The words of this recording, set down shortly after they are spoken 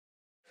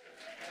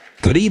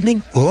Good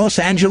evening, Los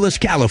Angeles,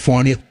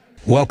 California.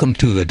 Welcome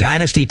to the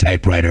Dynasty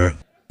Typewriter.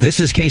 This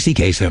is Casey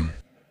Kasem.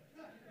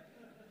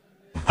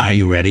 Are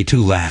you ready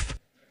to laugh?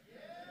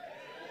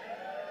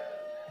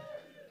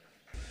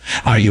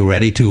 Are you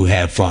ready to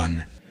have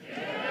fun?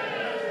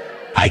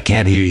 I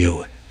can't hear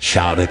you.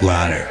 Shout it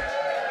louder.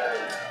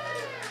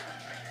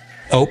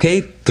 Okay,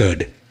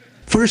 good.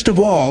 First of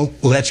all,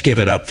 let's give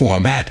it up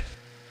for Matt.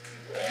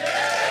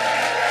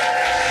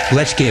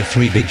 Let's give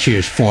 3 big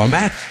cheers for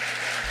Matt.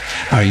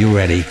 Are you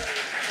ready?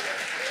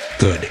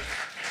 Good.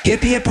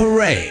 Hip hip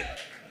hooray.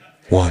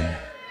 1.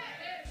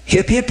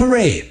 Hip hip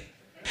hooray.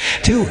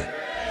 2.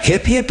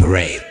 Hip hip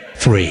hooray.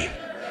 3.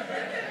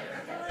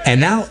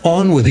 And now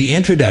on with the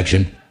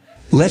introduction.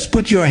 Let's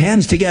put your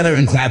hands together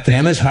and clap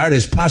them as hard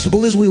as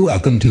possible as we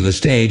welcome to the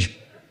stage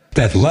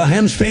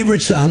Bethlehem's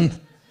favorite son,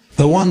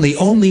 the one, the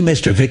only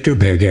Mr. Victor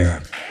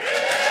Berger.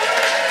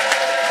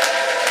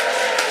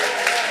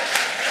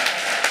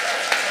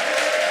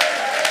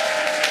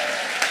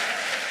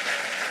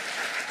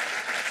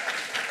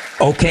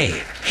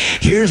 Okay,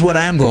 here's what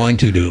I'm going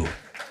to do.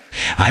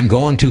 I'm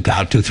going to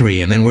count to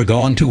 3, and then we're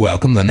going to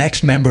welcome the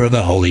next member of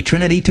the Holy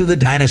Trinity to the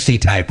Dynasty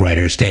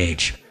Typewriter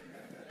stage.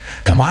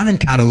 Come on and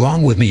count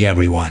along with me,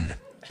 everyone.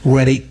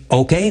 Ready?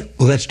 Okay,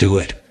 let's do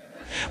it.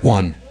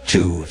 1,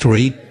 2,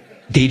 3,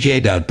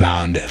 DJ Doug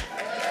Pound.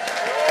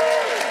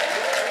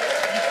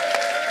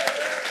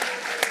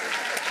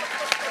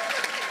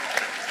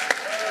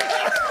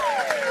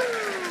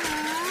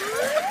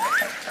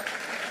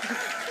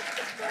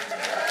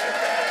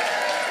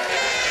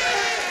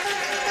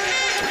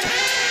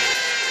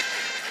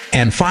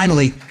 And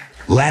finally,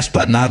 last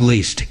but not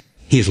least,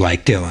 he's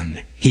like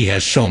Dylan. He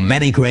has so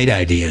many great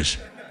ideas.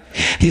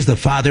 He's the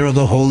father of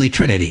the Holy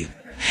Trinity.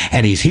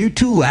 And he's here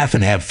to laugh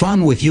and have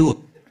fun with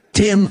you,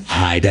 Tim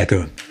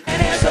Heidecker.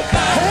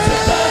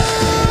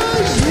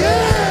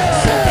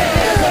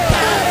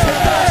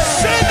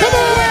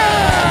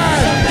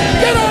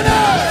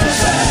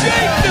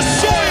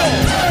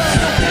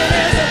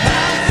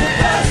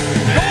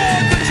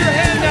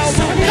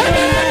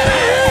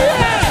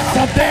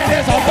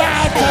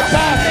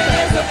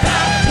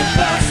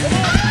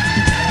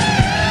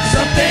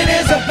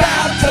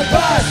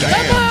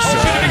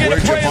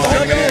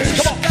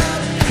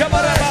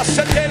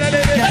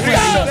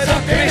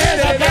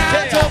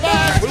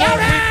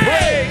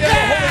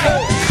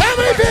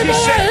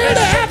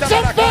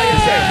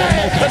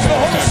 That's the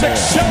host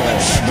excelling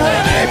strength.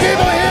 Many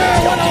people here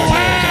want to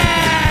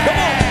laugh.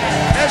 Come on.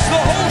 As the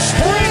host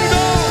brings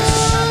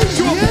those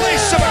to a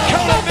place of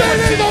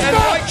accountability and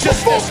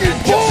righteousness and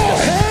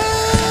justice.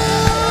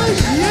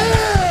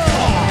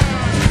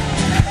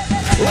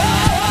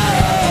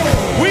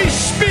 We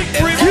speak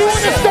revival. You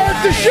want to start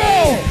the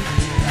show?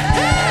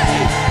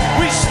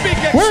 We speak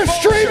exposure. We're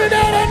streaming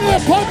out on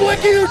the public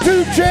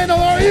YouTube channel.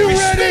 Are you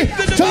ready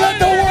to let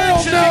the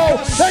world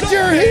know that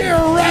you're here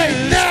right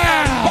now?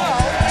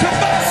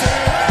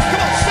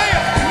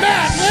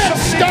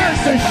 Start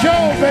the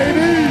show,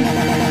 baby!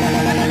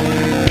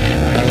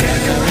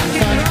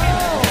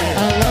 I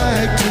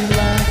like to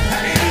laugh.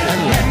 I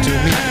like to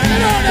meet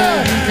people who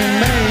can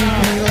make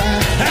me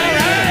laugh. I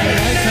like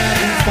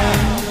having fun.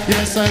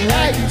 Yes, I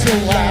like to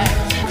laugh.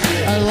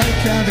 I like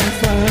having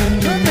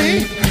fun to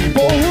meet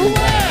people who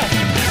laugh.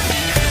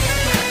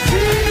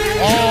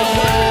 All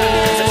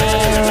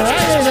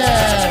right then.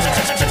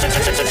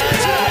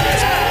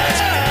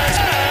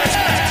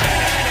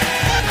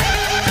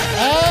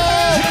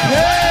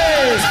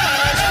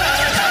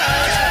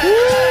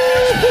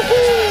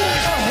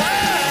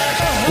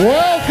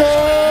 Welcome!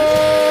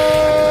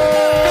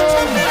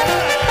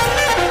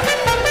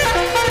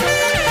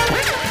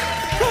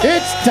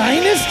 It's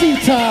Dynasty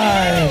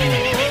time!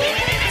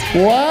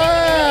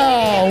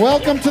 Wow!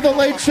 Welcome to the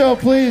Late Show.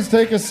 Please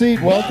take a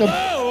seat. Welcome.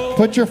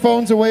 Put your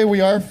phones away.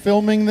 We are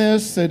filming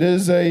this. It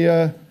is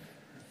a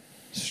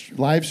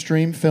live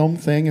stream film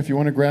thing. If you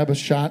want to grab a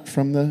shot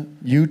from the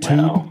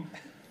YouTube,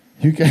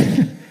 you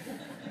can.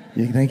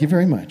 Thank you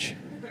very much.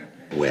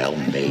 Well,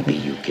 maybe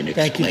you can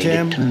explain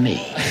Tim.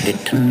 it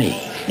to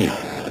me.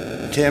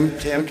 Tim.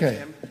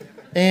 Okay.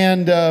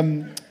 And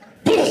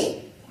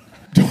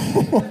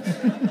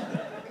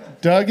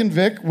Doug and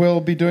Vic will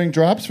be doing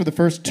drops for the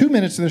first 2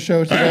 minutes of the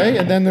show today,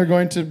 and then they're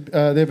going to,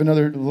 they have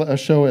another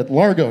show at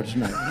Largo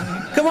tonight.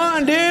 Come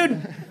on,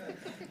 dude.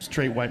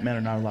 Straight white men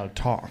are not allowed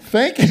to talk.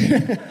 Thank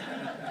you.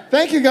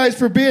 Thank you guys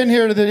for being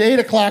here to the 8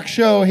 o'clock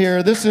show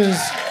here. This is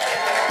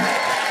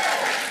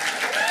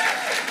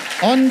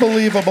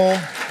unbelievable.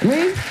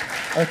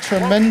 A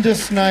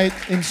tremendous night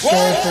in store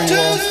for you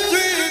all.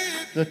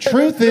 The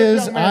truth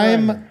is,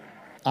 I'm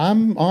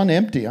on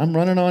empty. I'm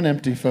running on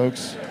empty,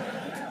 folks.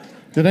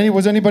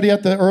 Was anybody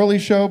at the early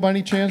show by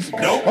any chance?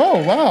 Nope.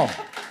 Oh, wow.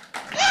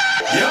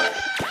 Yep.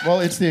 Well,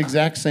 it's the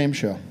exact same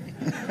show.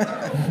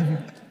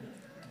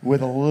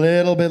 With a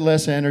little bit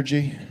less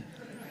energy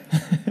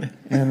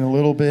and a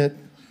little bit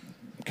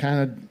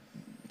kind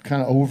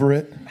of over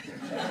it.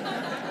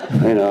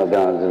 You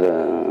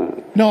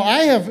know, No, I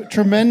have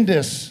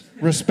tremendous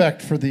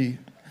respect for the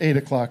 8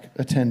 o'clock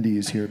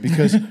attendees here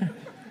because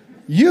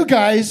You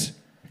guys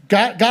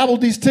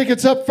gobbled these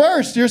tickets up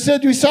first. You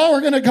said we saw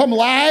we're going to come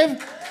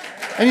live,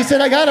 and you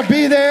said I got to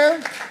be there.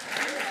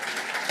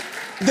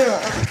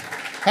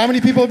 How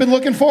many people have been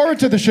looking forward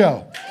to the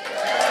show?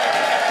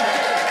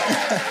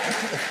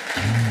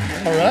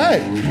 All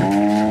right.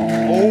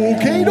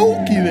 Okie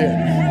dokie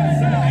then.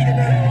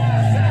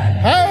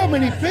 How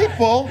many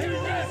people?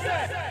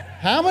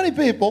 How many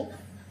people?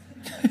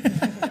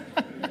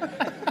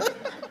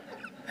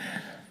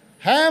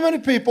 How many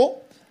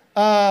people?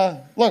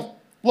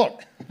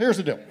 Look, here's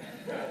the deal.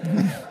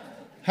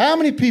 How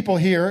many people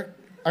here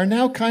are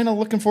now kind of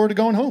looking forward to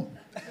going home?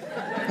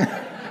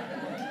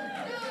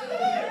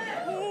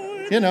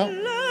 You know.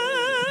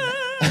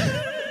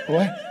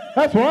 What?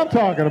 That's what I'm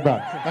talking about.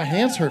 My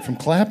hands hurt from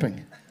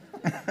clapping.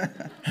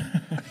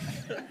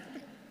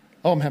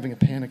 Oh, I'm having a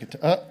panic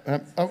attack. I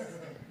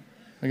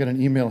got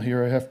an email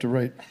here I have to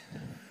write.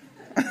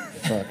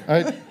 Fuck.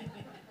 I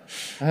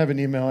have an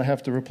email I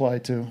have to reply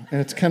to,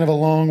 and it's kind of a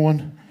long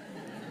one.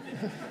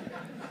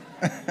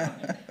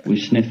 We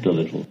sniffed a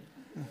little.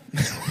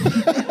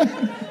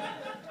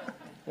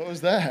 What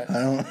was that? I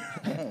don't know.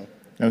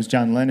 That was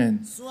John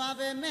Lennon.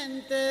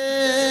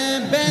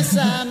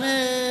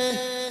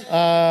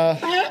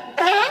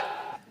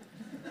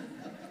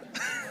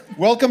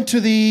 Welcome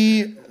to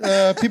the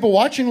people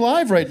watching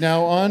live right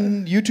now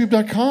on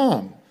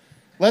YouTube.com.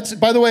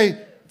 By the way,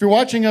 if you're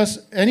watching us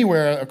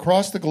anywhere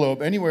across the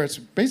globe, anywhere, it's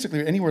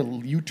basically anywhere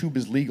YouTube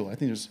is legal. I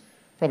think there's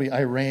probably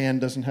Iran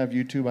doesn't have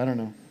YouTube. I don't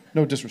know.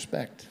 No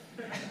disrespect.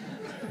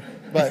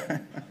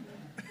 But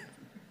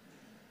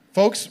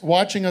folks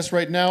watching us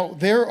right now,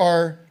 there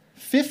are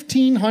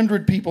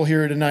 1,500 people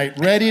here tonight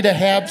ready to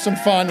have some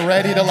fun,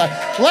 ready to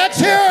laugh. Let's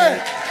hear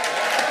it!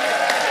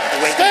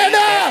 Stand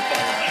up!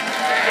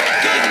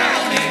 Good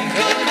morning,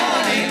 good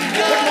morning,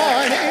 good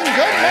morning,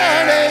 good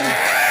morning.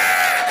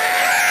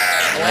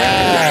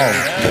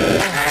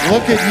 Wow.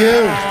 Look at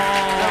you.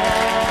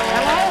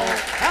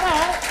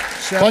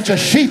 Hello. Bunch of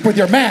sheep with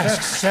your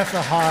masks. Chef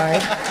the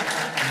Hyde.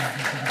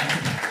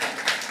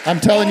 I'm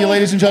telling you,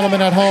 ladies and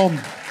gentlemen at home.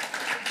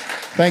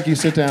 Thank you,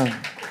 sit down.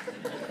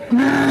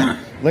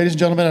 Ladies and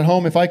gentlemen at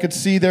home, if I could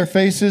see their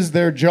faces,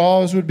 their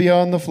jaws would be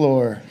on the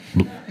floor.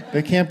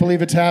 They can't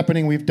believe it's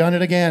happening. We've done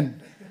it again.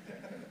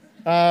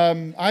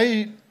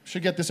 I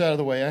should get this out of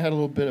the way. I had a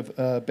little bit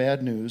of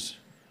bad news.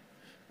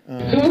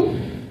 Who?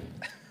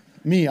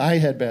 Me, I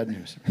had bad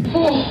news.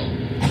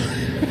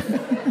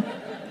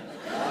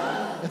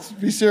 Let's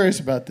be serious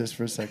about this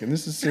for a second.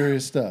 This is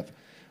serious stuff.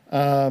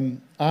 A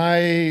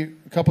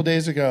couple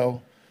days ago,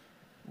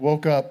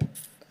 woke up.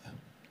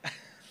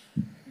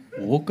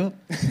 Woke up?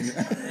 Is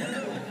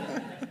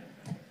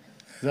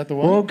that the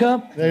one? Woke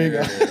up? There you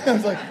go. I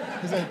was like,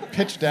 is that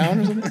pitched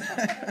down or something?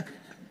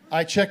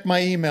 I checked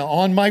my email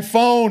on my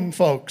phone,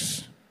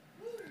 folks.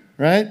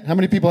 Right? How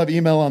many people have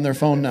email on their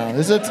phone now?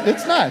 It's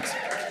nuts.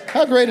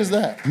 How great is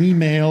that?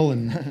 Email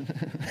and...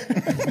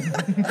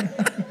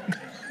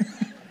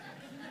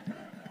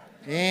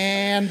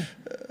 And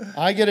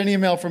I get an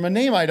email from a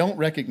name I don't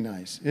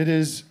recognize. It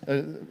is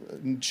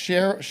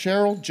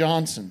Cheryl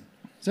Johnson.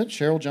 Is that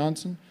Cheryl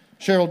Johnson?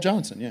 Cheryl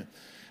Johnson, yeah.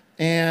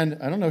 And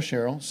I don't know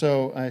Cheryl,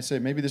 so I say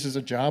maybe this is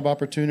a job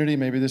opportunity.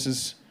 Maybe this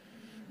is,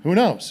 who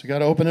knows? You got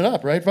to open it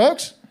up, right,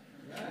 folks?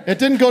 It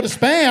didn't go to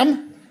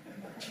spam.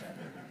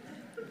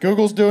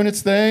 Google's doing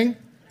its thing.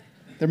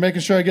 They're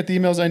making sure I get the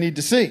emails I need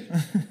to see.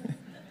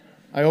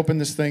 I open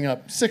this thing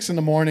up, 6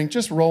 a.m,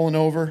 just rolling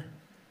over.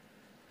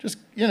 Just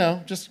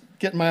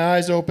getting my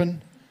eyes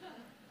open.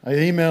 My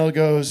email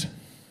goes,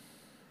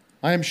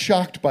 I am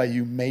shocked by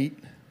you, mate.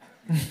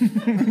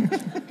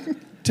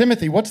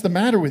 Timothy, what's the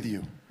matter with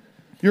you?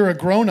 You're a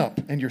grown-up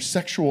and your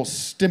sexual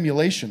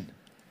stimulation.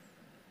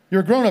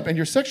 You're a grown-up and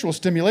your sexual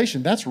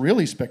stimulation, that's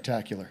really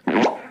spectacular.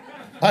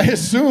 I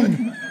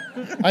assume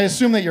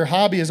that your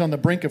hobby is on the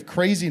brink of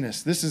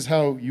craziness. This is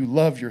how you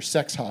love your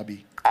sex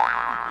hobby.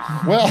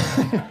 Well,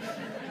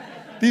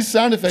 these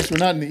sound effects were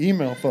not in the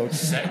email, folks.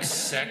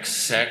 Sex.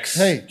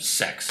 Hey.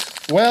 Sex.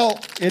 Well,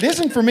 it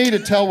isn't for me to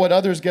tell what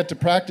others get to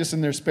practice in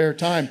their spare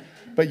time,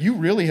 but you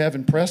really have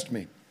impressed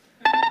me.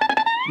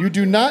 You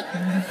do not...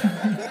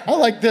 I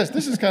like this.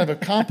 This is kind of a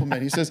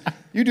compliment. He says,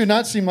 you do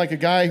not seem like a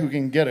guy who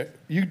can get it.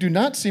 You do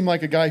not seem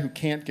like a guy who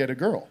can't get a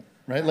girl.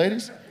 Right,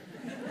 ladies?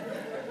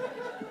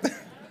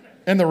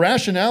 And the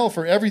rationale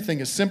for everything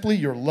is simply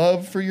your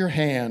love for your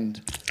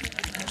hand.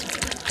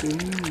 I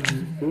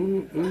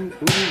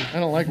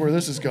don't like where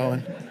this is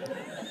going.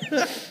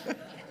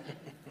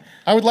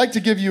 I would like to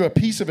give you a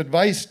piece of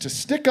advice to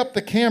stick up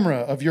the camera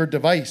of your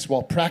device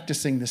while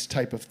practicing this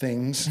type of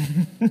things.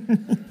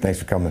 Thanks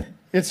for coming.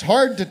 It's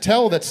hard to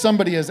tell that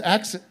somebody has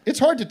access. It's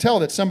hard to tell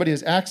that somebody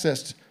has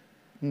accessed.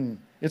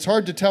 It's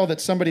hard to tell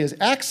that somebody has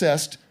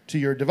accessed to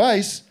your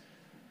device,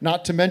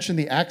 not to mention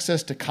the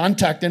access to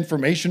contact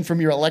information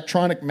from your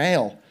electronic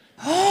mail.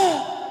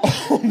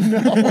 Oh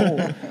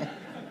no!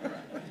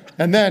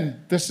 And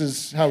then this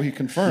is how he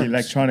confirms. The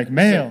electronic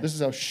mail. This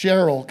is how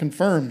Cheryl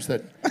confirms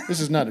that this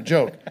is not a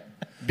joke.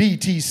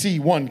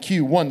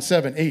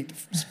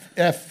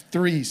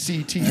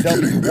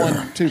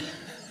 BTC1Q178F3CTW12.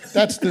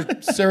 That's the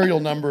serial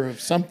number of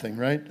something,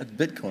 right? That's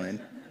Bitcoin.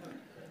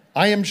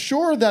 I am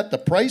sure that the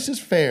price is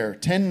fair,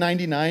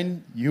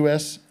 $10.99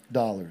 US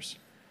dollars.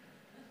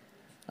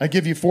 I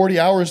give you 40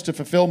 hours to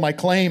fulfill my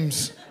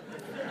claims.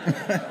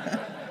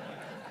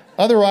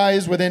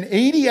 Otherwise, within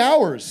 80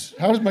 hours,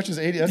 how much is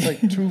 80? That's like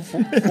 4, is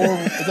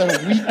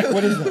that a week?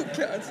 What is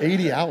that?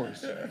 80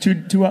 hours. 2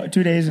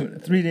 days,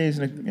 3 days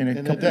in a In a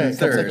couple day.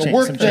 days. It's like a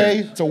work day.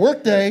 It's a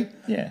work day.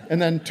 Yeah.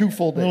 And then 2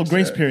 full days. A little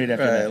grace period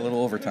after Right, that. a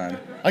little overtime.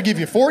 I give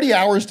you 40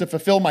 hours to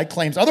fulfill my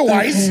claims.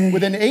 Otherwise,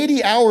 within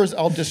 80 hours,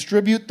 I'll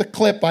distribute the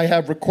clip I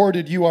have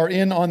recorded you are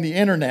in on the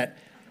internet,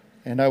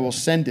 and I will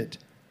send it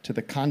to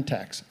the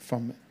contacts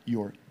from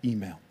your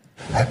email.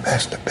 I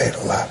masturbate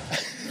a lot.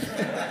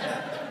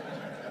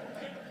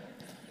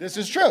 This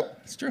is true.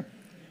 It's true.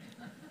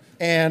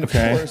 And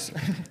Okay. of course,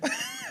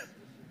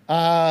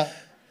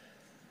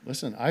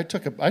 listen, I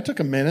took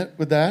a minute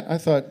with that. I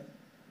thought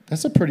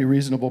that's a pretty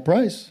reasonable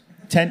price.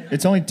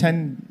 It's only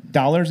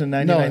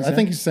 $10.99. No, I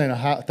think he's saying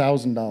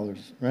 $1,000,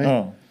 right?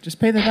 Oh, just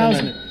pay the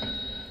 $1,000.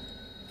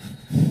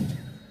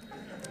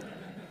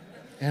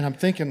 And I'm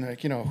thinking,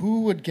 like,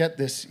 who would get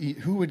this?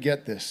 Who would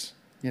get this?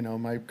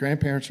 My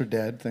grandparents are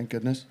dead, thank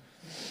goodness.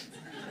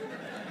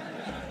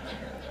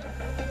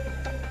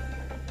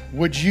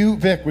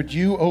 Vic, would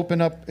you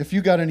open up, if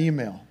you got an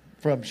email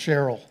from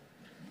Cheryl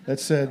that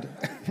said,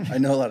 I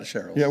know a lot of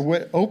Cheryls. yeah,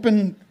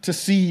 open to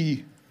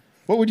see,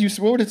 what would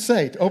it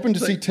say? Open to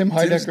see Tim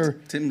Heidecker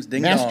Tim's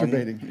ding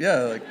masturbating.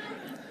 Yeah, like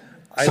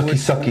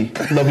Sucky,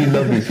 lovey,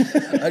 lovey.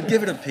 I'd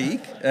give it a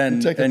peek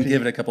and Take a peek.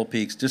 give it a couple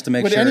peeks just to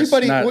make Would sure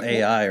anybody- it's not would-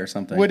 AI or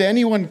something. Would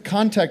anyone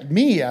contact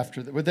me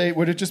after that?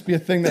 Would it just be a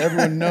thing that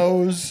everyone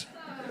knows?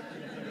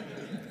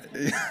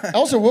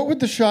 Also, what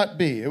would the shot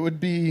be? It would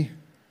be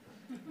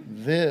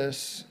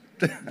this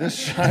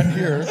shot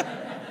here.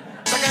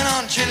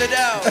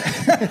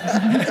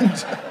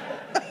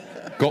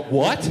 Got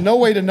what? No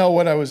way to know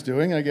what I was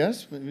doing, I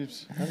guess. Maybe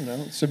I don't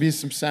know. So be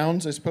some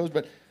sounds, I suppose,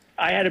 but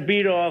I had a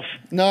beat off.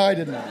 no, I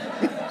did not.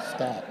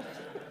 Stop.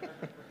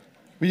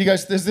 Well, you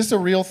guys, is this a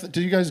real?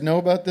 Do you guys know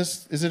about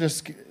this? Is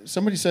it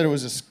somebody said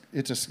it's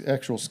an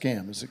actual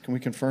scam. Is it? Can we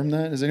confirm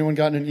that? Has anyone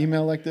gotten an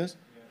email like this?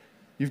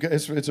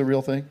 It's a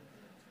real thing.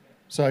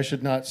 So I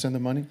should not send the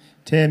money.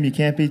 Tim, you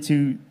can't be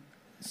too.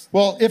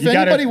 Well, if You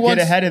anybody gotta wants,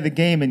 get ahead of the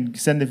game and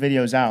send the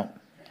videos out.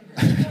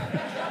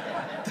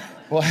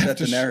 we'll have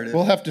That's the narrative.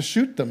 we'll have to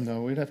shoot them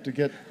though. We'd have to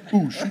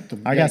shoot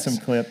them. I got Yikes. some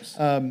clips.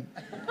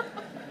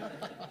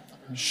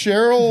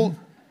 Cheryl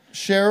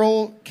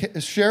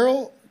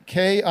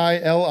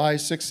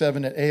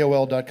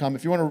KILI67@AOL.com.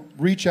 If you want to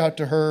reach out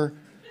to her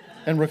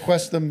and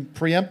request them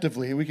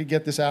preemptively, we could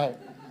get this out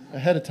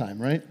ahead of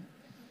time, right?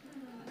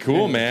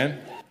 Cool, man.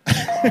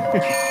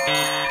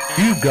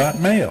 You got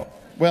mail.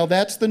 Well,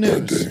 that's the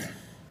news.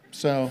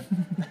 So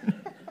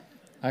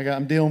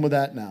I'm dealing with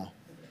that now.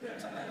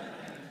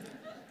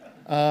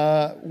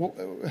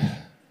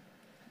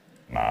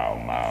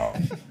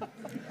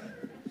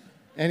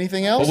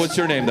 Anything else? Well, what's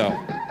your name, though?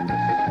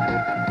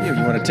 You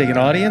want to take an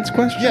audience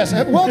question? Yes.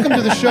 Welcome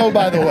to the show,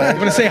 by the way. You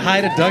want to say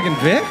hi to Doug and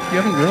Vic?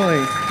 You haven't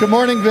really. Good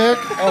morning, Vic.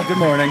 Oh, good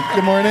morning.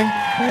 Good morning.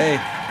 Hey.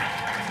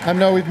 I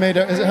know we've made.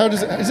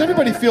 Does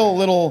everybody feel a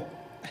little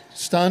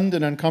stunned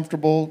and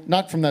uncomfortable?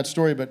 Not from that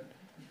story, but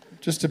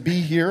just to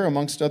be here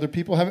amongst other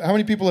people. How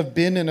many people have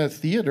been in a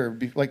theater,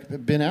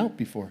 been out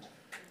before?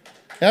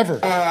 Ever?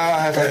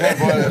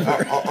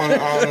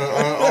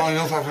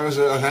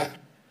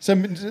 So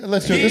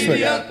let's do it this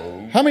way.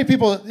 How many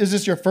people, is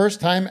this your first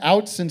time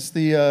out since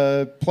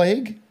the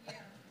plague?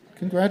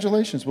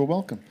 Congratulations, well,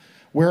 welcome.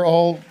 We're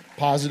all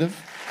positive.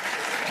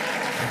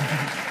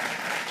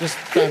 Just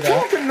found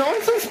out. Talking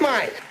nonsense,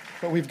 mate.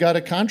 But we've got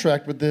a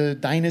contract with the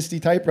Dynasty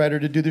typewriter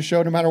to do the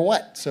show no matter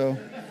what, so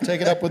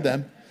take it up with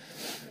them.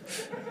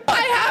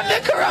 I have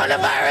the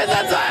coronavirus,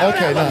 that's why I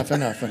Okay, don't have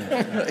enough.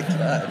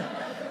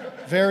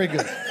 Very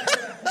good.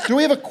 Do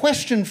we have a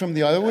question from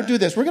the audience? We'll do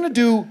this. We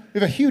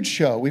have a huge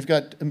show. We've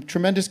got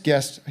tremendous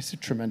guests. I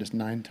said tremendous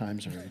 9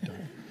 times already.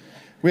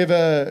 We have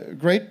a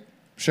great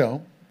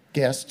show,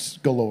 guests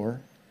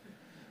galore.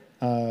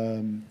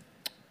 I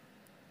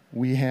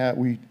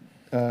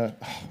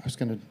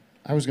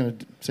was gonna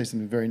say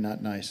something very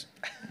not nice.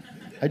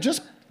 I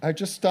just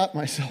stopped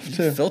myself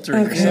to You're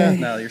filtering yourself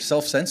now. You're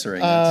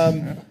self-censoring.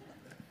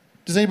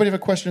 Does anybody have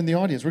a question in the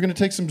audience? We're going to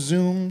take some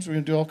Zooms. We're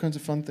going to do all kinds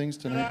of fun things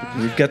tonight.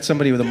 We've got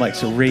somebody with a mic,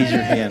 so raise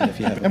your hand if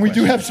you have a And we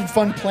do question. have some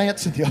fun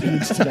plants in the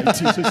audience tonight,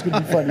 too, so it's going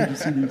to be funny to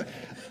see these.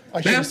 I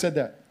should have said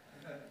that.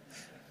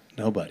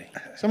 Nobody.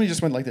 Somebody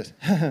just went like this.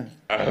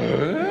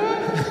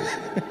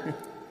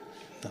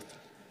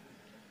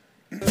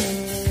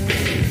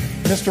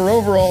 Mr.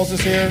 Overalls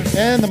is here,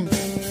 and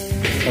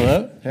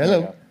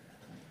Hello.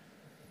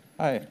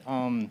 Hi.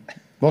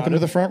 Welcome to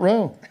the front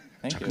row.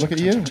 Thank you. Look at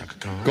you.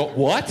 Got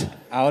what?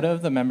 Out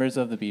of the members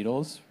of the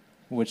Beatles,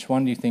 which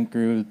one do you think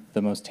grew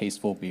the most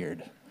tasteful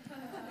beard?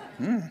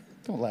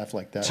 Don't laugh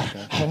like that.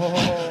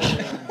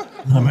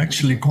 I'm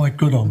actually quite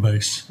good on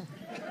bass.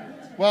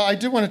 Well, I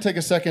do want to take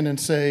a second and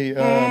say...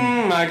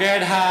 I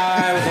get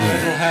high with a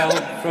little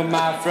help from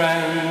my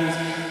friends.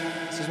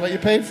 what you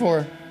paid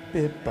for.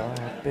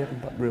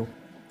 Real.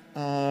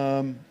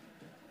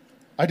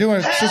 I do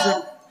want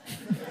to.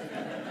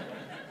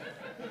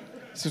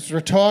 Since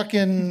we're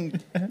talking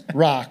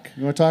rock,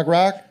 you want to talk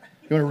rock?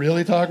 You want to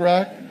really talk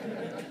rock?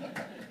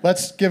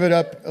 Let's give it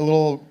up a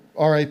little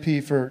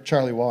R.I.P. for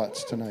Charlie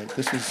Watts tonight.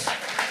 This was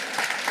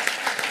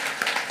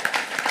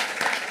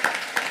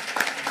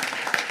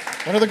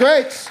one of the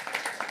greats.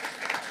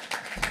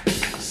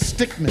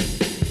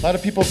 Stickman. A lot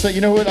of people say,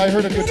 you know what? I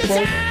heard a good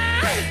quote.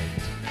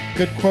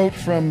 Good quote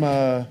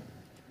from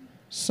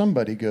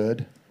somebody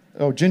good.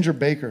 Oh, Ginger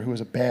Baker, who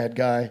was a bad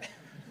guy.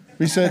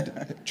 He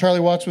said Charlie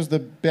Watts was the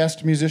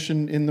best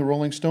musician in the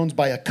Rolling Stones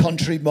by a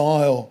country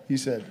mile, he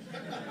said.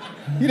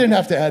 You didn't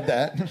have to add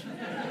that.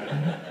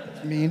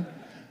 It's mean.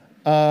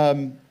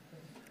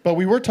 But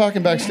we were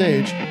talking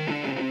backstage.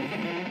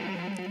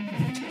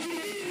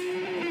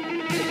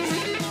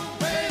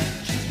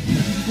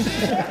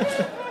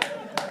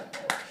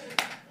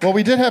 Well,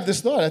 we did have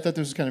this thought. I thought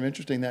this was kind of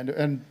interesting.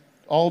 And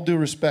all due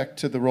respect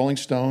to the Rolling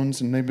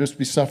Stones, and they must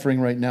be suffering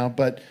right now,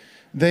 but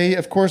they,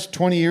 of course,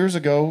 20 years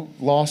ago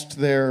lost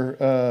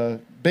their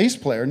bass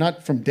player,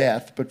 not from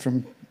death, but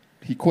from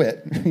he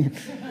quit.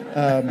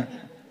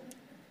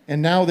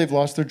 And now they've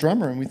lost their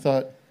drummer, and we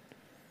thought,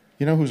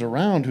 you know who's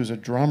around who's a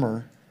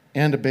drummer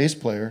and a bass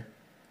player?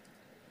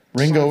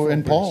 Ringo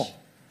and Paul.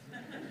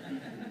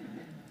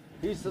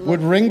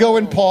 Would Ringo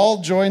and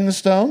Paul join the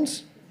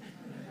Stones?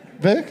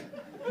 Vic?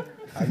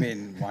 I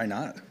mean, why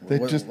not? They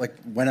just- Like,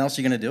 when else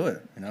are you going to do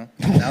it? You know,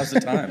 now's the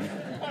time.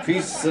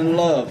 Peace and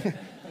love.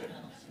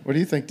 What do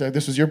you think, Doug?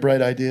 This was your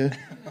bright idea.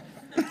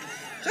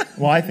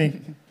 Well, I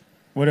think,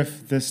 what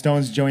if the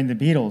Stones joined the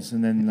Beatles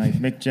and then like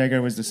Mick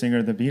Jagger was the singer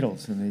of the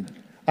Beatles and they?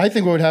 I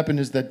think what would happen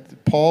is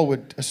that Paul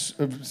would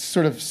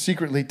sort of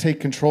secretly take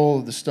control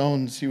of the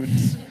Stones. He would,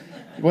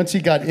 once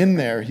he got in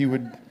there, he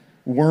would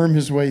worm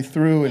his way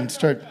through and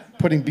start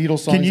putting Beatles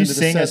songs Can you into the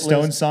sing set a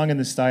Stones list. song in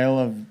the style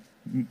of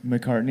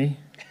McCartney?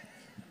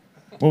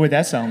 What would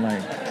that sound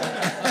like?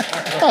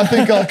 I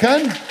think I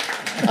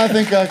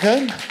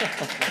can.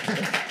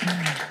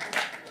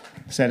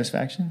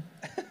 Satisfaction?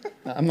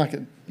 I'm not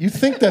gonna. You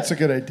think that's a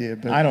good idea,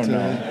 but I don't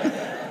know.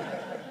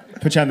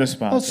 Put you on the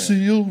spot. I'll there. see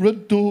your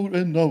red door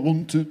and I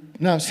want to.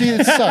 No, see,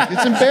 it sucks.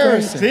 It's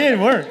embarrassing. See, it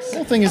works. The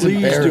whole thing is Please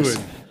do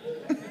embarrassing.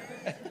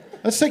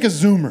 Let's take a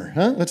zoomer,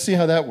 huh? Let's see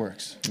how that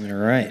works. All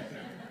right.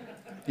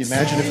 You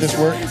imagine if this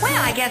worked?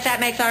 Well, I guess that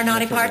makes our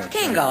naughty parts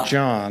tingle.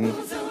 John.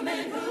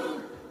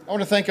 I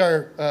want to thank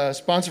our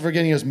sponsor for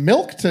getting us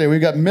milk today.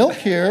 We've got milk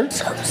here.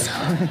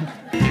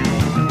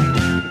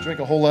 Drink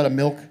a whole lot of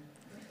milk.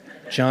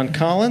 John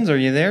Collins, are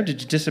you there?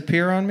 Did you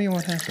disappear on me?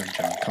 What happened,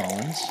 John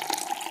Collins?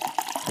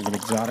 From an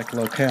exotic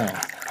locale.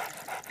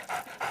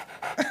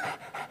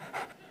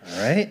 All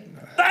right.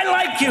 I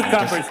like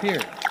cucumbers.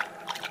 Disappeared.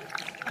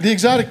 The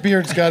exotic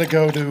beard's got to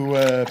go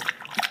to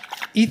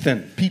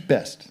Ethan. Pete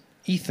Best.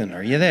 Ethan,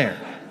 are you there?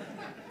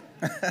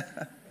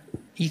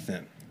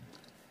 Ethan.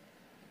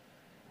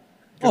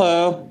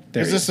 Hello.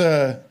 There Is he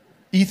this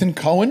Ethan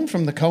Cohen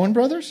from the Coen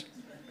Brothers?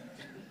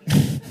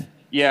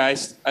 Yeah,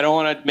 I don't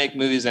want to make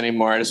movies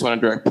anymore. I just want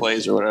to direct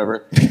plays or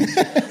whatever.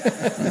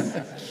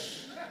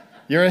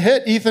 You're a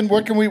hit, Ethan.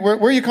 Where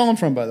are you calling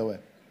from, by the way?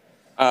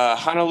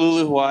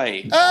 Honolulu,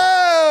 Hawaii.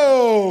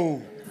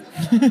 Oh!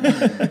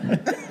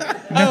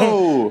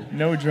 Oh!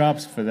 No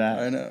drops for that.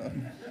 I know.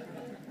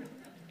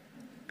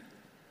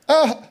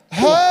 Oh,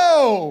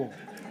 ho!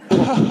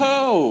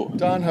 Ho!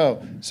 Don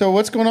Ho. So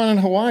what's going on in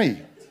Hawaii?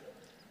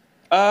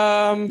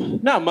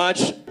 Not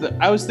much.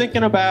 I was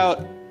thinking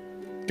about...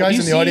 Guys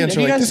in the audience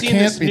are like, this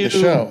can't be the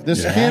show.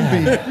 This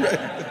can't be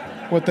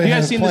what they Have you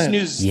have guys seen planned.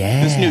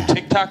 this new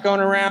TikTok going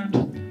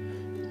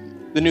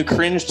around? The new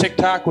cringe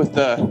TikTok with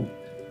the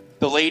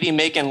lady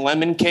making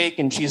lemon cake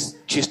and she's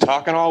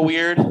talking all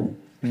weird.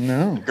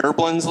 No.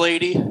 Gerblins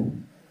lady.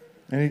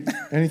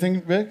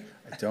 Anything, Vic?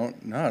 I don't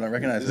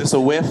recognize Is it. this a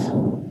whiff?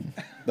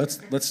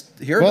 Let's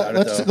hear Well,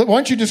 about it, though. why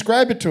don't you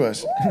describe it to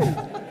us?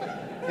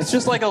 It's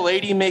just like a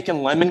lady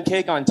making lemon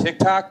cake on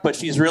TikTok, but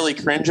she's really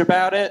cringe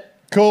about it.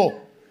 Cool.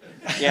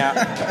 Yeah.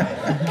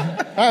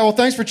 All right, well,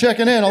 thanks for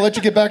checking in. I'll let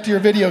you get back to your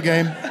video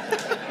game.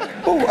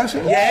 Oh, I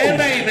said, Yeah,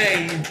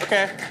 baby.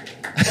 Okay.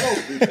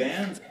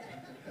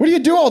 What do you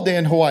do all day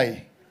in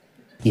Hawaii?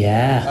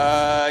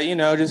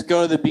 Just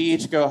go to the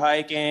beach, go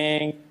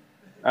hiking.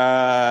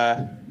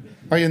 Are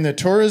you in the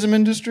tourism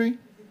industry?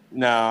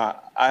 No,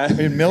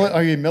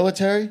 Are you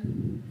military?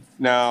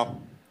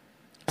 no.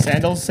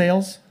 Sandals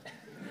sales?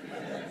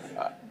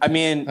 I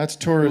mean, That's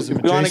tourism.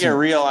 if we want to get Jason.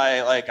 real,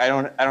 I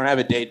don't have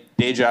a day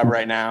job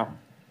right now.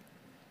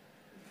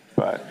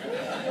 But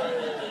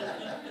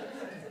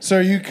So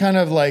you kind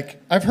of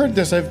like, I've heard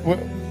this.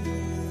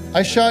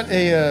 I shot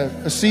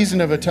a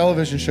season of a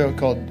television show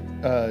called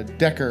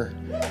Decker,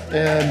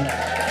 and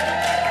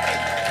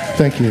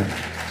thank you.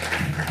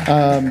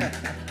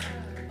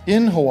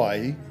 In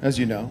Hawaii, as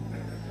you know,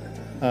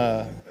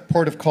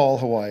 port of call,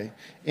 Hawaii.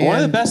 one of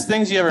the And- best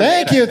things you ever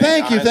Thank made. you, I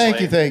think, thank you,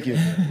 honestly. thank you.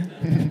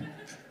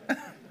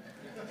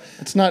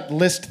 Let's not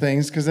list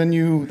things because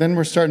then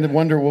we're starting to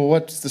wonder, well,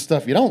 what's the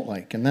stuff you don't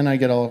like? And then I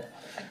get all.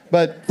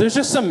 But there's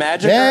just some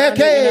magic. Yeah, around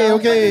it,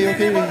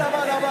 okay.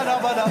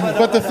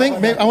 But the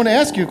thing, I want to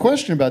ask you a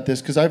question about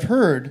this because I've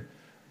heard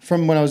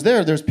from when I was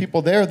there, there's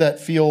people there that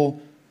feel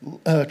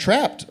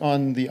trapped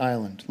on the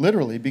island,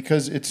 literally,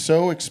 because it's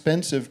so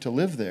expensive to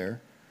live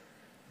there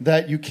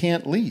that you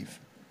can't leave.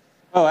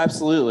 Oh,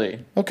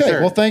 absolutely. Okay,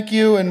 Sure. well, thank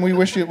you, and we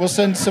wish you. We'll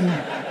send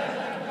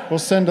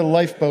a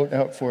lifeboat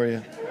out for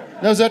you.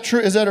 Now, is that true?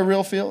 Is that a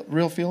real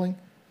feeling?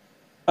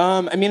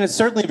 I mean, it's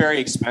certainly very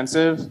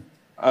expensive.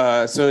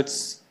 So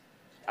it's.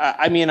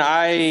 I mean,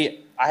 I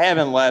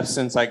haven't left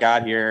since I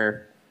got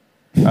here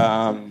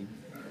in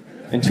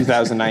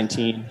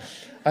 2019.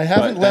 I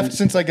haven't left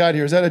since I got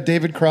here. Is that a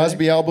David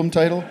Crosby album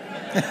title?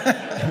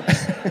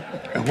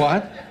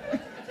 What?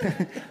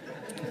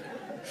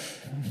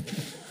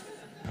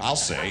 I'll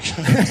say.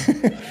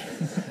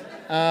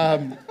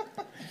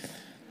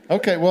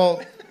 Okay,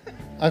 well,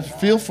 I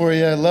feel for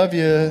you. I love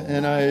you,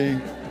 and I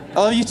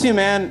love you too,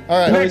 man. All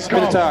right, Always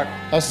good to talk.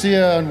 I'll see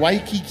you on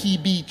Waikiki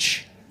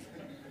Beach.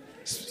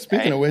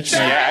 Speaking of which,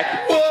 I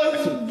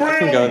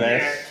can go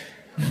there.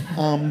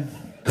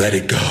 Let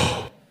it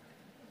go.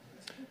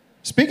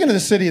 Speaking of the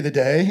city of the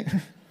day,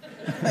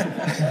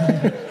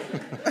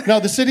 no,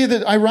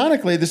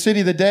 ironically, the city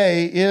of the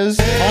day is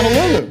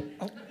Honolulu.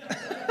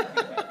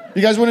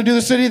 You guys want to do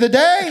the city of the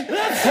day?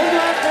 Let's hold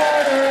our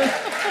borders.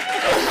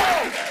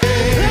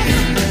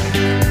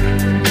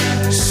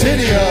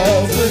 City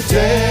of the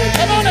day.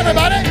 Come on,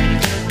 everybody.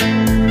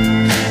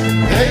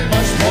 Ain't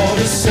much more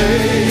to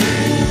say.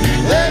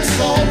 Let's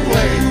all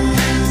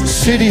play.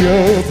 City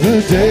of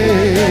the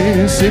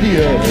day. City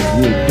of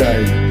the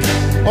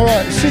day. All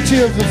right,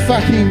 city of the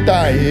fucking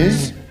day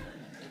is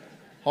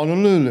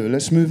Honolulu.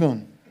 Let's move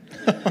on.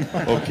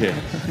 Okay.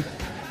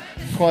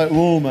 Quite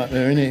warm up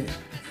there, isn't it?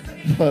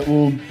 Quite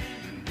warm.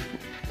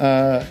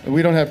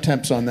 We don't have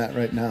temps on that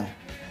right now.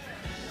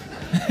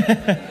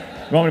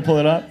 You want me to pull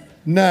it up?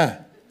 Nah.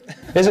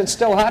 Is it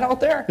still hot out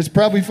there? It's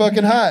probably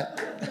fucking hot,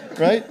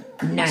 right?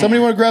 Nah.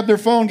 Somebody want to grab their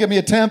phone, give me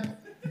a temp?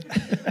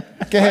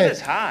 Go ahead.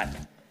 It's hot.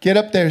 Get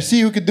up there.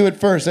 See who can do it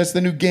first. That's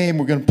the new game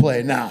we're going to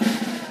play now.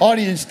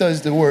 Audience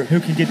does the work. Who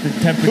can get the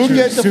temperature Who can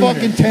get the sooner?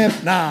 fucking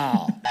temp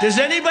now? Does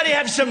anybody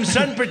have some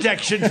sun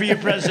protection for your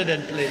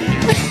president, please?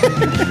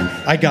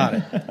 I got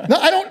it. No,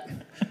 I don't.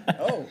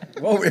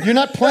 Oh, you're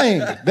not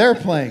playing. They're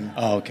playing.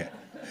 Oh, okay.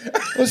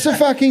 What's the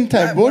fucking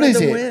temp? What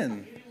is it?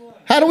 Win.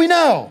 How do we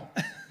know?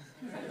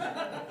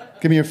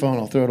 Give me your phone.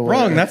 I'll throw it away.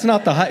 Wrong. That's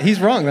not the high.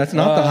 He's wrong. That's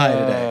not the high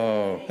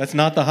today. That's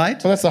not the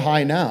height. Well, that's the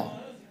high now.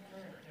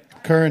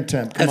 Current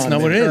temp. Come That's on,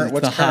 not what man. it is. Current.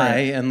 It's the high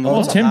and the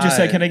Well, Tim just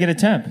said, high. "Can I get a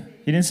temp?"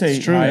 He didn't say.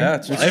 It's true. high. Yeah,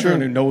 It's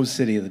everyone who knows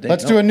city of the day.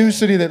 Let's do a new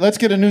city. Let's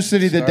get a new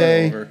city of the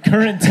day.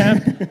 Current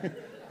temp.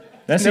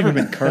 That's never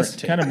even been current That's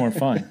temp. kind of more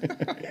fun.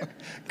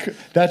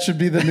 That should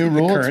be the new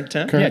rule. Current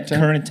temp? Yeah,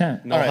 current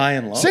temp. No All right. high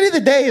and low. City of the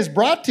day is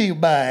brought to you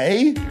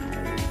by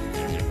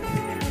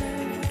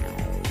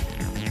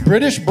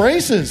British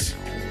Braces.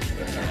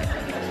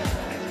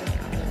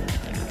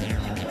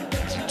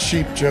 It's a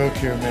cheap joke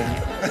here,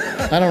 man.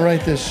 I don't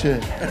write this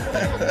shit.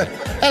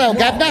 Hello,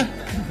 Governor.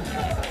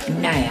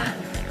 Naya.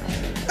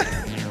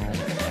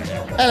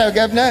 Hello,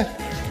 Governor.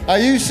 Are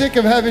you sick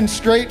of having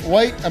straight,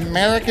 white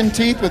American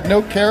teeth with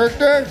no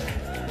character?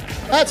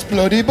 That's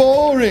bloody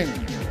boring.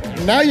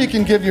 Now you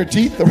can give your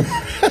teeth the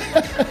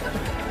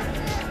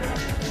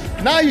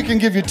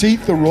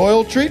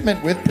royal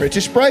treatment with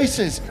British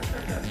braces.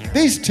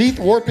 These teeth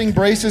warping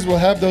braces will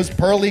have those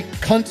pearly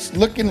cunts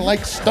looking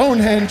like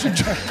Stonehenge.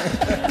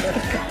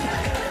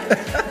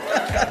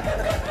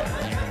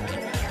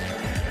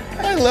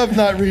 I love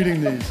not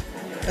reading these.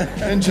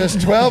 In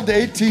just 12 to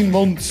 18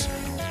 months.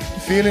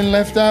 Feeling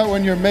left out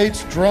when your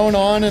mates drone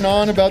on and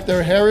on about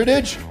their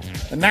heritage?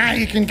 And now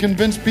you can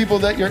convince people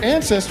that your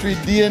ancestry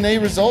DNA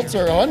results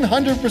are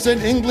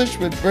 100% English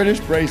with British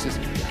braces.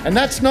 And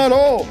that's not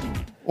all.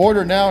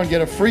 Order now and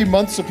get a free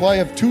month's supply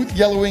of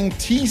tooth-yellowing,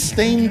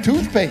 tea-stained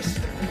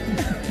toothpaste.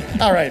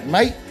 All right,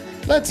 mate,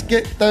 let's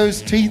get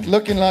those teeth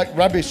looking like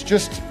rubbish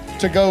just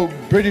to go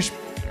British.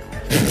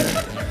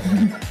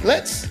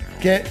 Let's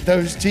get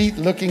those teeth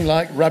looking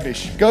like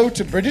rubbish. Go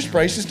to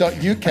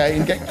britishbraces.uk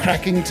and get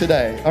cracking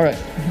today. All right.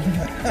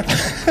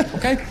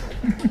 Okay.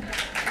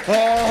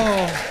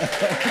 Oh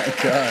my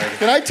God.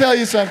 Can I tell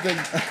you something?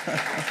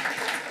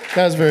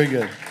 That was very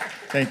good.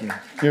 Thank you.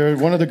 You're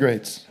one of the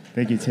greats.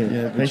 Thank you, Tim.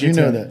 Yeah, but Thank you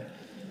know Tim. that.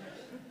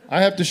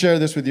 I have to share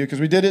this with you because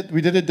we did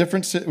a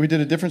different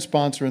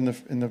sponsor in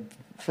the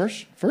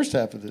first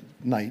half of the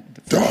night.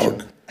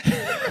 Dog.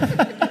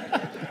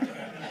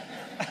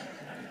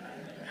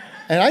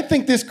 And I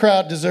think this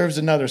crowd deserves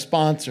another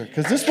sponsor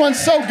because this one's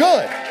so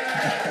good.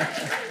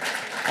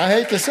 I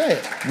hate to say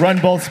it. Run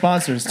both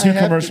sponsors. Two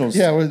commercials.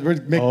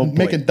 We're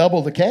making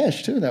double the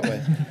cash too that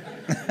way.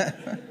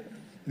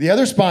 The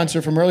other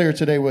sponsor from earlier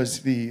today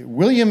was the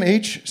William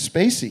H.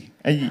 Spacey.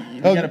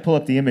 You got to pull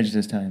up the image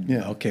this time.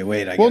 Yeah. Okay,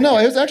 wait. Well, no,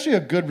 it was actually a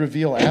good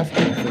reveal after.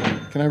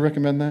 Can I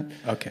recommend that?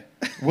 Okay.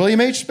 William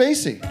H.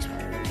 Spacey.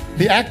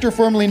 The actor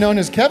formerly known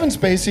as Kevin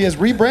Spacey has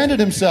rebranded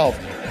himself.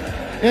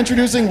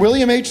 Introducing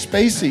William H.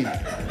 Spacey.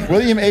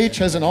 William H.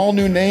 has an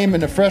all-new name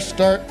and a fresh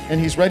start, and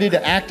he's ready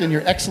to act in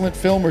your excellent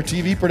film or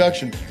TV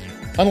production.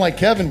 Unlike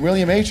Kevin,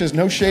 William H. has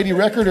no shady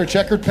record or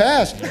checkered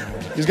past.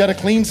 He's got a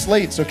clean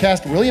slate, so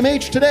cast William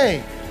H.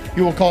 today.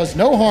 You will cause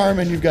no harm,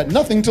 and you've got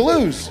nothing to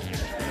lose.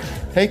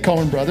 Hey,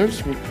 Coen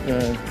Brothers.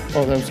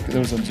 That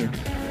was them too.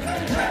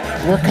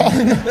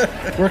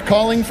 We're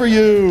calling for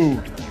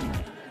you.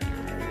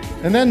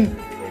 And then,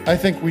 I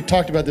think we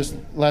talked about this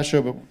last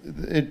show, but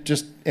it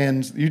just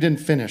ends. You didn't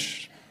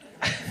finish.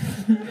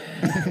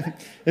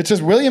 It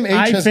says William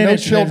H. has no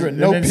children,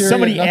 no period.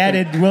 Somebody nothing.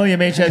 added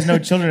William H. has no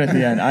children at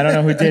the end. I don't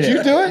know who did it. Did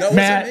you do it? No,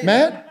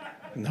 Matt?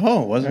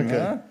 No, it wasn't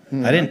Okay.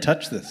 me. I didn't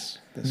touch this.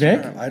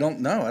 Vic? I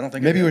don't know. I don't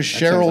think Maybe it did. was That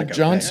sounds Cheryl like a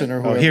Johnson band.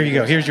 or whoever. Oh, here you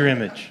go. Here's your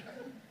image.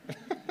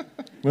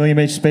 William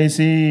H.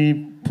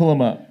 Spacey, pull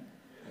him up.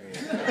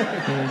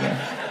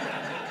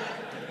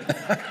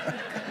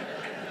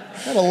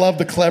 Gotta love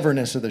the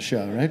cleverness of the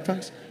show, right,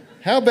 folks?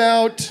 How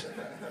about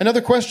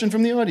another question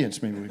from the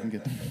audience? Maybe we can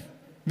get.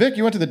 Vic,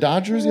 you went to the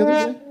Dodgers the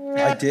other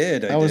day? I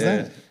did. How was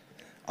that?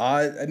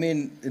 I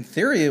mean, in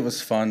theory, it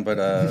was fun, but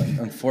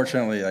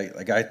unfortunately,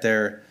 I got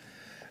there.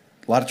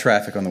 A lot of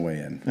traffic on the way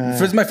in.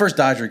 It was my first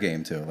Dodger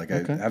game too. Like I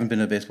haven't been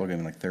to a baseball game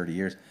in like 30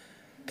 years.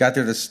 Got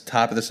there this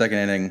top of the second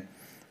inning,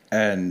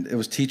 and it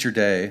was teacher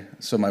day.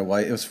 So my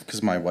wife, it was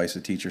because my wife's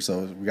a teacher,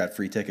 so we got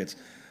free tickets.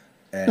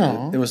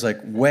 And it was like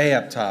way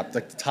up top,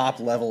 like the top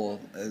level,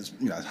 as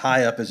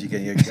high up as you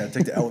get. You got to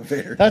take the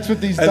elevator. That's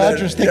what these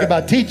Dodgers think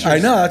about teachers. I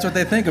know, that's what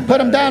they think about. Put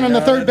them down on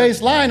the third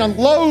base line on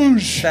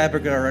Loge.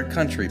 Fabric of our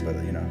country,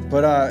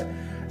 but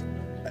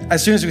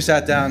as soon as we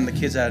sat down, the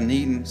kids hadn't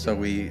eaten, so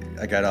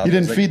I got up. You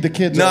didn't feed the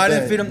kids No, all I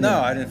didn't day. feed them. No,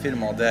 I didn't feed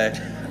them all day.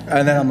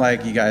 And then I'm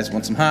like, you guys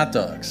want some hot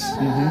dogs?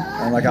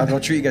 Mm-hmm. I'm like, I'll go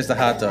treat you guys to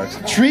hot dogs.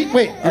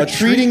 You're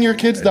treating your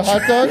kids to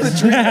hot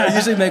dogs? I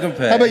usually make them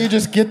pay. How about you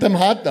just get them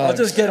hot dogs? I'll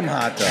just get them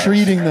hot dogs.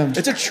 Treating them.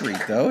 It's a treat,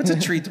 though. It's a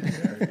treat to be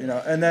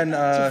there, And then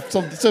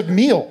it's a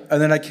meal.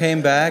 And then I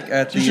came back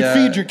at the. You should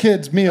feed your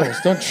kids meals.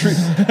 Don't treat.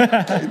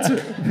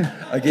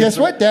 Guess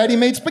what? Daddy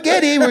made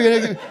spaghetti.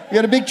 We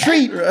got a big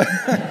treat.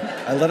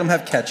 I let them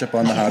have ketchup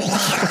on the hot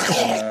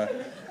dogs.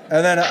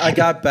 And then I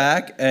got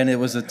back, and it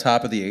was the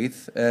top of the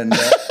eighth, and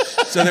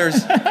so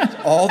there's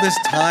all this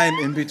time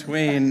in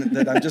between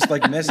that I'm just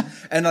like missing.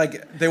 And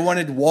like they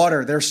wanted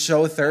water, they're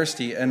so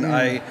thirsty, and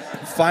I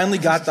finally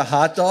got the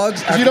hot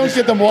dogs. You don't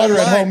get them water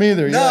at home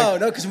either. No,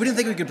 because we didn't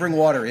think we could bring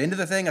water into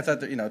the thing. I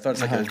thought that I thought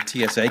it's like a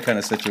TSA kind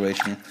of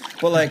situation,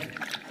 but like.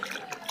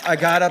 I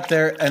got up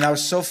there and I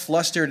was so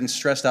flustered and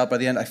stressed out by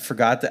the end, I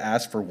forgot to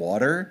ask for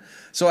water.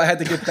 So I had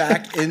to get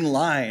back in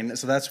line.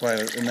 So that's why,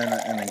 and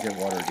then get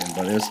water again.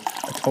 But it was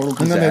a total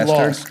disaster. And then they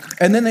lost.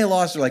 And then they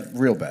lost like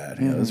real bad.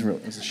 It was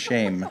it was a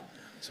shame.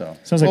 So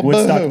sounds like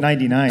Woodstock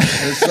 '99.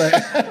 It's like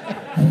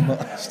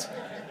lost.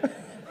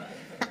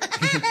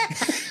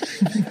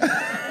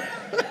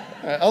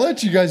 I'll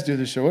let you guys do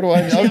the show. What do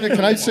I?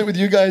 Can I sit with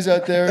you guys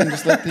out there and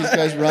just let these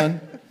guys run?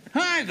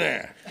 Hi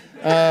there.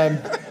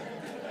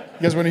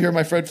 You guys want to hear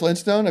my Fred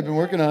Flintstone? I've been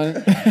working on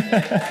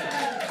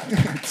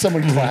it.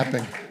 Someone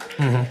clapping.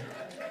 Mm-hmm.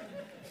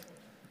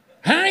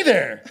 Hi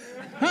there.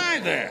 Hi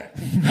there.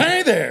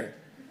 Hi there.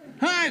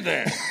 Hi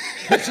there.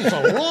 This is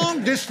a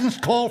long-distance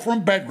call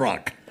from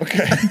Bedrock.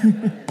 Okay.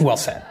 Well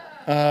said.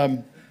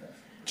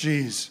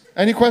 Jeez.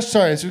 Any questions?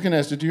 Sorry, I was just going to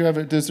ask,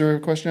 is there a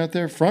question out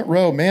there? Front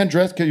row, man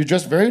dressed, you're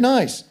just very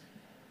nice.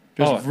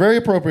 Just very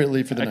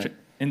appropriately for the night.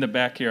 In the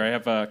back here, I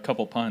have a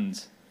couple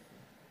puns.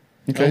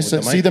 Okay, so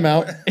see them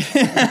out.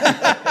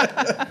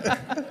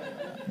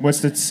 What's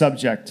the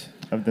subject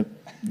of the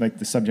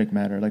subject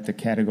matter, like the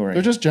category?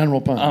 They're just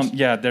general puns.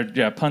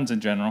 They're puns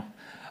in general.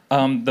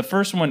 The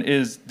first one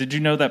is, did you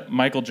know that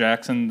Michael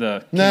Jackson,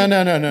 No.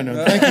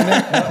 Thank you,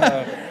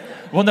 Nick.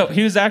 Well, no,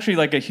 he was actually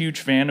like a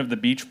huge fan of the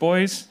Beach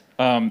Boys.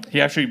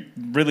 He actually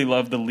really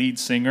loved the lead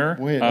singer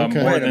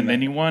more than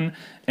anyone.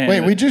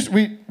 And we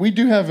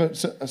do have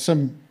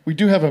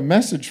a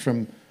message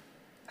from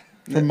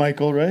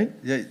Michael, right?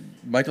 Yeah,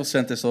 Michael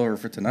sent this over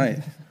for tonight.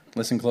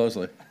 Listen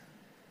closely.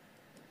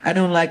 I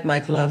don't like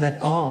Mike Love at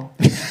all.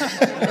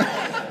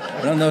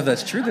 I don't know if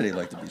that's true that he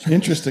liked the Beach Boys.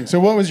 Interesting. So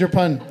what was your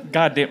pun?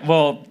 God damn.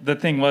 Well, the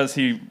thing was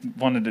he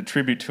wanted to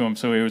tribute to him,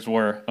 so he always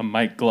wore a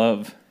Mike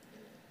glove.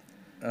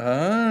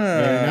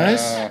 Very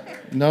nice.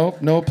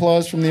 No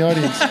applause from the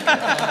audience.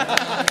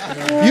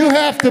 You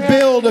have to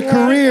build a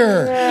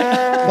career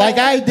like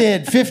I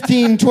did,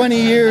 15, 20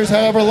 years,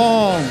 however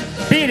long.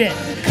 Beat it.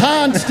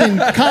 Constant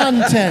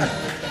content.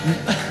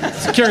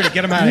 Security,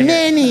 get him out of here.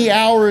 Many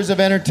hours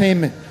of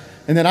entertainment.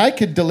 And then I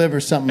could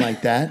deliver something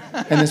like that,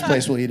 and this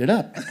place will eat it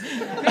up.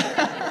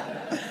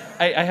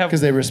 I have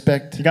because they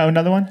respect. You got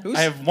another one?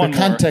 I have one the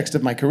more. context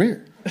of my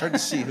career. Hard to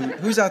see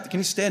who's out there. Can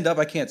you stand up?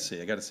 I can't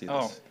see. I got to see this.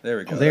 Oh. There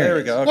we go. there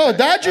we it go. is. Okay. Oh,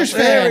 Dodgers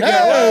There we fan.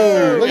 go.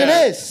 Oh, look Yeah.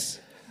 at this.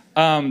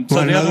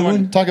 So the other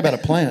one. Talk about a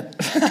plant.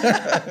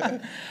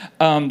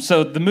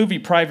 So the movie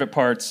Private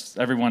Parts,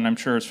 everyone I'm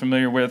sure is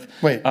familiar with.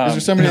 Wait, is there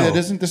somebody that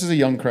isn't? This is a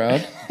young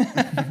crowd.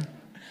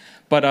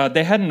 But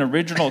they had an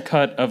original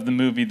cut of the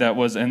movie that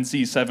was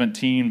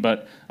NC-17,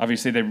 but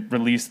obviously they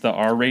released the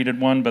R-rated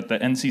one. But the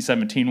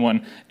NC-17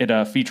 one, it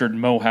featured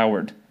Mo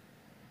Howard.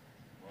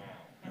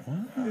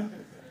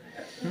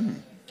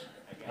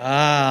 Oh,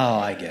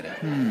 I get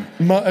it.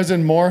 As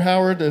in More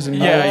Howard? As in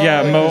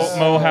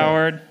Mo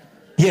Howard.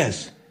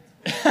 Yes.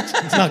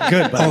 It's not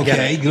good, but I get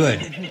Okay, it. good.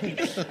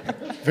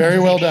 Very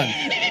well done.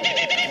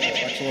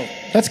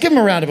 Let's give him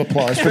a round of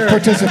applause for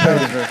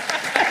participating.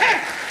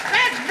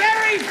 That's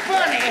very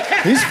funny.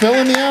 He's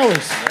filling the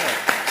hours.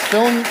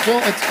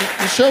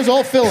 The show's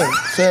all filling,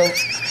 so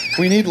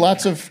we need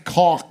lots of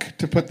caulk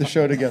to put the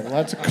show together.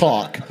 Lots of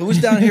caulk. Who's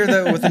down here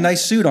with a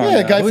nice suit on? Yeah,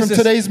 a guy Who is from this?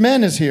 Today's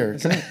Men is here.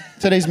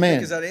 Today's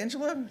Man. Is that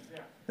Angela?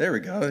 There we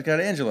go. I got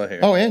Angela here.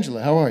 Oh,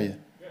 Angela, how are you?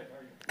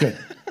 Good.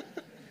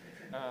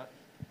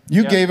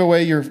 You Yeah. gave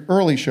away your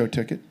early show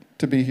ticket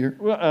to be here.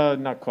 Well,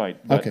 not quite.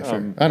 But, Okay,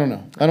 fair. I don't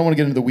know. I don't want to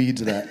get into the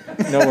weeds of that.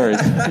 No worries.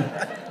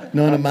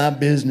 None of my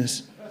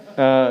business.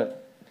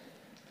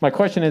 My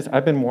question is,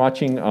 I've been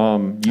watching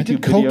YouTube I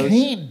did videos.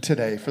 cocaine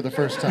today for the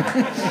first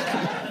time.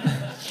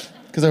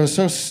 Because I was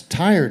so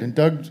tired, and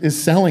Doug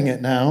is selling it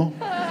now.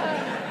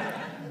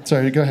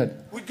 Sorry, go ahead.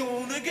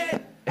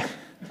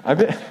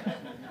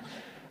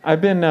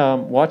 I've been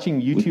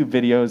watching YouTube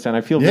videos, and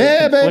I feel very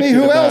Yeah, baby, conflicted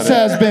who about else it.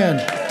 has been?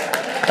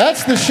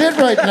 That's the shit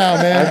right now,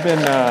 man.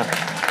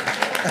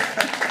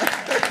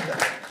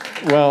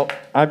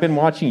 I've been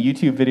watching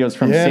YouTube videos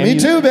from Yeah, Sammy. me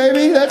too,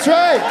 baby. That's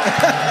right.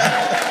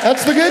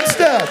 That's the good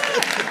stuff.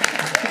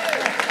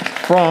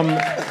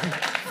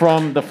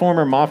 From the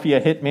former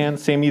mafia hitman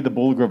Sammy the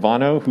Bull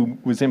Gravano, who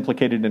was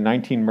implicated in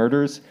 19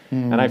 murders,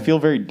 and I feel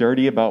very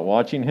dirty about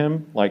watching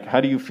him. Like, how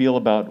do you feel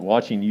about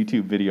watching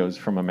YouTube videos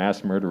from a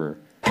mass murderer?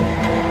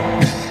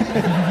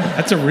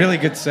 That's a really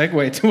good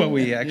segue to what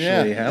we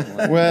actually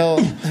have. Well,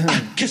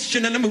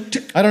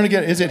 I don't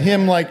get it. Is it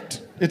him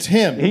it's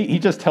him? He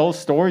just tells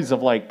stories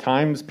of like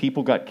times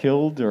people got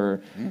killed,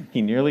 or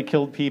he nearly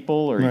killed people,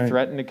 or he Right.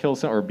 threatened to kill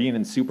some, or being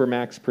in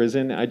Supermax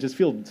prison. I just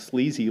feel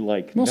sleazy,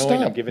 like Well, knowing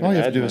I'm stop. giving All him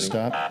you have ad to do is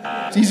money.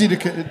 stop. It's easy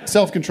to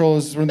self-control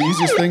is one of the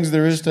easiest things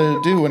there is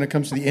to do when it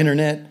comes to the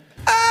internet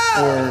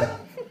or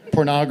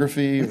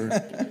pornography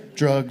or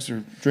drugs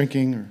or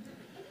drinking. Or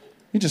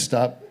you just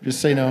stop. Just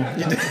say no.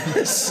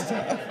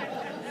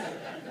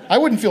 I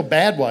wouldn't feel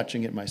bad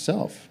watching it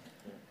myself.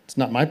 It's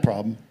not my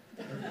problem.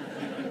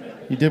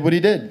 He did what he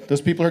did. Those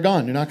people are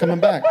gone. You're not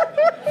coming back.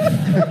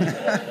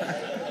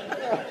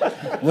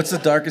 What's the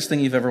darkest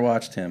thing you've ever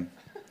watched, Tim?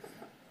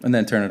 And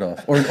then turn it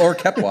off, or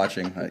kept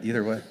watching.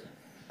 Either way.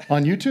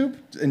 On YouTube?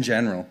 In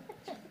general.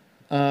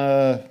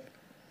 I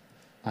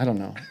don't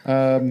know.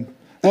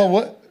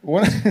 Well,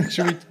 what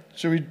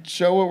should we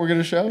show what we're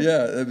gonna show?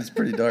 Yeah, it was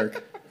pretty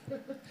dark.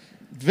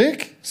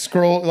 Vic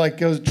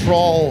goes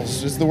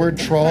trawls. Is the word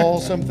trawl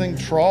something?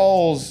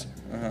 Trawls.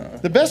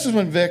 The best is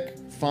when Vic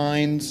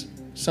finds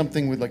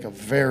something with like a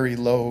very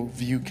low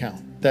view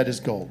count. That is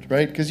gold,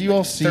 right? Because you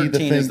all see 13 the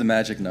thing. is the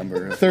magic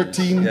number.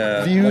 13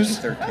 Yeah,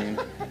 views? lucky 13.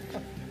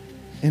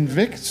 And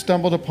Vic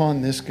stumbled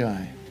upon this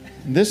guy.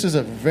 And this is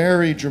a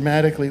very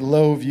dramatically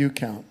low view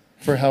count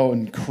for how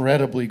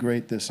incredibly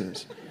great this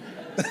is.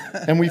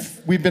 And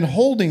we've been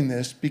holding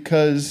this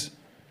because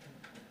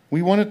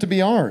we want it to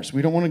be ours.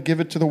 We don't want to give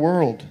it to the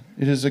world.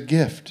 It is a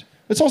gift.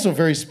 It's also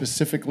very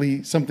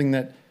specifically something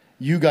that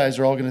you guys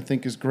are all going to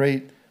think is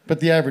great, but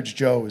the average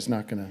Joe is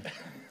not going to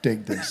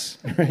dig this,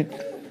 right?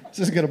 This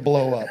is going to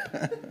blow up.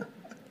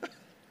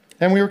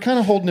 And we were kind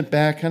of holding it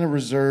back, kind of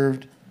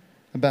reserved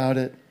about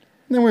it.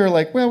 And then we were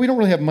like, well, we don't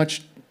really have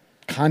much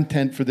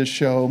content for this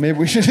show. Maybe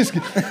we should just...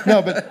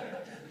 No,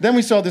 but then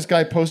we saw this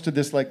guy posted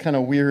this like kind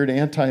of weird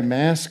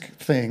anti-mask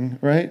thing,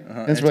 right?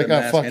 And so we're like, oh,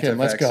 Anti-mask, fuck him,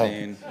 let's go.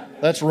 anti-vaccine.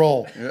 Let's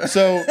roll.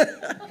 So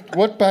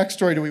what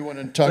backstory do we want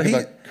to talk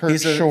about Kurt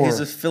Shore? He's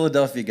a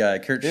Philadelphia guy,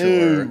 Kurt Shore.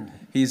 Ew.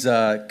 He's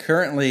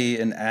currently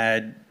an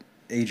ad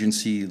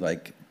agency,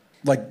 like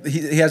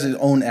he has his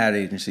own ad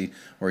agency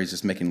where he's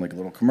just making like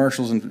little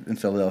commercials in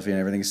Philadelphia and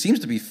everything. He seems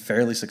to be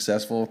fairly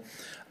successful,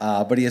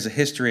 but he has a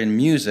history in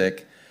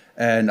music.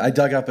 And I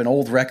dug up an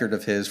old record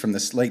of his from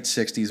the late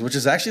 60s, which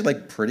is actually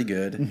like pretty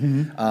good.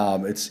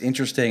 Mm-hmm. It's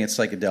interesting, it's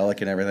psychedelic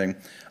and everything.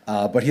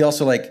 But he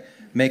also like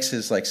makes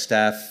his like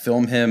staff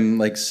film him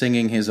like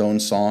singing his own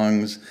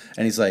songs,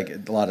 and he's like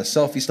a lot of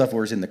selfie stuff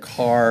where he's in the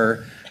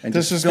car and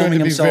This just is going filming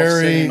to be himself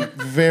very, singing.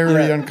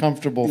 very Yeah.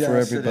 uncomfortable for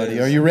Yes, it everybody.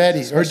 is. Are you ready?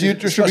 Or Especially-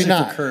 or should we especially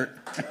not? for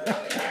Kurt.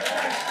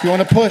 Do you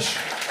want to push?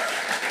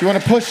 Do you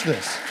want to push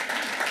this?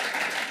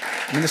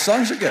 I mean, the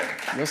songs are good.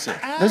 You'll see.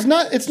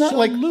 It's not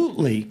like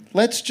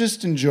let's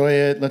just enjoy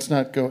it. Let's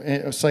not go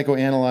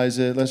psychoanalyze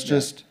it. Let's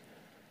just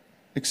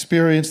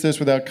experience this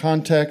without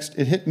context.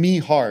 It hit me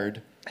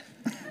hard.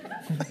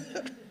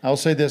 I'll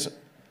say this,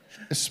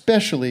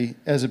 especially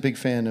as a big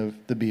fan of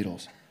the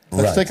Beatles.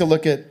 Let's Right. take a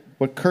look at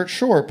what Kurt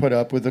Shore put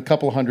up with a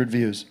couple hundred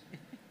views.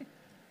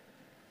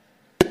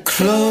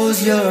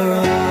 Close your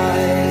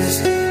eyes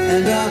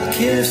and I'll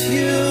kiss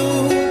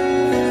you.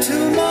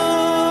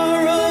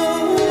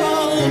 Tomorrow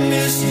I'll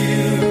miss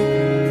you.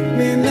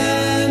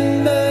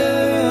 Remember,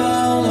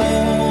 I'll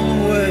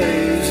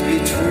always be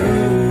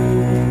true.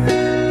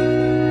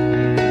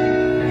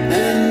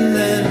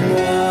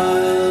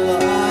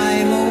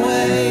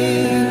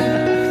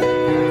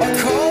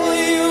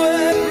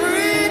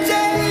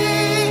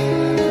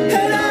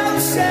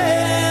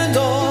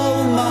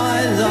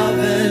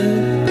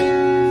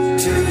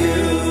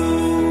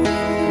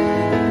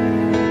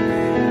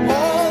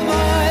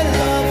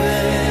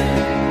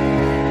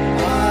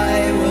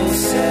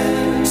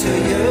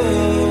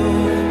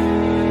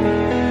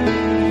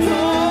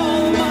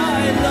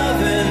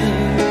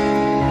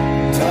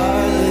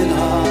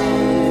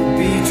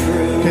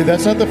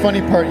 That's not the funny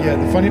part yet.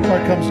 The funny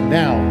part comes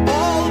now.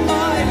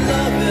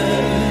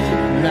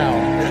 Now.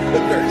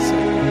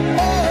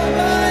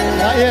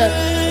 Not yet.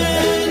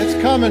 It's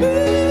coming.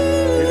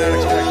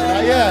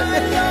 Not yet.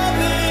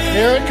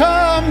 Here it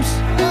comes.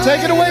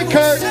 Take it away,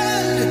 Kurt.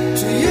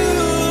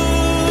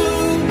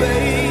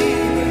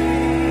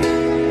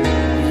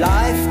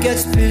 Life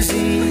gets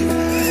busy.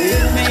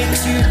 It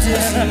makes you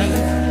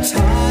dizzy.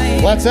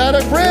 Time Let's add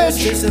a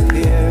bridge.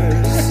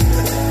 Disappears.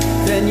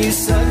 Then you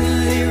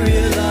suddenly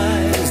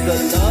realize the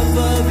love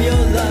of your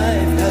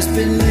life has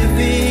been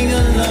living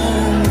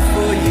alone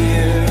for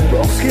years.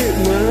 Rocket,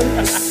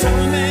 man. So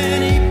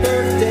many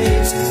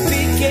birthdays,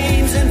 big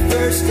games and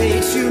first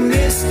dates. You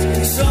missed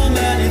so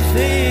many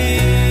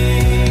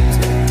things.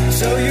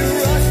 So you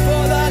rush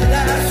for that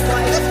last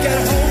flight. Get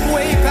home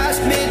way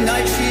past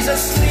midnight. She's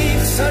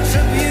asleep. Such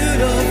a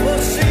beautiful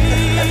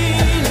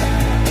scene.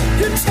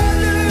 You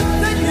tell her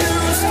that you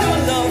still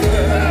love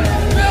her.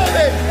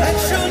 And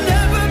she'll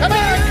never Come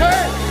on,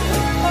 Kurt.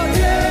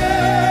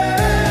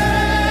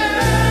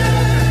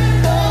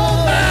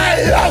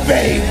 I love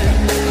it.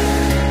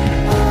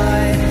 I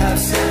have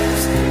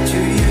said to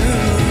you,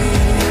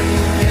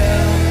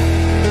 yeah,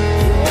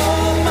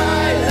 all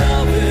my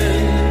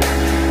loving,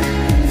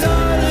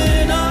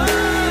 darling,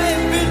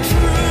 I've been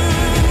true.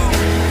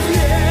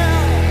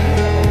 Yeah,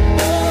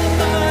 all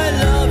my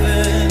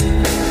loving,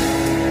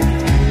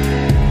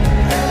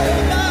 all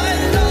my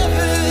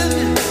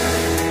loving,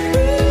 ooh,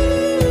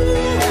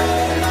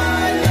 all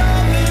my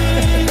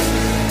loving,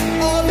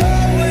 I'll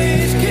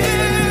always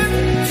give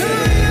to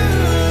you.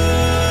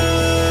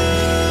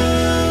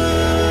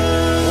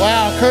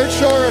 Wow, Kurt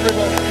Shore,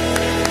 everybody.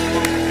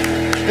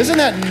 Isn't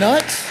that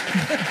nuts?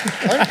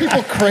 Aren't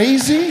people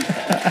crazy?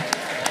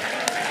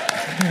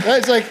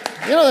 It's like,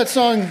 you know that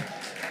song,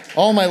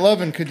 All My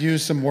Lovin' could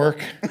use some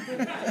work.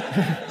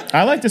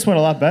 I like this one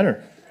a lot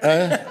better.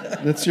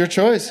 That's your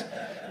choice.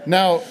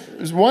 Now,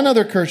 there's one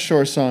other Kurt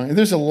Shore song.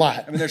 There's a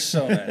lot. I mean, there's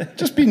so many.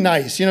 Just be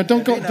nice. You know,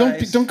 don't go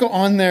nice. don't go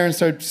on there and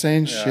start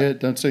saying shit.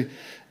 Don't say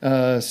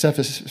The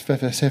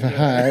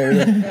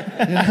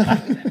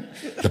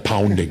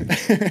pounding.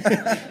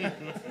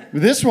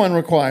 This one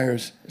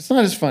requires, it's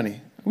not as funny.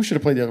 We should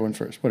have played the other one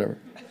first, whatever.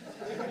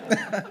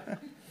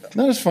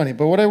 Not as funny,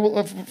 but what I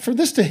will, for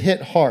this to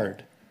hit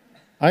hard,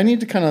 I need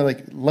to kind of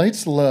like,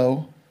 lights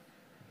low.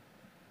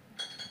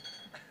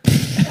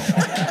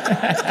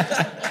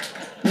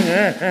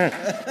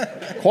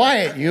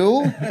 Quiet,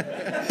 you.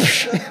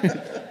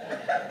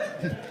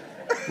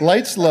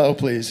 Lights low,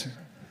 please.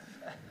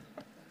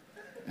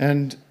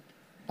 And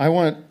I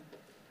want,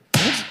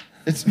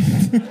 it's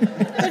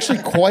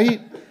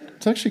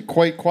actually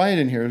quite quiet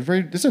in here.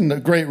 This is a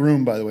great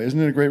room, by the way. Isn't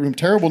it a great room?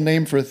 Terrible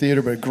name for a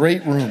theater, but a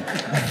great room.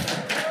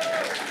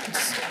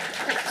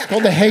 It's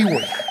called the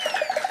Hayworth.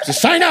 There's a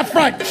sign up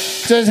front. It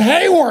says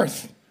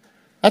Hayworth.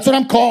 That's what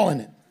I'm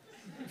calling it.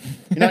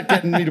 You're not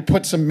getting me to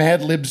put some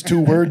Mad Libs 2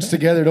 words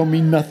together. Don't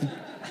mean nothing.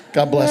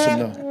 God bless them,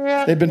 though.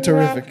 They've been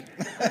terrific.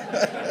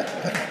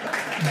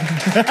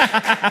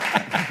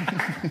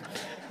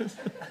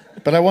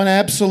 But I want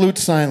absolute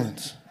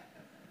silence.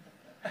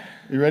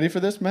 You ready for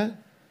this, Matt?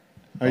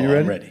 Are you ready?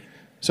 I'm ready.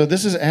 So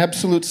this is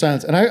absolute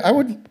silence. And I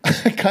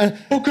kind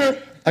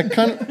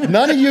of,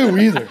 none of you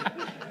either.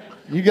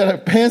 You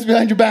got hands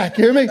behind your back.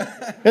 Hear me?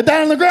 Get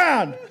down on the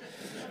ground.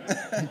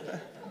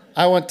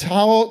 I want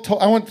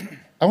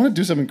to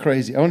do something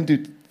crazy. I want to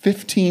do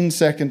 15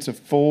 seconds of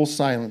full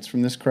silence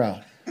from this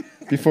crowd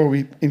before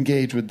we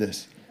engage with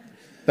this.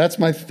 That's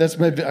my.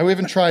 We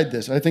haven't tried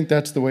this. I think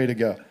that's the way to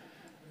go.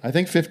 I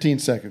think 15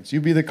 seconds.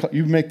 You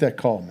make that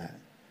call, Matt.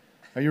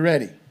 Are you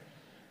ready?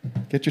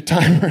 Get your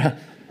timer out.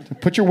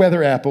 Put your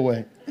weather app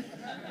away.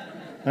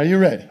 Are you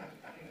ready?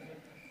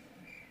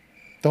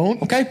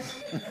 Don't. Okay.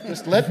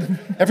 Just let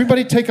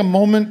everybody take a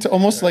moment to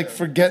almost like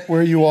forget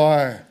where you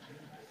are.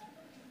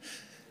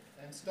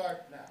 And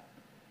start now.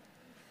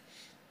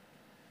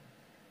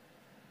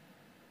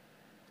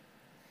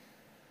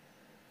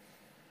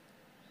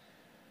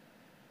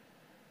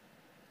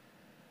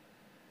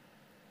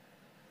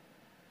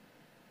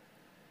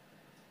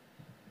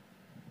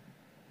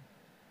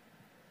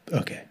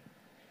 Okay.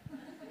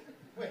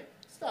 Wait,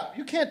 stop.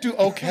 You can't do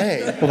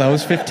okay. Well, that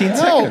was 15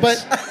 seconds. No,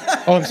 but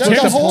oh, I'm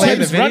supposed to play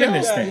the video? Running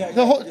this thing.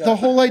 The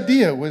whole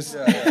idea was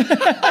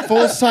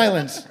full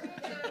silence.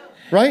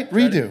 Right?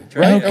 Redo.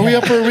 Right? Okay. Are we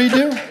up for a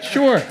redo?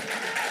 Sure.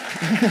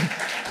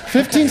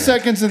 15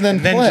 seconds and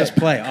then play. Just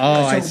play.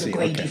 Oh, I see.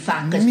 Okay.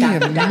 Mia,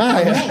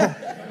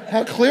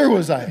 how clear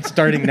was I?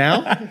 Starting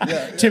now?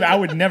 Tim, I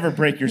would never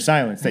break your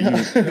silence. That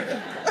you.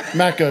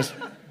 Matt goes,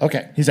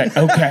 okay. He's like,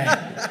 okay.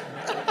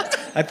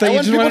 I thought I you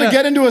want just people wanted to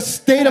get into a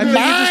state of I mind.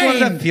 thought you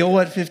just wanted to feel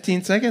what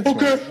 15 seconds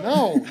was.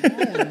 No.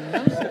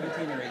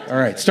 All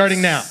right,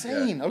 starting now.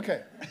 Insane.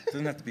 Okay.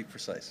 Doesn't have to be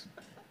precise.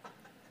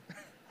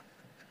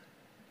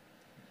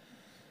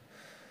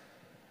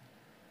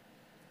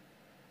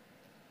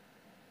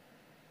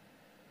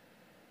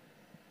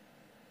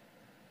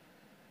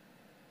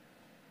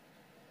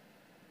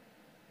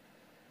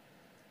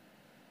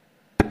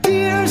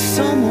 Dear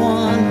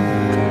someone,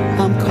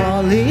 I'm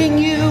calling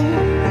you.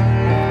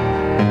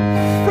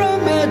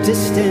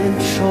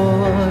 distant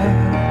shore.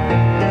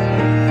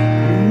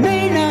 You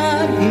may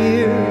not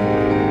hear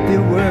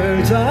the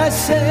words I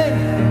say,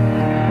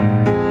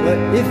 but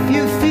if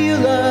you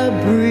feel a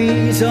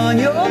breeze on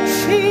your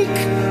cheek,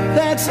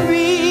 that's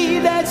me,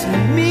 that's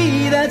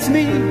me, that's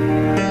me.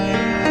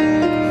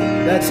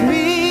 That's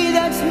me,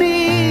 that's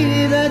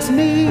me, that's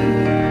me.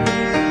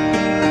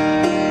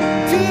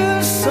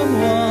 Dear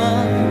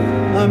someone,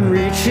 I'm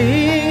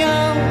reaching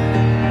out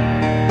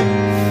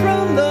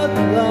from the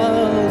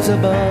clouds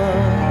above.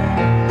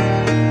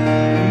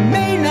 You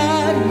may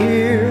not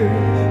hear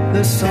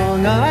the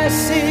song I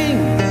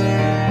sing,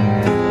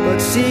 but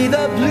see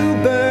the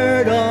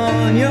bluebird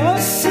on your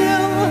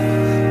sill.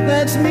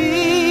 That's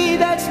me,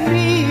 that's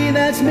me,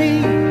 that's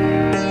me.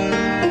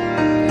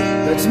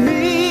 That's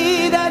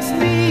me, that's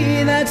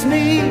me, that's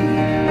me.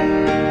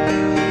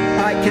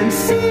 I can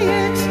see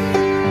it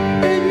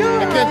in your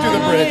eyes. I can't do the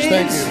bridge,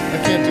 thank you. I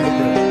can't do the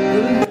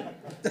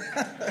bridge.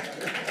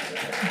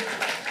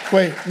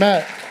 Wait,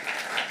 Matt,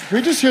 can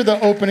we just hear the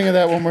opening of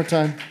that one more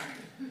time?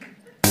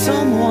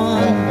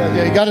 Someone.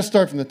 Yeah, you got to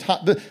start from the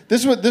top.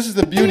 This is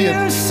the beauty of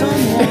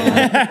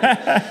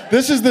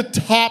this is the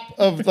top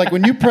of, like,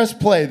 when you press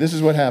play, this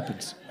is what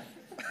happens.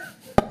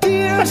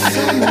 Dear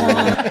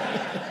someone.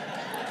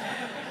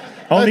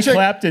 Only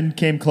Clapton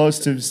came close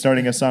to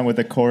starting a song with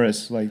a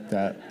chorus like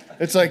that.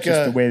 It's like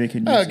just the way they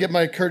can use it. Get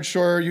my Kurt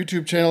Shore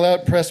YouTube channel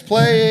out, press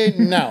play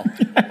now.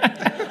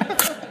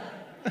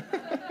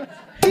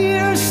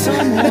 Dear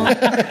someone.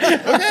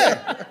 Okay.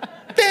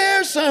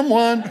 Dear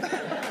someone.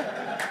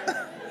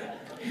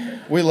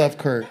 We love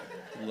Kurt.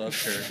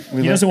 Love Kurt.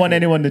 He doesn't want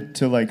anyone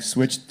to like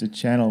switch the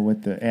channel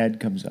when the ad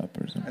comes up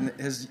or something. And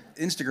his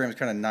Instagram is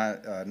kind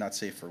of not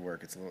safe for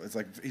work. It's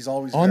like he's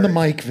always on the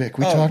mic, Vic.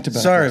 We talked about.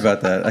 Sorry this.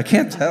 about that. I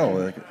can't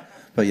tell.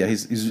 But yeah,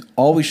 he's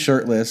always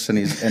shirtless, and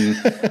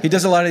he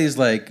does a lot of these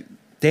like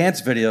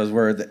dance videos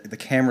where the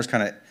camera's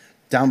kind of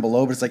down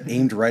below, but it's like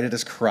aimed right at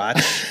his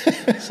crotch.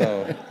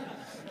 So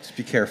just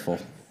be careful.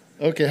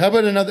 Okay, how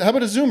about a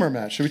Zoomer,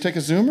 Matt? Should we take a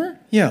Zoomer?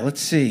 Yeah,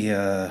 let's see.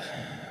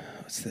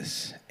 What's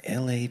this?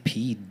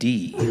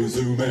 LAPD.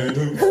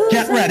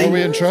 Get ready. Are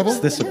we in trouble?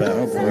 What's this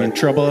about? Are we in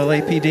trouble,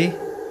 LAPD?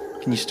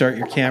 Can you start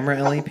your camera,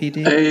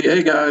 LAPD?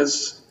 Hey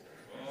guys.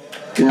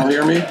 Can y'all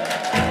hear me?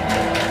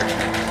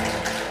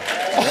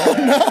 Oh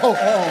no!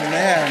 Oh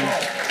man!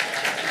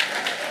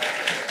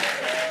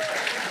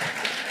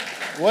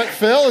 What,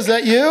 Phil? Is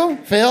that you,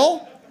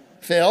 Phil?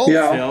 Phil?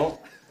 Yeah.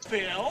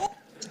 Fill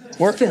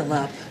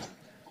up.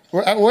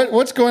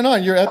 What's going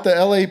on? You're at the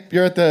LA.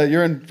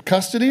 You're in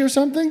custody or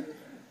something?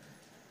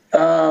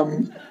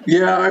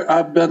 Yeah,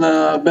 I've been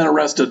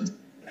arrested.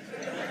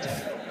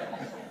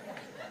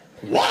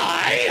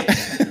 Why?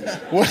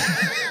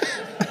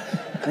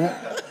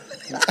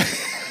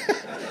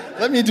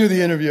 Let me do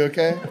the interview,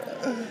 okay?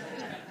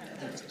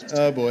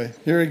 Oh boy,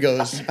 here he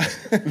goes.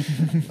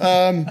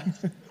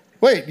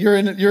 Wait, you're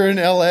in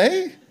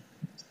LA?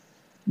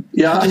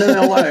 Yeah, I'm in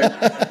LA.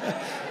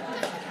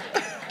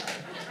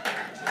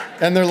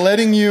 And they're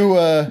letting you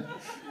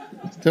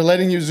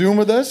Zoom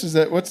with us? Is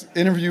that what's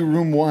interview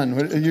room 1?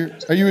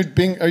 Are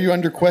you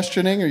under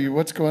questioning?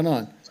 What's going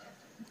on?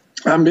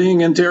 I'm being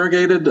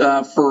interrogated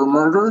for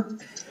murder,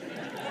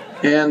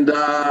 and they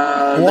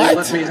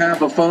let me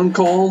have a phone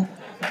call.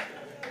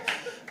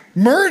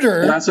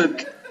 Murder? And I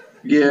said,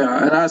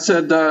 yeah, and I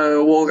said,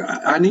 well,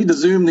 I need to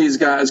Zoom these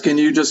guys. Can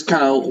you just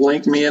kind of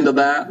link me into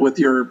that with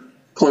your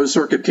closed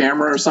circuit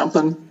camera or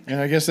something?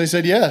 And I guess they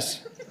said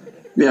yes.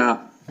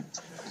 Yeah.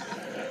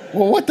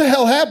 Well, what the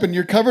hell happened?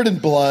 You're covered in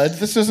blood.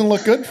 This doesn't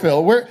look good,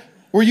 Phil. Were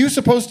you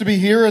supposed to be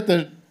here at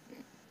the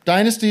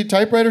Dynasty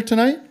Typewriter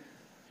tonight?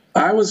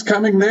 I was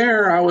coming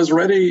there. I was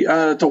ready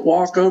to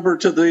walk over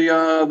to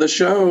the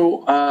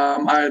show.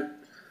 I'd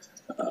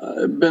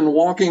been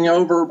walking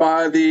over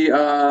by the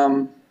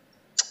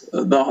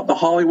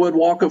Hollywood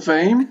Walk of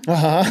Fame.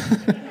 Uh-huh.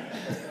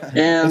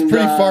 And it's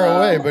pretty far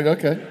away, but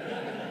okay.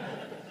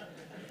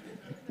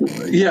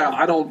 Yeah,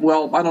 I don't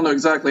know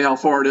exactly how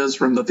far it is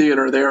from the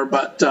theater there,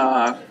 but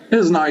it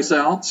was nice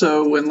out.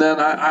 So, and then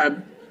I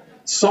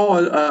saw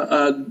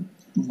a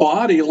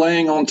body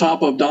laying on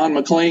top of Don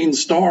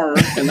McLean's star,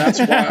 and that's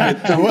why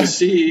I'd come to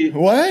see.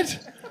 What?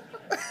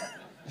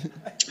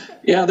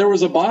 Yeah, there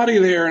was a body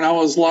there, and I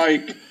was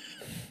like,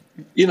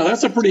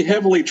 that's a pretty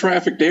heavily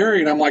trafficked area,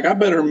 and I'm like, I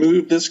better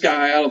move this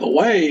guy out of the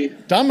way.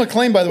 Don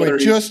McLean, by the way,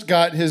 just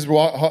got his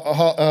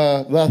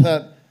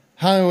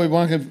Hollywood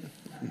Walk of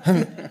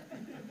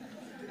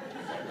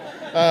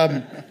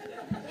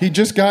he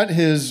just got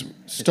his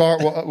star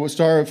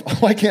of.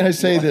 Why can't I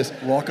say this?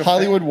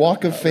 Hollywood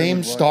Walk of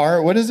Fame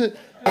star. What is it?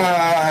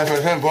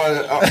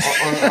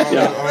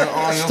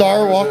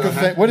 Star Walk of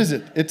Fame. What is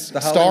it? It's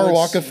Star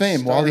Walk of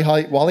Fame.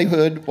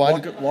 Wallywood.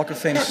 Walk of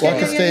Fame.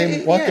 Walk of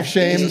Fame. Walk of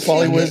Shame.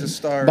 Bollywood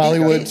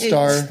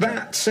star.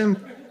 That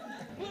simple.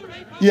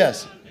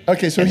 Yes.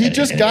 Okay. So he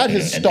just got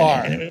his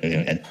star.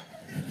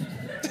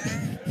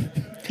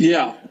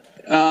 Yeah.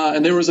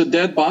 And there was a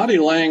dead body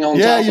laying on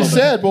top of it. Yeah, you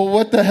said. Well,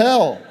 what the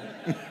hell?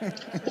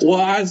 Well,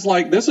 I was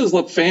like, this is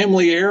a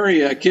family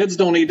area. Kids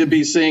don't need to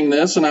be seeing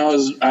this. And I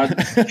was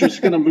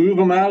just going to move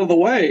them out of the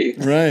way.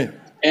 Right.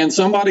 And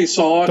somebody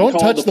saw it. Don't and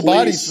called touch the the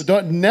body. police.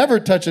 Don't never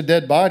touch a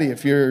dead body.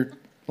 If you're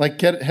like,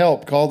 get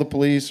help, call the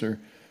police or.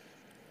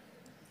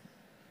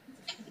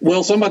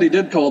 Well, somebody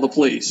did call the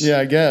police. Yeah,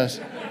 I guess.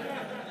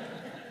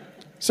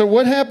 So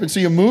what happened? So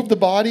you moved the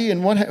body,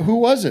 and who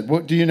was it?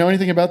 Do you know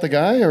anything about the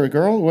guy or a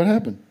girl? What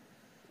happened?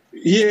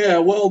 Yeah,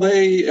 well,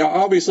 they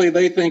obviously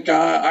they think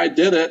I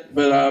did it,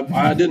 but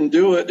I didn't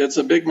do it. It's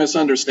a big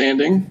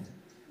misunderstanding.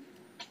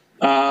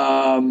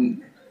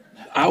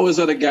 I was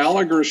at a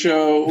Gallagher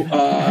show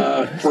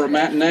for a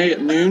matinee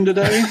at noon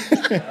today.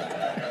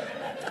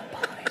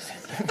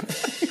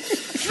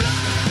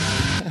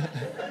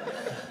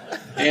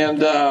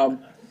 And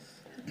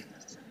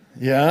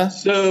yeah.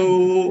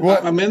 So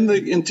I'm in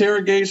the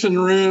interrogation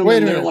room,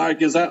 and they're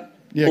like, "Is that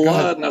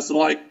blood?" And I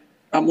said,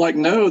 I'm like,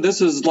 no, this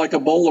is like a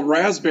bowl of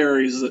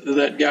raspberries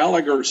that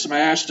Gallagher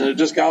smashed, and it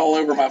just got all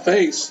over my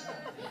face.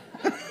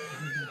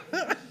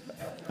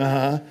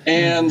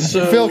 And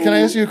so, Phil, can I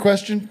ask you a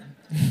question?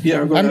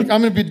 Yeah, go I'm ahead.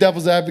 going to be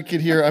devil's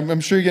advocate here.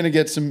 I'm sure you're going to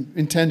get some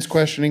intense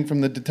questioning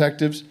from the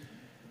detectives.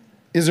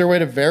 Is there a way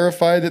to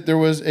verify that there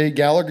was a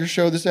Gallagher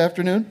show this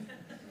afternoon?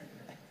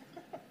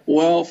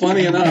 Well,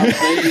 funny enough,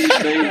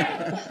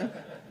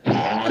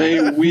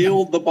 they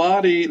wheeled the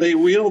body. They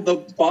wheeled the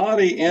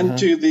body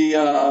into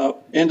the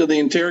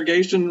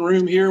interrogation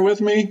room here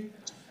with me.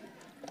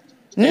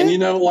 And you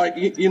know, like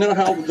you know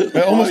how the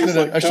I almost body's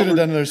did like I should have covered-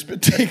 done another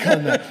spit take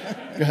on that.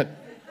 Go ahead.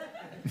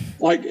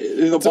 Like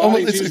the It's,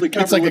 body's usually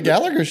covered it's like a with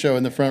Gallagher show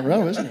in the front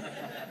row, isn't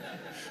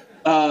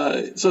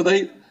it? So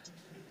they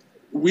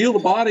wheel the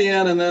body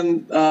in, and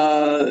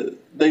then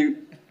they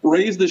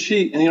raise the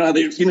sheet, and you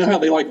know how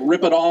they like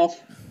rip it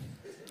off.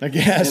 I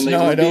guess And they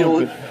no, I reveal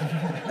don't.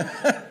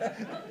 it.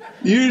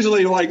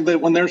 Usually, like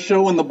when they're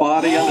showing the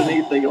body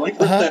underneath, they like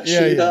rip that Yeah,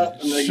 sheet yeah,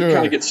 up, and they sure.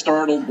 kind of get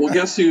startled. Well,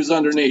 guess who's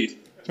underneath?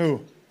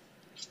 Who?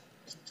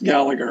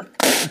 Gallagher.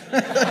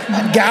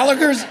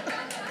 Gallagher's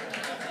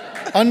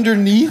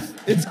underneath?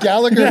 It's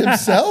Gallagher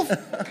himself?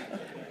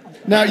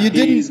 Now, you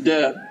didn't. He's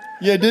dead.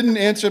 You didn't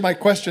answer my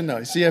question,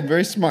 though. See, I'm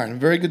very smart. I'm a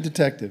very good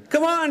detective.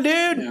 Come on,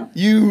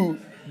 dude.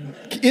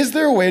 Is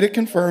there a way to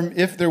confirm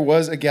if there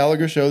was a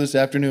Gallagher show this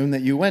afternoon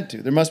that you went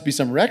to? There must be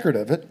some record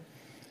of it.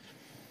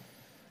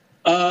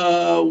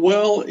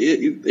 Well,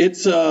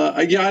 it's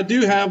yeah, I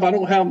do have. I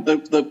don't have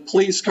the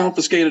police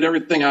confiscated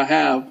everything I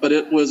have, but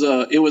it was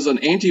an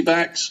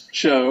anti-vax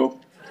show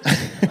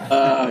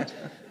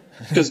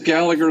because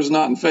Gallagher's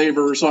not in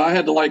favor. So I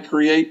had to like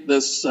create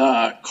this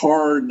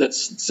card that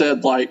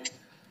said like,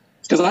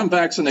 because I'm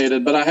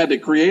vaccinated, but I had to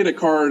create a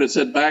card that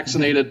said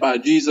 "vaccinated by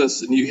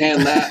Jesus," and you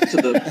hand that to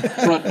the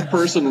front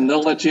person, and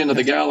they'll let you into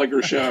the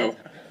Gallagher show.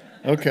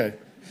 Okay.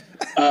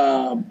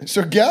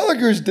 So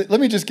Gallagher's. Let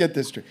me just get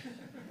this straight.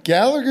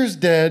 Gallagher's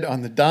dead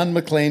on the Don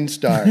McLean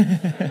Star.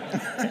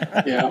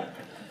 Yeah.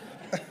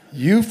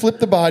 You flip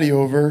the body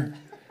over.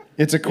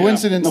 It's a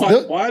coincidence. Yeah.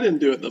 No, I didn't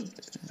do it.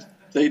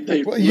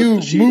 They Well,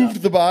 you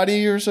moved the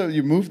body or so.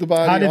 You moved the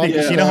body. How did off they,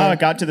 the you know star. how it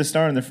got to the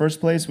star in the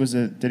first place?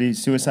 Did he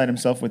suicide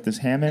himself with this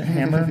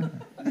hammer?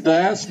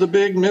 That's the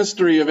big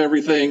mystery of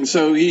everything.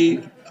 So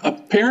he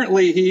had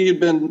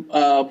been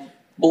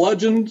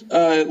bludgeoned.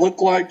 It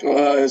looked like he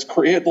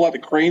had a lot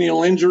of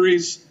cranial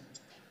injuries.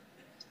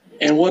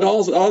 And what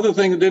other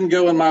thing that didn't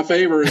go in my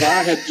favor is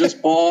I had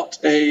just bought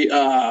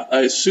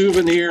a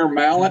souvenir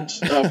mallet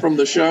from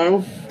the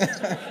show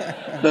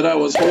that I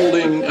was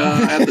holding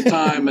at the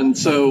time, and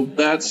so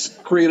that's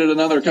created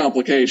another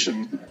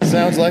complication.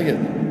 Sounds like it.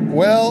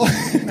 Well,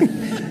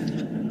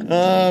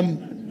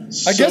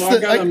 I guess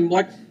I've got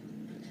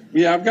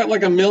I've got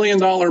like $1 million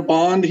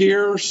bond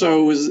here.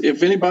 So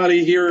if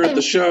anybody here at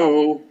the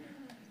show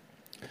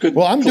could,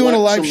 well, I'm doing a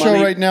collect live some show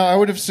money- right now. I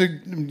would have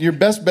your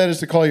best bet is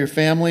to call your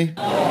family.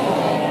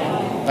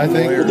 I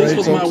think. Well, this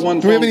was my folks? one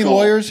Do we have phone any call.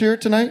 lawyers here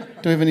tonight?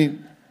 Do we have any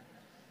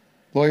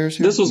lawyers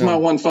here? This was my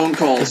one phone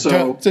call. It's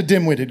So a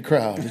dim-witted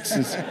crowd. It's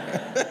just,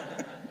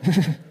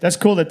 That's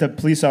cool that the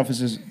police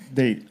officers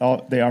they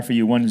offer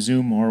you one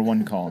Zoom or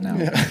one call now.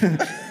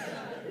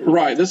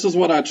 right, this is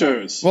what I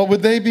chose. well,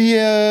 would they be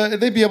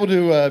able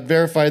to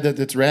verify that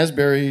it's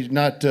raspberry,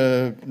 not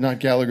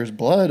Gallagher's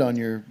blood on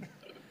your?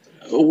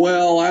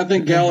 Well, I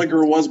think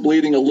Gallagher was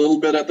bleeding a little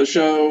bit at the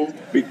show.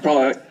 He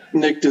probably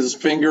nicked his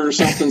finger or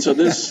something. So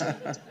the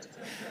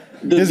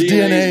His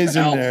DNA's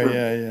in out there. for-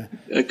 Yeah.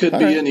 It could All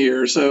be right. in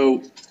here.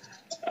 So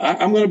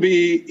I'm going to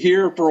be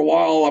here for a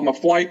while. I'm a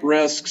flight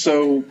risk.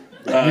 So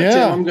Tim,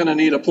 I'm going to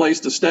need a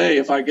place to stay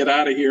if I get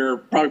out of here,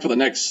 probably for the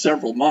next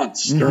several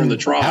months during the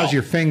trial. How's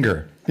your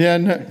finger? Yeah,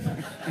 no,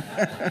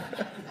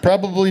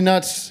 probably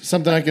not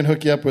something I can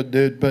hook you up with,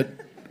 dude. But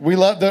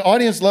the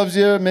audience loves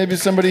you. Maybe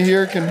somebody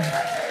here can.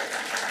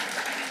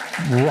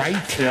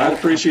 Right. I'd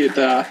appreciate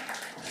that.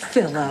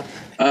 Fill up.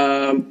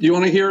 You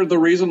want to hear the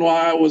reason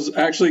why I was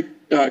actually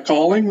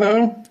calling,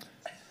 though?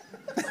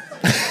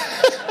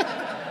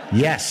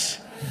 Yes.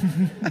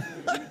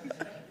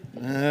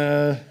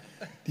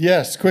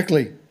 Yes,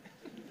 quickly.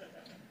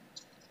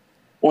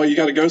 Well, you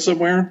got to go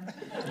somewhere?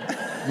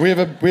 We have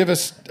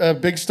a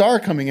big star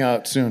coming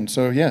out soon,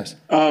 so yes.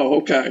 Oh,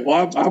 okay.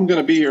 Well, I'm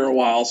going to be here a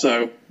while,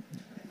 so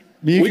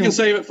we can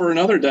save it for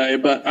another day.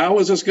 But I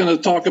was just going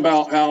to talk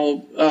about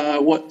how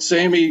what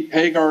Sammy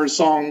Hagar's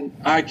song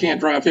 "I Can't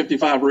Drive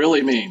 55"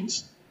 really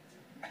means.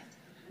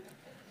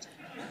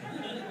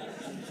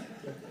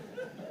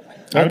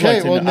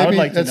 Okay, well, maybe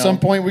at some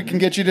point we can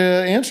get you to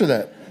answer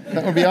that.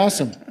 That would be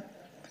awesome.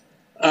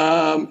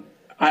 All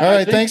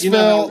right, thanks,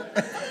 Phil.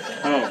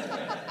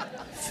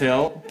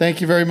 Phil?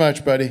 Thank you very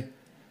much, buddy.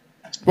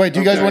 Wait,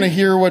 do you guys want to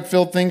hear what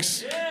Phil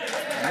thinks?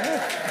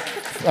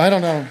 I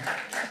don't know.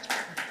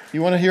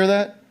 You want to hear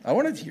that? I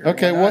wanted to hear.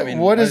 Okay,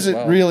 what does it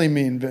really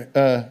mean,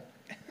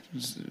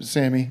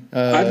 Sammy?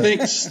 I think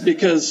it's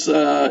because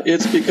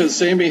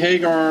Sammy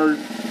Hagar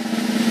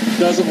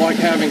doesn't like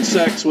having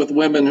sex with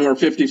women who are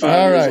 55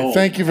 All years right, old.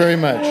 thank you very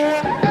much.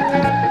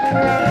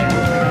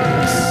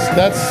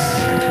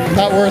 That's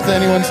not worth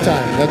anyone's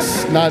time.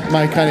 That's not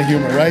my kind of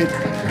humor, right?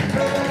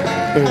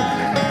 Boom.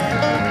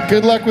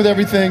 Good luck with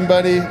everything,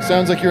 buddy.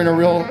 Sounds like you're in a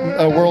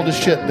world of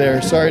shit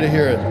there. Sorry to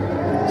hear it.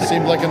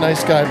 Seemed like a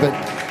nice guy, but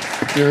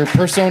you're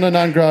persona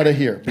non grata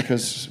here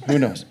because who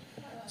knows?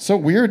 So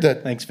weird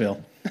that. Thanks,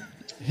 Phil.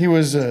 He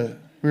was. We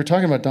were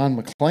talking about Don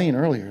McLean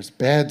earlier. It's a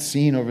bad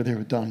scene over there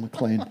with Don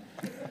McLean.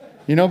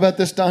 You know about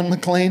this Don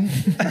McLean?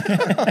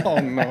 Oh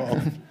no.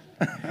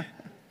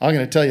 I'm going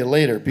to tell you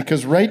later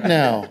because right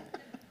now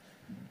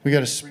we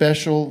got a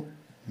special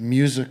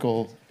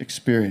musical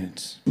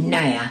experience.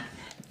 Nah.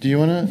 Do you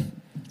want to?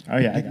 Oh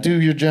yeah. Do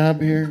your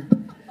job here.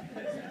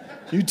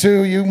 You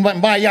too.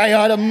 I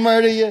ought to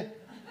murder you.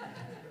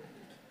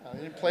 I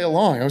didn't play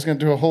along. I was going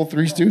to do a whole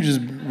Three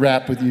Stooges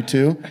rap with you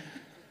two.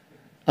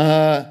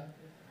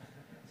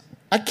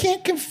 I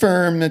can't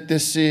confirm that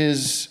this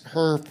is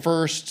her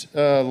first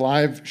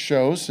live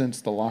show since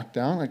the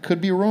lockdown. I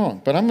could be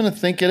wrong, but I'm going to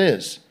think it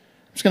is.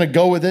 I'm just going to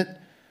go with it.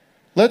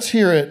 Let's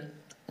hear it.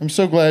 I'm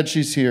so glad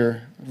she's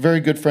here. A very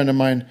good friend of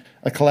mine,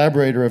 a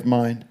collaborator of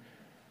mine.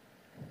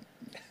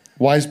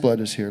 Wiseblood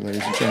is here,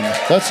 ladies and gentlemen.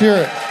 Let's hear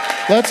it.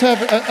 Let's have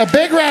a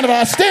big round of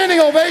outstanding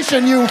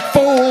ovation, you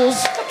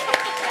fools.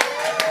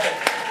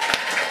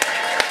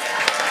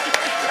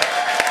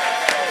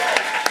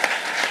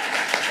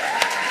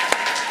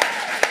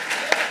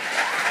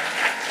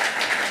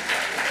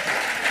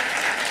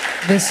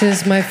 This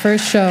is my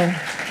first show.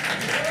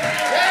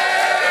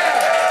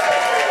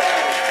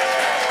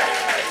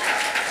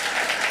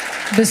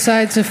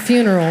 Besides a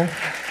funeral.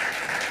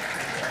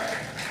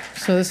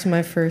 So this is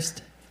my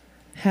first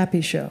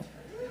happy show.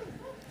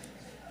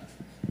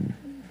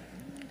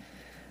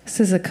 This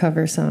is a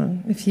cover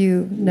song. If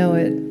you know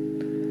it,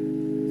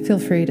 feel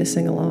free to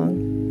sing along.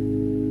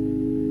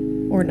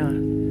 Or not.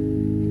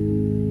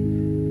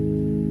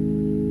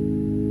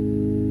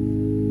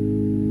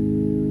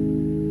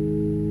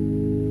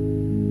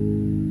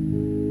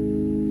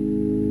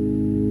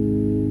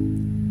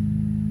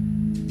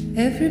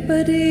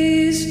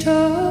 Everybody's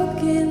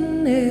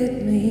talking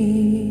at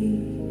me.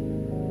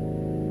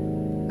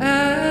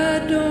 I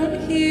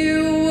don't hear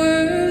a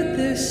word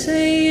they're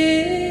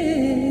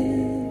saying.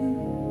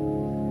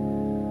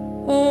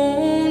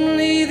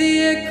 Only the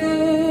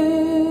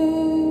echoes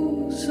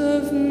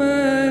of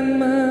my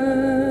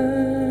mind.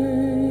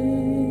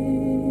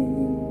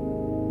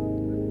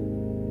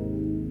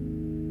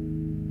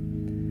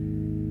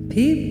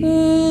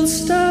 People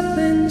stop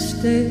and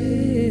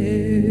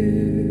stare.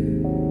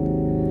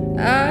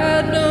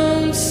 I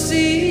don't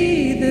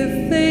see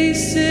their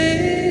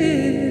faces,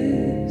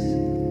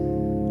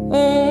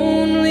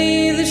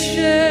 only the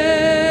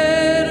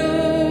shadows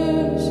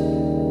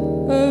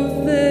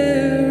of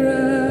their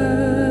eyes.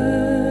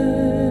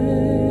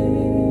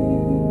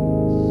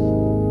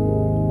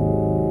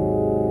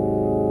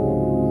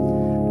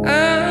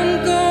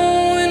 I'm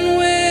going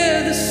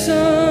where the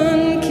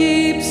sun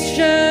keeps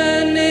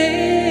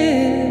shining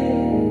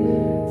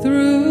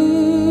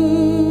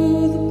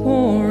through the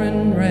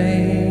pouring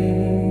rain.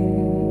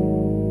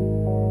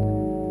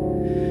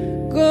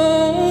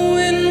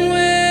 Going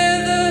where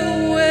the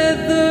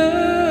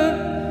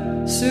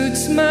weather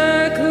suits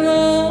my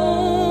clothes.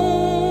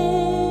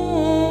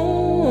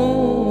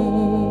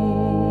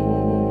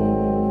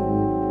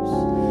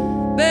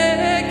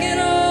 Backing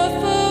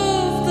off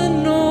of the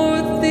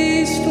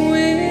northeast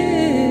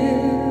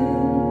winds,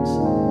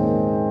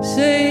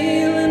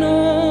 sailing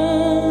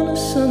on a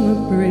summer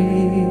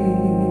breeze,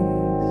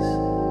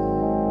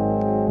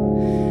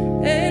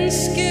 and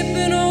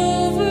skipping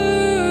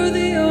over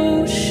the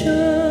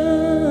ocean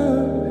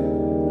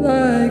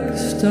like a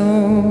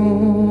stone.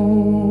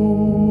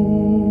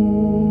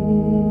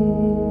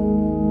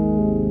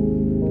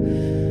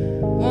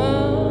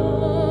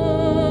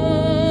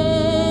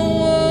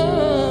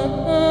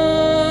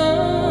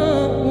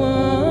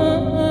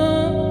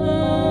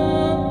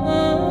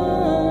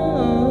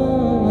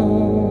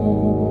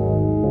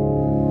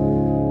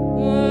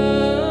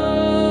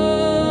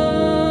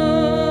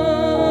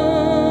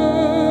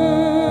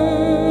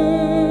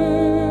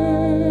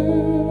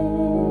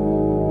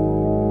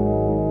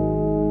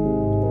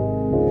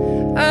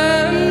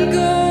 I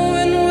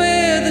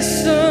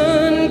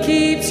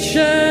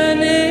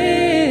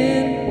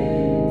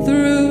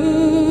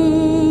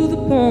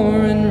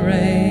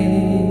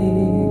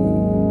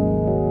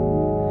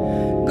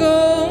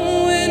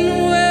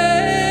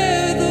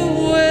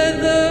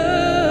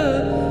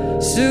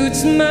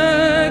lose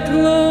my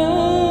clothes,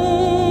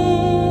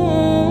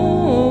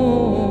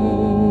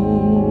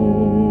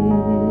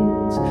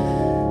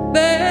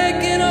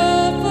 backing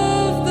off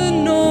of the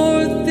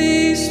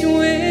northeast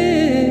winds,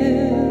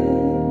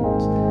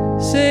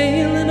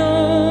 sailing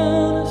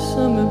on a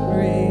summer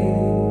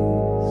breeze,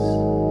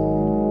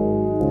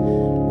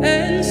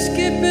 and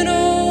skipping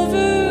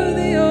over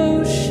the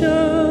ocean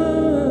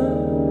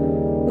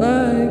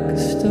like a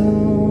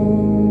stone.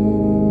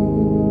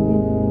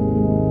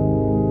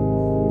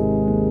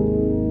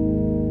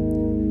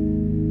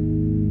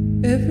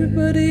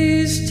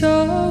 Everybody's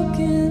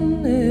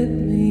talking at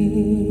me.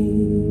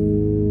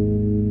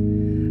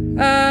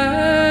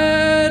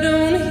 I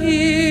don't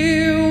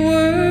hear a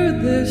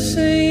word they're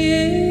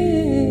saying,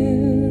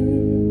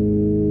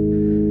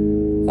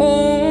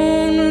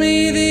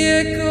 only the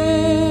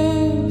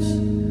echoes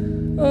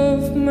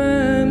of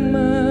my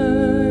mind.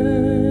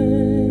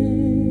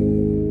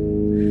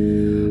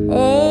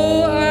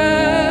 Oh,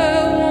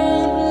 I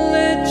won't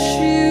let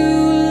you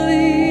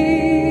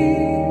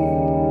leave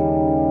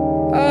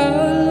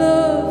our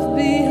love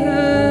behind.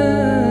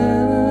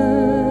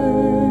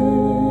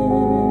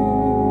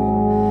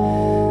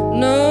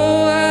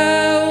 No,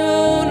 I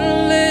won't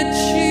let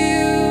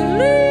you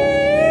leave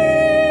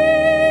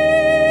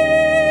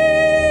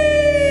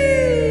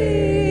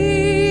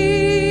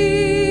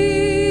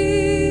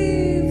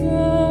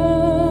our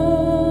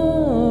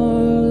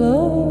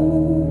love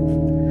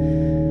behind.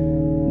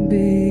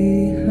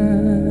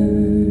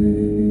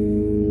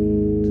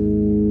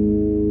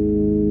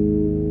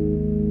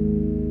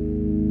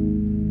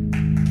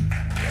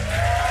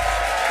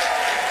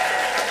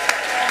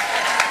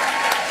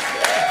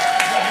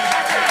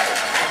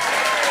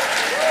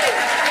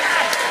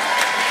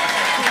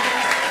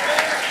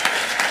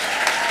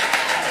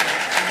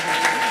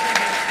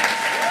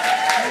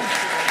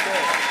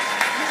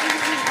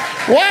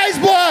 Wise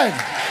Blood!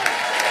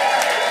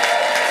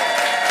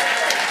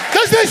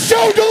 Does this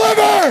show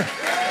deliver?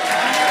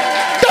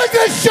 Does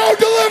this show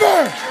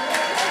deliver?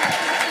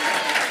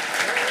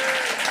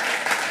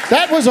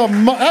 That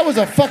was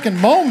a fucking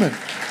moment.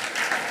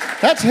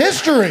 That's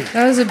history.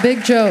 That was a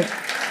big joke.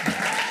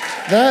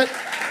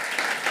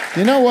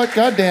 You know what?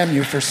 God damn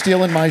you for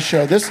stealing my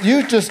show.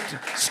 You just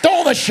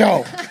stole the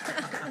show.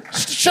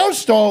 Show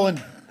stolen.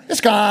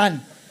 It's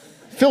gone.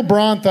 Phil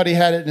Braun thought he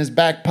had it in his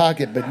back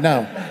pocket, but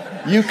no.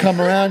 You come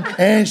around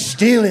and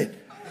steal it.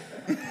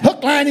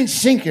 Hook, line, and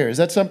sinker. Is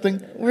that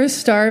something? We're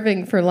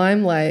starving for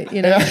limelight.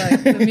 You know,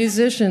 like the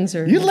musicians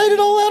are. You laid it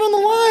all out on the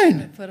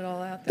line. Put it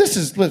all out there. This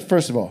is,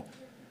 first of all,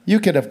 you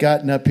could have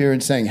gotten up here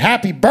and sang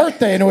happy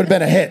birthday and it would have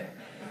been a hit.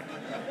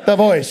 The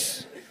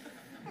voice.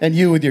 And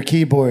you with your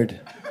keyboard.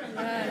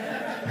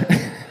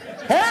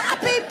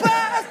 Happy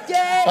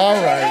birthday!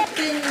 All right.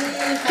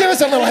 Give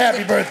us a little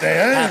happy birthday,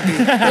 huh?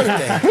 Happy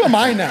birthday. Who am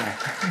I now?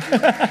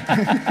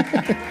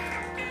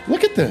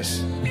 Look at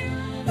this.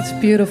 It's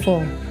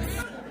beautiful.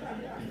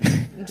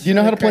 Do you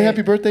know how to play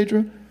Happy Birthday,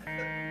 Drew?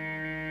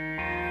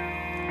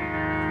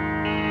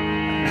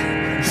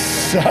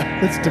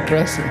 It's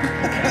depressing.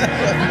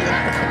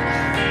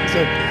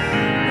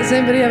 Does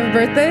anybody have a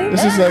birthday?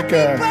 This is like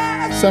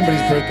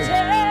somebody's birthday.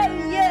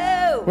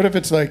 What if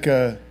it's like,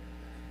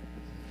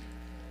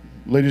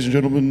 ladies and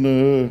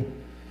gentlemen,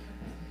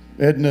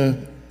 Edna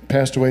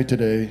passed away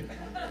today,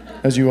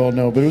 as you all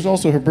know, but it was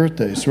also her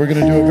birthday, so we're going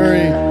to do a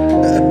very...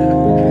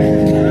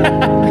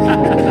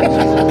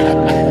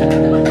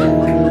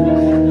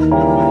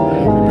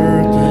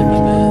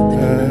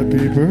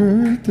 Happy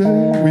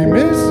birthday. We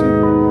miss you.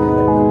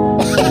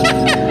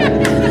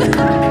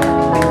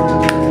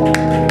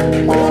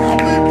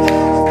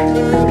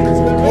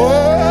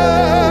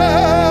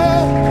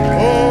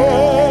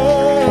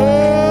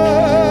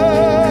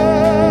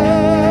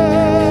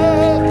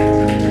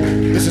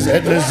 This is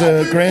Edna's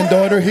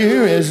granddaughter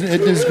here.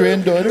 Edna's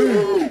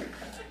granddaughter.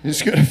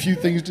 He's got a few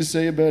things to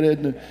say about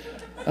Edna.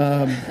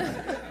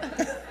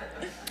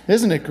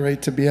 Isn't it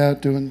great to be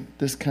out doing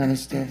this kind of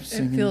stuff?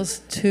 Singing? It feels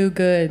too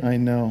good. I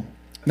know.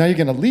 Now you're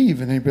gonna leave,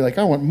 and then you'll be like,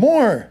 "I want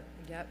more."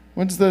 Yep.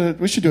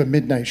 We should do a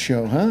midnight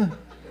show, huh?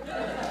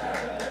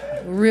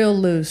 Real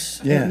loose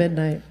at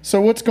midnight.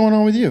 So what's going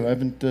on with you? I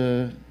haven't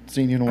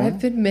seen you in a while. I've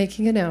been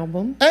making an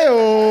album.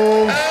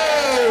 Hey-oh!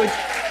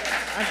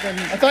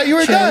 I thought you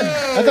were done.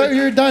 I thought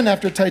you were done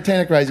after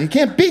Titanic Rising. You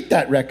can't beat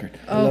that record.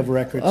 I love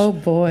records. Oh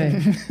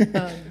boy.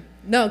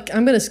 No,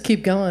 I'm gonna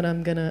keep going.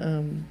 I'm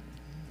gonna,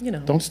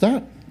 Don't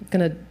stop.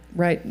 Gonna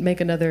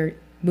make another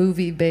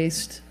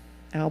movie-based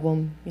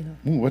album. You know.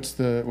 Ooh,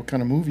 what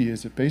kind of movie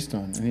is it based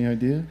on? Any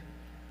idea?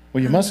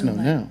 Well, you must know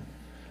now.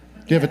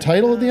 Do you have a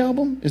title of the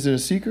album? Is it a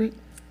secret?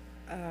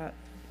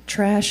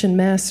 Trash and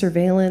Mass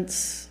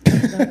Surveillance.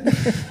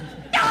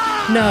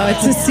 No,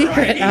 it's a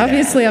secret.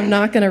 Obviously, I'm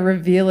not going to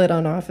reveal it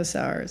on office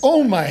hours.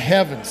 Oh my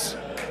heavens!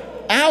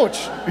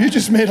 Ouch! You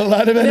just made a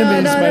lot of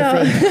enemies, my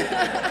friend.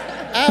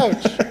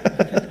 Ouch!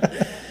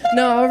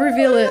 No, I'll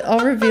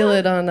reveal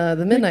it on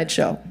the Midnight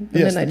Show.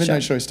 The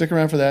Midnight Show. Stick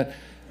around for that.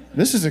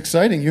 This is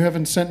exciting. You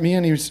haven't sent me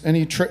any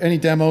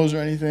demos or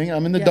anything.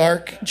 I'm in the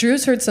dark.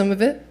 Drew's heard some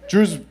of it.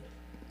 Drew's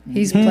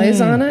He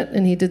plays on it,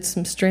 and he did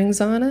some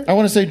strings on it. I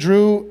want to say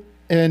Drew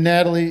and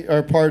Natalie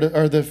are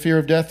the Fear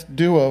of Death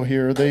duo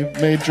here. They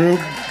made Drew,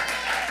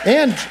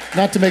 and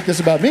not to make this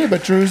about me,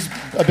 but Drew's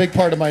a big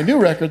part of my new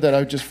record that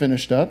I just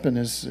finished up, and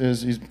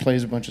he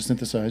plays a bunch of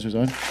synthesizers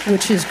on.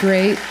 Which is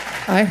great.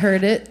 I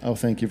heard it. Oh,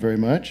 thank you very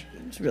much.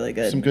 It's really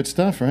good. Some good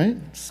stuff, right?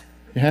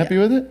 You happy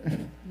with it?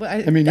 Well,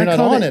 I mean, you're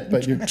not on it,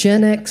 but you're...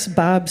 Gen X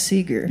Bob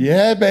Seger.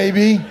 Yeah,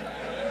 baby.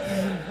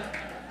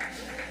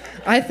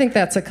 I think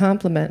that's a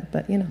compliment,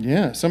 but you know.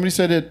 Yeah, somebody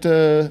said it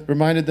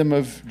reminded them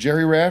of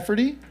Jerry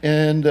Rafferty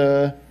and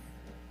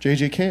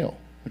J.J. Cale,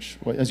 which,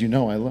 as you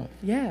know, I love.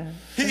 Yeah.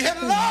 He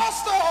had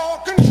lost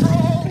all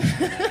control.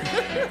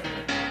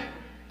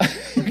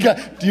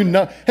 Do you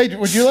know? Hey, do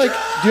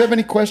you have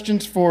any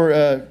questions for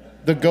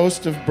the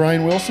ghost of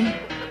Brian Wilson?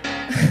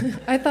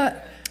 I thought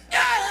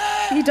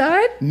he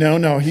died?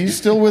 No, he's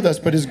still with us,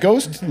 but his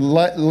ghost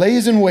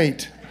lays in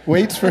waits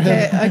for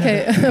him.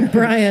 Okay,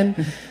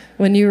 Brian.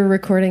 When you were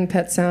recording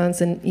Pet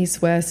Sounds in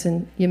East West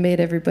and you made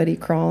everybody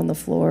crawl on the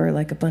floor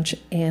like a bunch of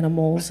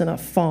animals in a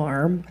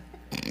farm,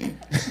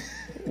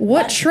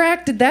 what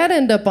track did that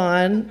end up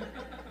on?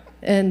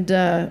 And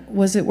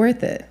was it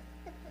worth it?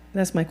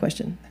 That's my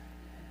question.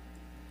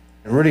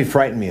 It really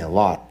frightened me a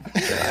lot.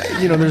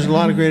 There's a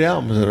lot of great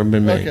albums that have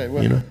been made. Okay,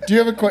 well, do you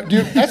have a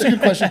question? That's a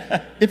good question.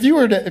 If you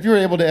were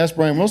able to ask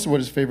Brian Wilson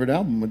what his favorite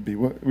album would be,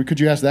 could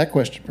you ask that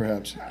question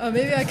perhaps? Oh,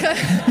 maybe I could.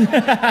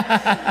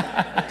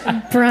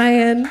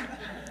 Brian,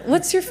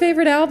 what's your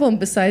favorite album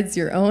besides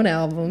your own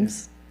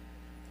albums?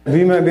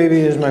 Be My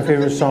Baby is my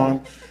favorite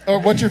song. Or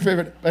what's your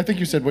favorite? I think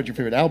you said what's your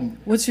favorite album.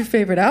 What's your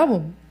favorite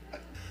album?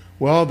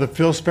 Well, the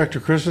Phil Spector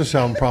Christmas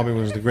album probably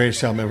was the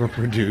greatest album ever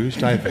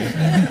produced, I think.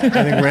 I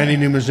think Randy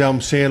Newman's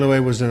album Sail Away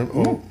was a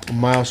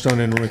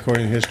milestone in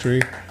recording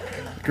history.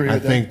 I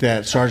think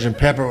that Sgt.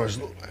 Pepper was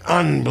an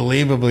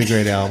unbelievably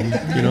great album,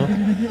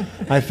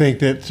 I think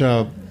that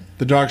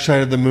The Dark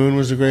Side of the Moon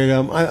was a great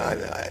album.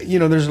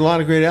 There's a lot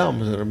of great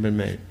albums that have been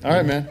made. All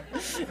right, man.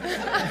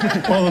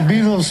 Well, the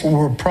Beatles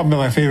were probably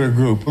my favorite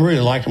group. I really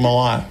liked them a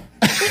lot.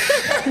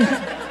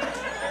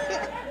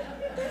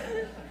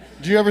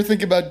 Do you ever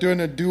think about doing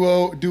a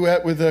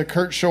duet with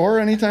Kurt Shore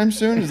anytime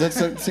soon? Does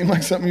that seem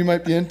like something you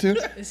might be into?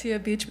 Is he a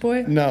Beach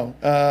Boy? No.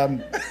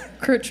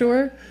 Kurt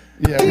Shore?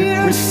 Yeah.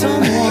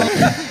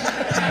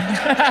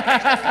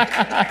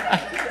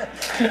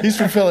 He's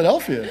from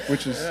Philadelphia,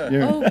 which is...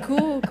 Oh,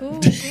 cool.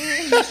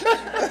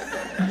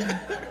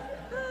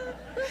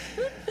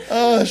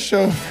 Oh, the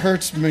show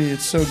hurts me.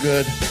 It's so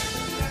good.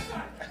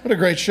 What a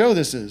great show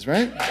this is,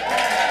 right?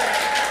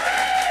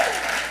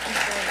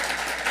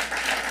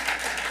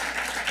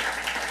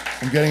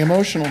 I'm getting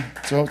emotional.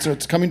 So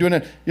it's coming to an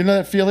end. You know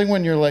that feeling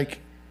when you're like,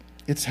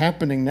 it's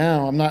happening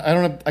now.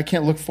 I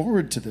can't look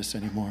forward to this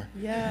anymore.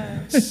 Yeah.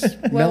 It's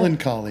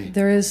melancholy.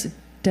 There is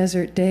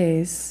Desert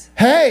Days.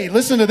 Hey,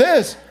 listen to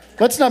this.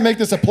 Let's not make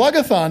this a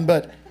plug-a-thon,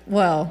 but...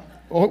 Well...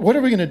 What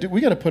are we going to do? We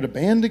got to put a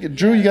band together.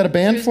 Drew, you got a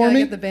band Drew's for gotta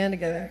me? Get the band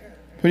together.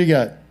 What do you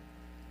got?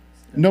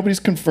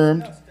 Nobody's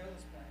confirmed.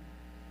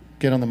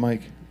 Get on the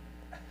mic.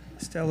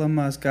 Stella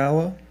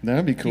Mosgawa.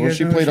 That'd be cool. You guys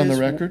She know who played on the is?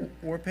 record.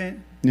 Warpaint.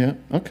 Yeah,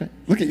 okay.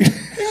 Look at you.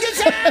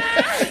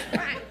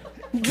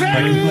 I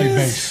can play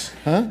bass.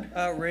 Huh?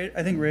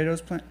 I think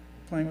Rado's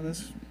playing with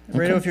us. Okay.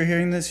 Rado, if you're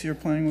hearing this, you're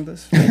playing with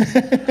us.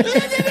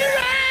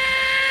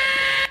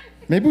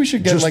 Maybe we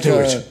should get Just like do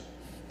a... it.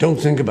 Don't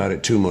think about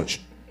it too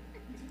much.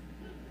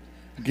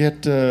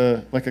 Get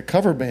like a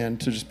cover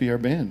band to just be our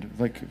band.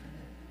 Like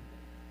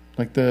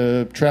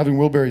the Traveling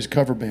Wilburys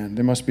cover band.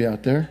 They must be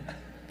out there.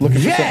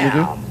 Looking for something to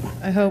do.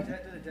 I hope. Do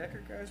the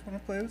Decker guys want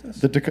to play with us?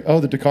 The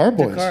Dakar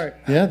Boys. Dakar.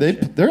 Yeah,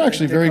 they're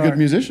actually very Dakar. good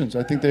musicians.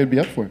 I think they'd be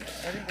up for it.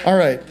 All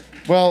right.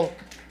 Well,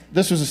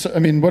 this was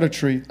what a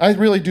treat. I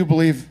really do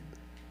believe.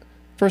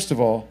 First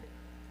of all,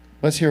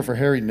 let's hear for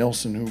Harry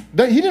Nilsson, who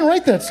he didn't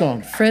write that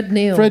song. Fred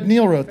Neil. Fred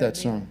Neil wrote that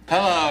song.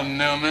 Hello,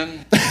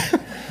 Newman.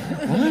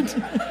 What?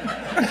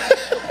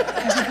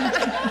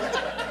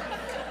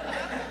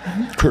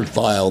 Kurt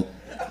Vile.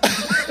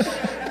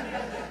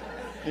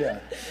 Yeah.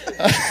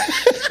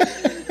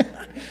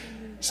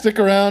 Stick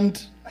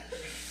around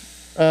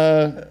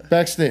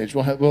backstage.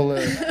 We'll have More a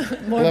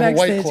White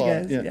backstage, Claw.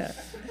 guys. Yeah. Yeah.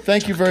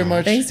 Thank you very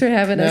much. Thanks for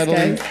having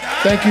Natalie. us,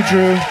 guys. Thank you,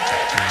 Drew.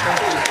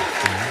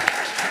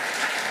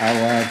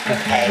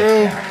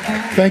 Drew.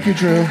 Thank you,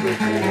 Drew.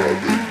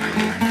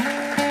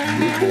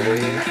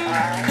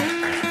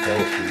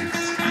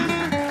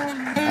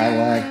 I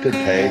like to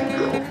take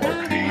a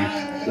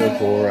piece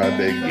before I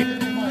begin.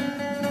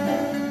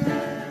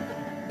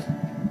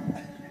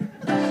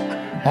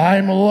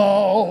 I'm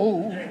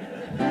low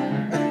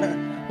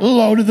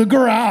to the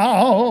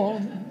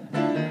ground.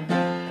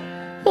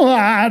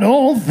 I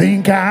don't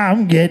think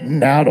I'm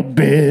getting out of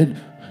bed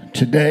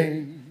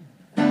today.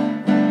 All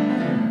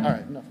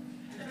right, enough.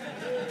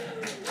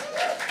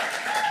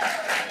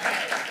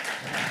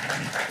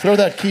 Throw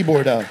that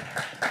keyboard out.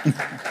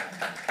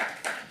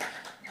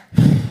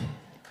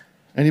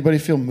 Anybody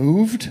feel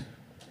moved?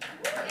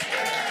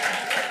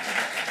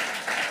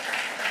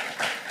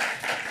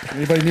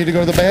 Anybody need to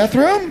go to the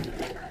bathroom?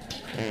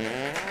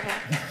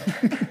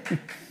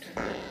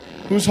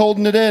 Who's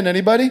holding it in?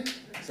 Anybody?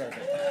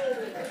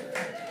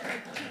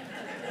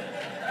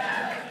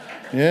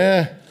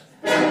 Yeah.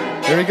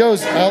 There he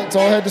goes. That's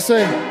all I had to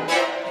say.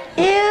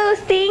 Ew,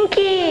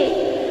 stinky.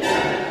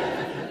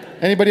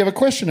 Anybody have a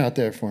question out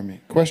there for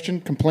me?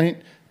 Question, complaint?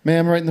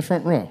 Ma'am, right in the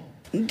front row.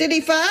 Did he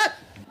fart?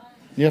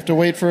 You have to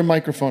wait for a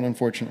microphone,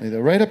 unfortunately,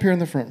 though. Right up here in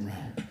the front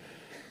row.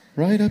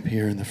 Right up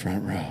here in the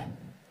front row.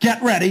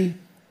 Get ready.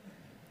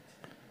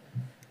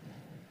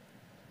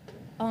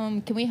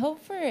 Can we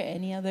hope for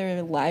any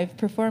other live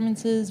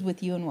performances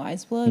with you and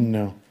Wiseblood?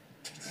 No.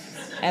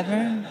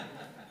 Ever?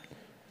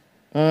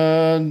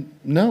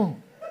 No.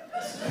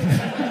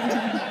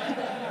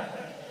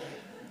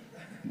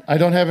 I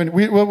don't have any.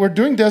 We're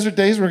doing Desert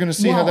Days. We're going to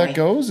see how that Why?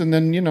 goes, and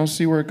then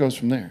see where it goes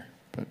from there.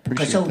 But appreciate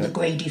Because all the that.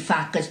 greedy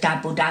fuckers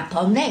doubled up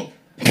on there.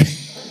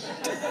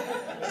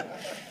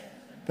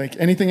 Thank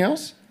you. Anything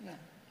else? No.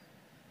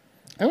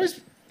 I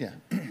always, yeah.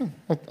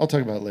 I'll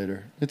talk about it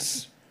later.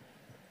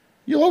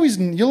 You'll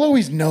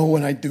always know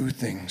when I do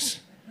things,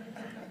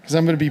 because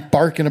I'm going to be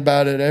barking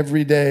about it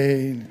every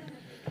day.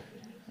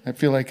 I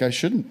feel like I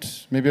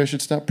shouldn't. Maybe I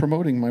should stop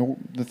promoting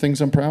the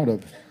things I'm proud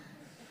of.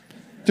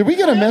 Did we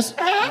get a mess?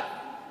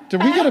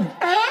 Did we get a?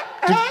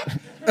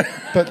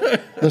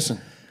 But listen,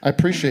 I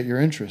appreciate your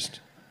interest.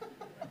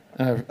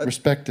 And I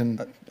respect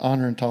and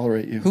honor and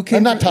tolerate you. Who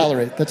came not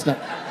tolerate. That's not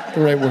the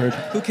right word.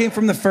 Who came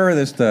from the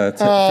furthest for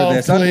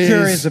this? Please. I'm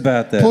curious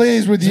about this.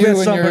 Please, with We you had and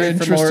your somebody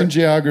from interest more- in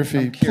geography.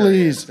 I'm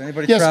curious. Please.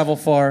 Anybody Yes. travel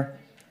far?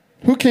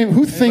 Who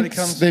Anybody thinks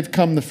comes- they've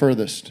come the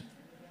furthest?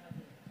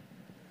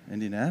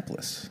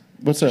 Indianapolis.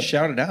 What's that?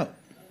 Shout it out.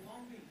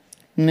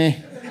 Nah.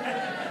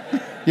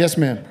 Yes,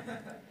 ma'am.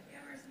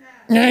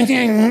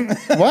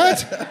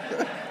 What?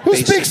 Who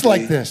speaks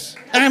like this?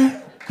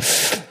 I'm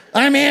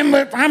from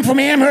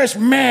Amherst,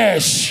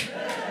 Mass.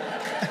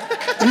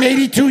 I'm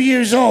 82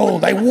 years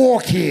old. I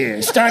walk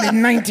here. Started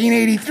in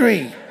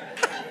 1983.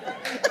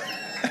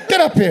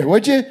 Get up here,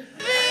 would you?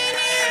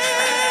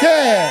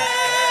 Yeah.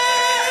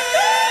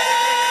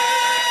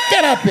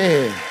 Get up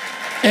here.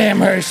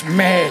 Amherst,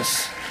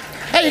 Mass.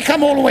 How you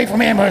come all the way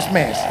from Amherst,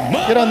 Mass?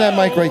 Get on that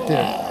mic right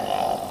there.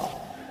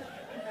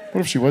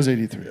 What if she was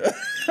 83?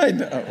 I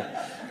know.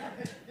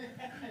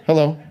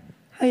 Hello.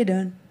 How you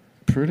doing?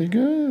 Pretty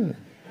good.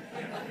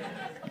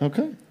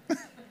 Okay.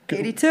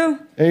 82.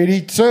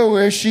 82.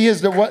 Where she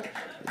is. What?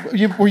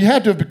 You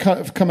had to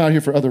have come out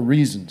here for other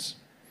reasons.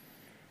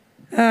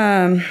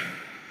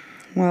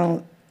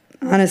 Well,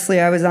 honestly,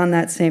 I was on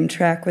that same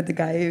track with the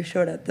guy who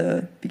showed at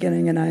the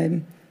beginning, and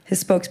I'm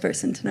his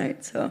spokesperson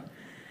tonight. So.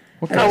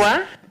 What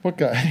guy? What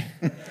guy?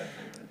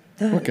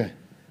 What guy?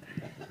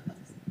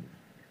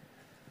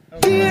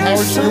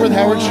 Howard Shore. You're with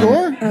Howard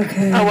Shore?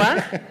 Okay.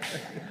 what?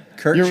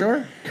 Kurt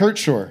Shore? Kurt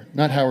Shore,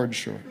 not Howard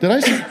Shore. Did I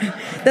say?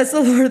 That's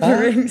the Lord of the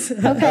Rings.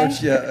 Okay.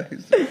 Yeah.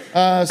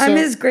 I'm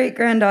his great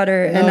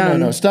granddaughter, and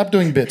No. Stop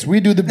doing bits. We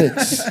do the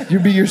bits. You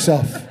be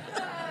yourself.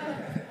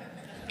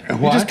 You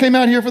just came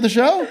out here for the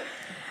show?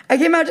 I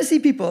came out to see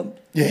people.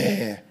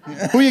 Yeah.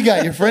 Who you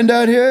got? Your friend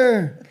out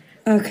here?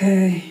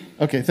 Okay.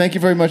 Okay. Thank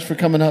you very much for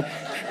coming up.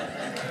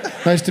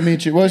 Nice to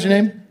meet you. What was your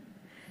name?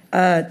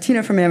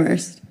 Tina from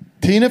Amherst.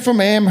 Tina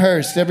from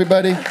Amherst.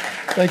 Everybody,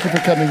 thank you for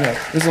coming up.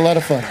 This is a lot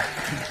of fun.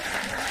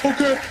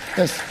 Okay.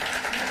 Yes.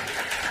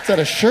 Is that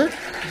a shirt?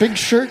 Big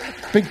shirt?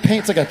 Big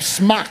paint? It's like a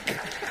smock.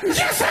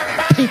 Yes,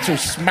 Paints her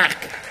smock.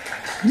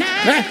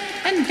 Night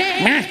and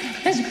day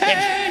is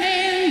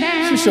burning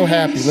down. She's so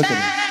happy. Look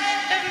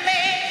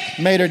at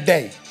her. Made her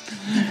day.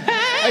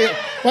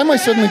 Why am I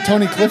suddenly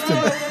Tony Clifton?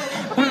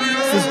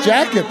 It's this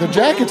jacket. The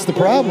jacket's the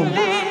problem.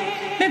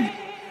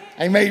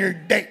 I made her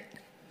day.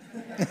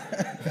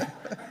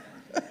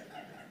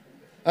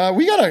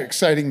 We got an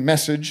exciting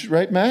message,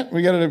 right, Matt?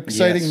 We got an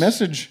exciting Yes.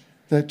 message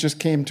that just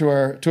came to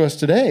us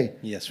today.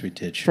 Yes, we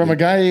did. From a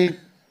guy.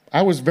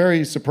 I was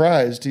very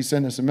surprised he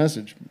sent us a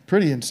message.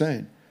 Pretty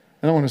insane.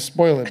 I don't want to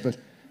spoil it, but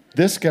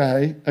this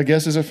guy, I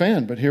guess, is a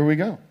fan. But here we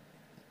go.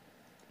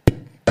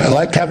 I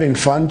like having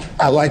fun.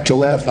 I like to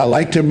laugh. I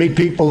like to meet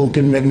people who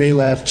can make me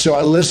laugh. So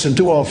I listen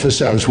to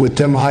Office Hours with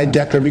Tim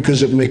Heidecker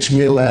because it makes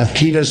me laugh.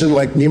 He doesn't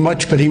like me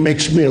much, but he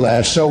makes me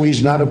laugh. So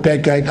he's not a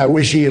bad guy. I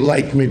wish he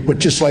liked me, but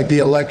just like the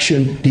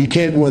election, he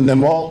can't win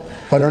them all.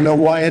 I don't know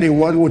why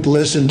anyone would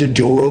listen to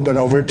Joe Rogan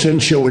over Tim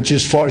Show, which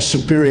is far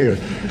superior.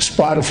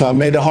 Spotify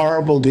made a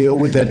horrible deal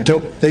with that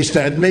dope. They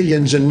stand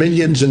millions and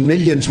millions and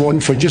millions. One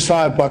for just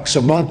 $5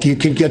 a month, you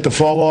can get the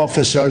full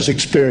Office Hours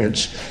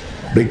experience.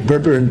 Big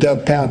Burger and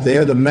Doug Pound, they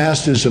are the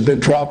masters of the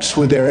drops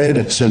with their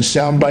edits and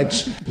sound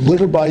bites,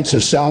 little bites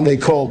of sound they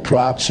call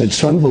props.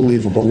 It's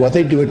unbelievable. What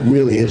they do, it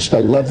really is. I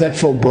love that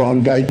Phil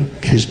Braun guy.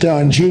 His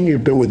Don Jr.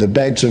 bit with the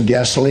bags of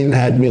gasoline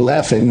had me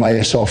laughing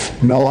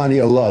myself.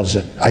 Melania loves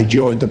it. I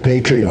joined the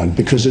Patreon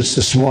because it's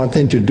the smart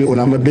thing to do,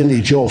 and I'm a Billy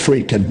Joel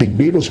freak and big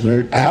Beatles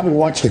nerd. I haven't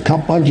watched the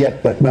Compound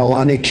yet, but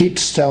Melania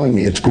keeps telling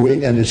me it's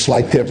great, and it's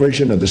like their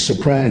version of The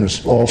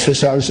Sopranos.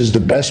 Office Hours is the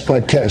best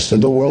podcast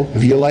in the world.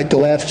 If you like to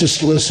laugh,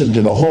 just listen to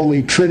to the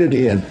Holy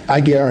Trinity, and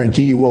I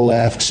guarantee you will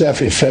laugh.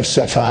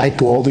 Sefai,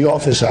 to all the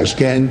officers,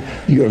 again,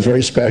 you are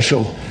very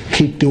special.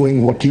 Keep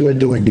doing what you are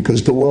doing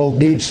because the world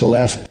needs to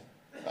laugh.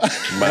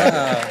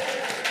 Wow.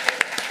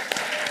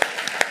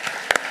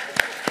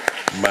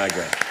 My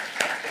God.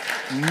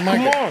 My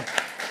God.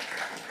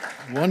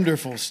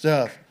 Wonderful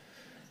stuff.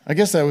 I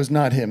guess that was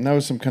not him. That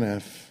was some kind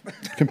of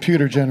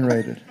computer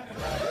generated.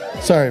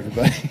 Sorry,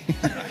 everybody.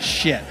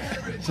 Shit.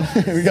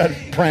 We got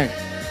pranked.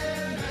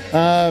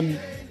 All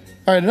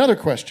right, another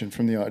question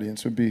from the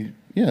audience would be,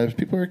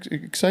 people are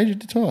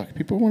excited to talk.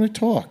 People want to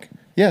talk.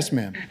 Yes,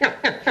 ma'am.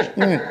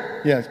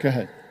 Yes, go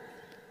ahead.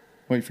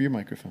 Wait for your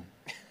microphone.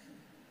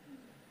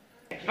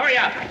 Hurry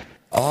up.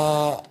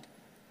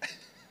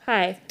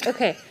 Hi.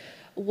 Okay.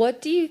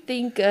 What do you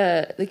think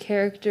the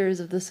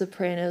characters of The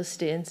Sopranos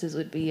stances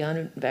would be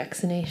on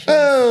vaccination?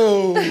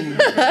 Oh!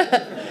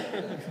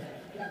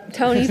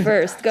 Tony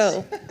first,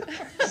 go.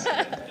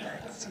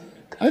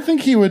 I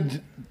think he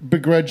would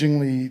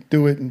begrudgingly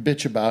do it and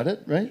bitch about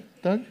it, right,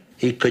 Doug?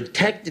 He could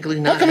technically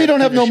not. How come you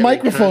don't have no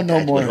microphone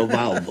no more?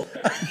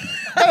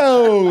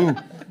 Oh,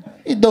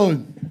 he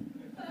doing?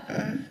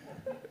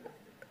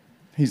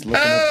 He's looking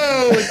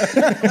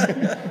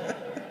up.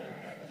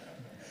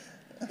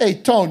 Hey,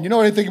 Tone, you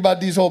know anything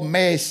about these whole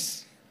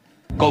mess?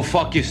 Go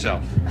fuck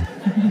yourself.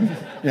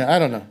 Yeah, I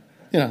don't know.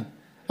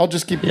 I'll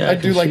just keep. Yeah, I I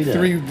do can like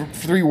see that.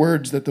 three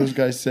words that those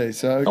guys say.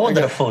 So I want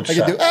that phone I can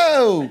shut. do.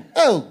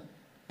 Oh.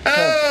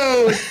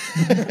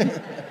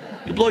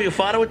 You blow your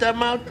father with that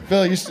mouth?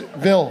 Bill, I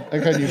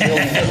call you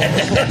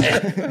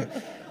Bill.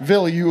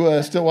 Bill,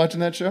 you still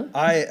watching that show?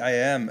 I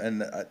am,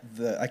 and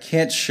I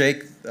can't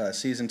shake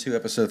season 2,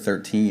 episode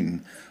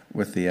 13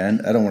 with the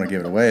end. I don't want to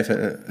give it away.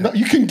 No,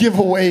 you can give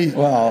away.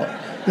 Well,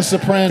 The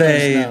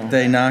Sopranos.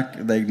 they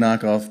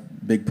knock off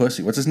Big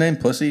Pussy. What's his name?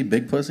 Pussy?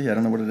 Big Pussy? I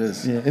don't know what it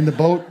is. Yeah, in the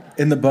boat.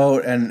 In the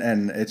boat,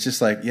 and it's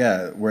just like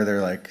where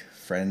they're like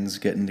friends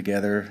getting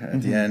together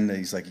at the end.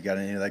 He's like, you got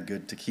any of that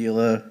good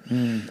tequila?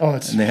 Oh,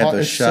 it's and they have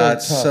those it's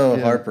shots. so, tough, So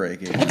yeah.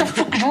 heartbreaking. What the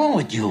fuck is wrong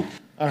with you?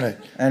 All right.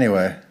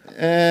 Anyway,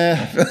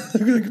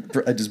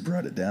 I just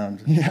brought it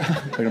down. Yeah.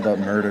 Talking about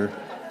murder.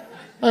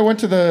 I went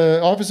to the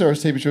office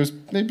hours taping shows.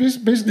 They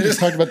basically just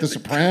talked about The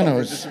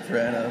Sopranos. The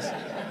Sopranos.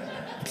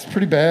 It's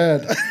pretty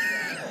bad.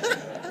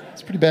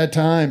 It's a pretty bad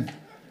time.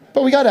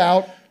 But we got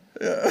out.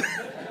 Yeah.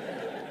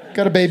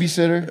 Got a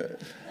babysitter.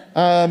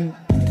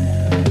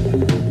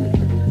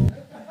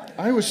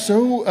 I was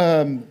so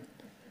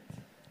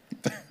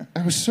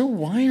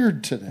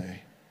wired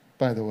today,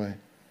 by the way.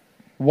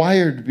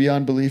 Wired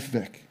beyond belief,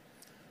 Vic.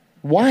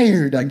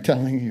 Wired, I'm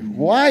telling you.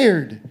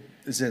 Wired.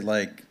 Is it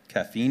like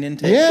caffeine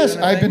intake? Yes,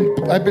 I've been,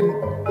 I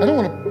don't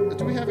want to,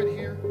 do we have it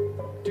here?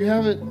 Do you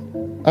have it?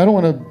 I don't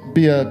want to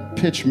be a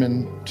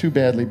pitchman too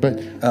badly, but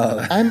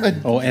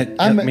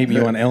maybe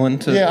you want Ellen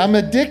to... Yeah, I'm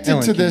addicted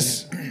Ellen, to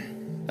this.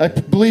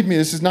 Believe me,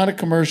 this is not a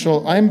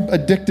commercial. I'm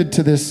addicted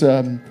to this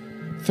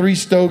Three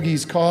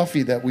Stogies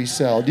coffee that we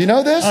sell. Do you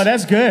know this? Oh,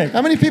 that's good.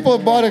 How many people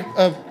have bought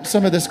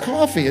some of this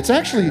coffee? It's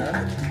actually...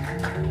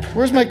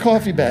 Where's my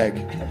coffee bag?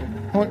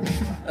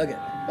 Okay.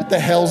 What the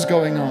hell's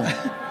going on?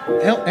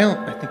 Ellen,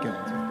 I think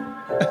Ellen's...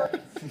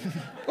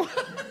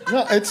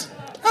 No, it's...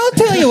 I'll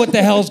tell you what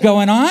the hell's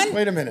going on.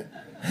 Wait a minute.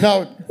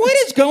 No. What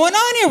is going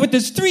on here with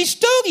this Three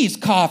Stogies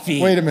coffee?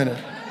 Wait a minute.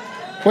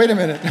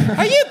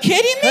 Are you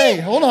kidding me? Hey,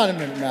 hold on a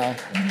minute now.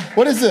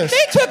 What is this?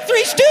 They took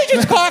Three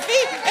Stooges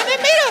coffee and they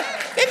made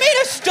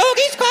a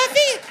Stogies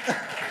coffee?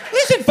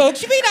 Listen,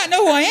 folks, you may not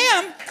know who I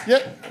am. Yeah,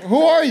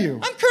 who are you?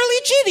 I'm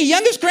Curly G, the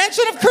youngest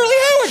grandson of Curly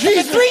Howard from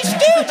the Three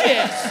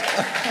Stooges.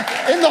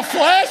 In the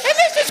flesh? And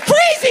this is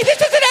crazy.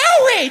 This is an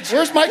outrage.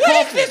 Where's my coffee?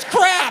 What coffee? is this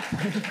crap?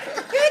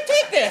 Can't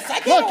take this. I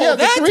can't Look, hold yeah,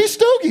 that. the Three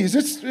Stogies.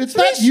 It's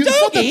not you.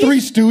 It's not the Stogies? Three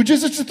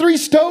Stooges. It's the Three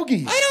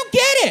Stogies. I don't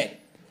get it.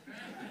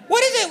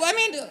 What is it? I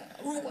mean,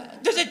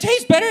 does it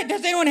taste better?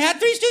 Does anyone have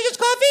Three Stooges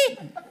coffee?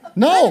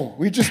 No,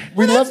 we love.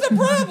 That's the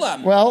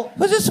problem. Well,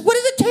 what does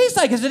it taste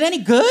like? Is it any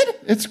good?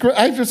 It's great.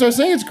 I was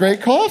saying it's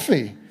great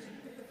coffee.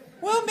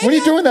 Well, maybe what are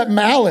you doing with that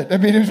mallet? I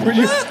mean, were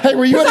you at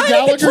a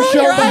Gallagher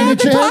show by any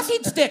the chance?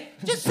 talking stick.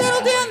 Just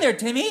settle down there,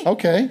 Timmy.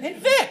 Okay. And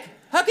Vic,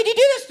 how could you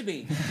do this to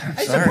me?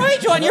 I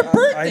surprised you on your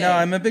birthday. I know,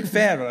 I'm a big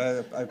fan,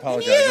 but I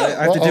apologize. You.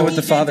 I have to do what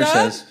the father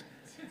says.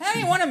 I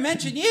didn't want to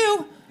mention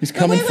you. He's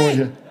coming for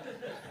you.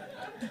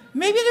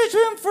 Maybe there's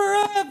room for...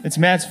 It's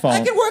Matt's fault. I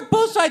can work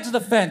both sides of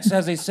the fence,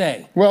 as they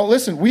say. Well,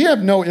 listen, we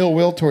have no ill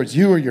will towards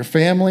you or your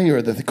family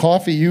or the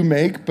coffee you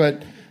make,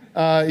 but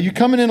you're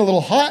coming in a little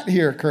hot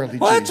here, Curly G.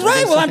 Well, that's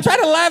right. Well, I'm trying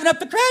to liven up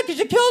the crowd because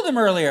you killed him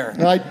earlier.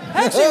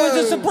 Actually, it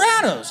was The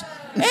Sopranos.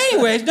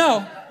 Anyways,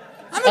 no.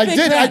 I'm a big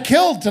fan. I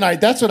killed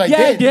tonight. That's what I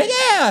did. did.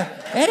 Yeah.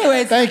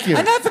 Anyways. Thank you.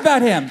 Enough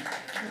about him.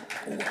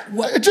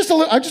 I just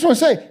want to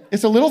say,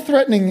 it's a little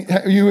threatening,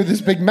 you with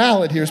this big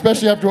mallet here,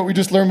 especially after what we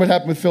just learned what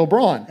happened with Phil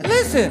Braun.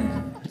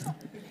 Listen,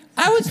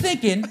 I was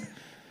thinking,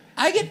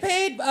 I get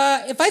paid,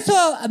 if I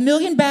sell 1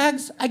 million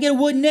bags, I get a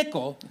wood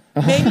nickel.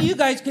 Maybe you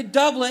guys could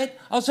double it.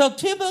 I'll sell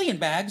 2 million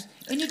bags,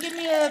 and you give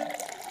me a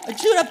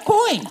chewed up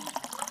coin.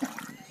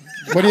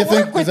 What do you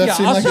think? Does that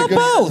seem like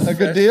a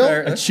good deal?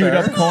 A chewed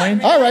up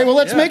coin. All right, well,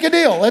 let's make a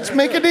deal. Let's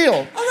make a deal.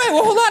 All right,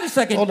 well, hold on a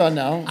second. Hold on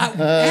now. I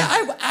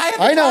have a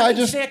I know, I talking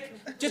just- stick.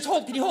 Just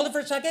hold. Can you hold it for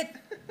a second?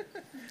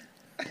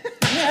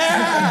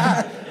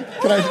 Yeah.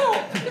 Can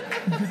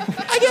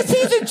I guess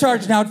he's in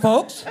charge now,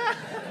 folks.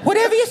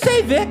 Whatever you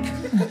say, Vic.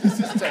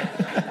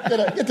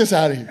 Get this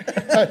out of here.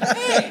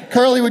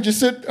 Curly, would you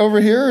sit over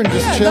here and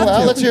just chill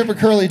out? Let's hear it for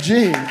Curly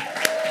G.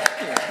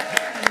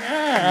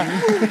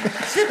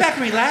 Sit back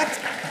and relax.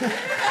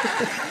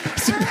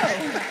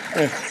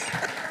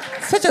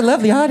 Such a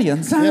lovely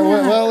audience. Yeah,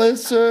 well,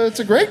 it's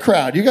a great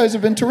crowd. You guys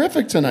have been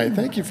terrific tonight.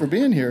 Thank you for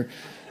being here.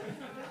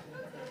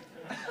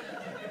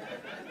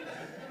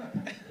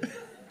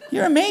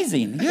 You're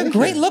amazing. You're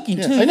great looking,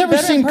 too. I never You're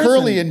better seen in person.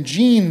 Curly in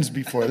jeans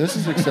before. This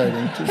is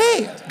exciting. Too.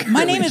 Hey,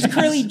 my name is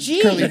Curly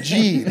G. Curly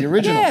G, the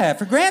original. Yeah,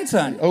 for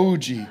grandson.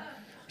 OG.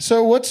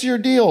 So what's your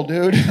deal,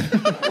 dude?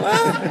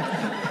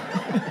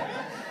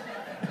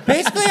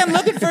 Basically, I'm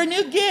looking for a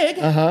new gig.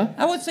 Uh-huh.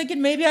 I was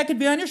thinking maybe I could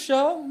be on your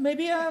show.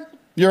 Maybe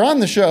You're on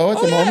the show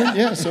at the moment.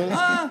 Yeah, so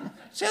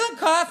selling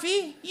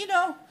coffee,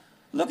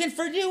 looking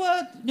for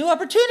new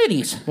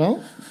opportunities.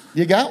 well,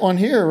 you got one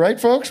here,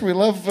 right, folks? We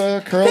love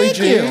Curly Thank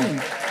G.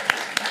 you.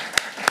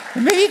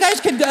 Maybe you guys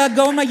could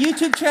go on my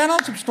YouTube channel,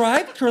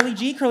 subscribe, Curly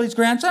G, Curly's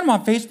grandson. I'm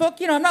on Facebook.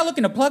 I'm not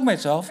looking to plug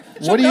myself.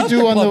 What do you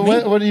do on the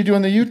What do you do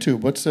on the YouTube?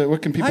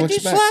 What can people I do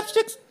expect?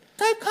 slapstick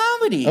type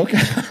comedy. Okay,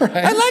 all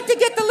right. I like to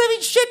get the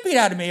living shit beat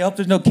out of me. I hope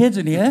there's no kids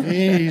in here.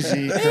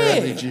 Easy,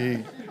 Curly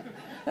G.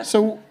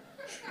 So,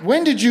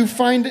 when did you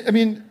find? I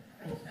mean,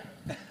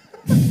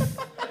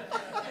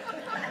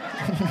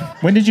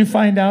 When did you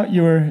find out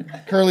you were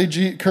Curly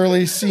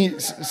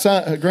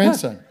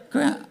grandson?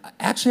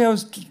 Actually, I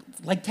was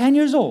like 10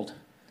 years old.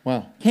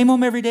 Wow. Came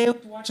home every day to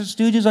watch the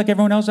Stooges like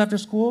everyone else after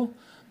school.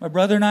 My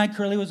brother and I,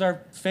 Curly was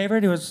our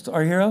favorite. He was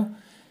our hero.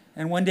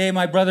 And one day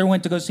my brother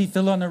went to go see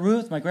Fiddler on the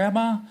Roof, my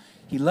grandma.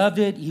 He loved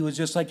it. He was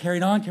just like,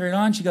 carried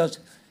on. She goes,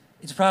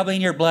 it's probably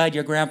in your blood.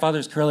 Your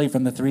grandfather's Curly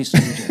from the Three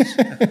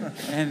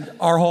Stooges. And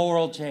our whole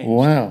world changed.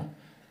 Wow.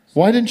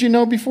 Why didn't you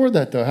know before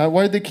that, though?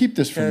 Why did they keep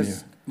this from you?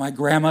 Because my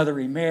grandmother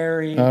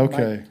remarried.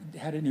 Okay.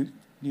 Had a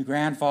new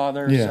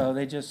grandfather. Yeah.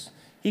 So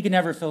he could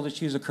never fill the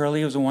shoes of Curly.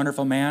 He was a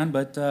wonderful man.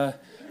 But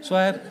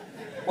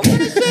what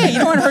can I say? You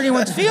don't want to hurt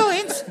anyone's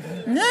feelings.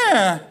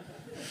 Yeah.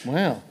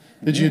 Wow.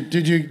 Do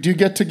you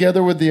get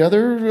together with the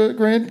other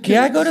grandkids?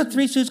 Yeah, I go to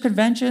Three Stooges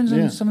conventions,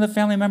 and Yeah. some of the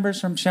family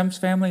members from Shem's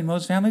family and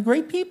Mo's family,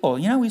 great people.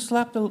 We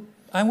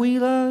we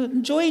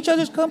enjoy each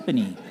other's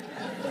company.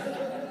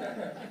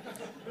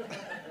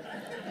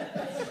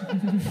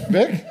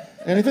 Vic,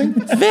 anything?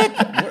 Vic,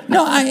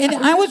 no,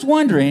 I was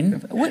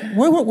wondering,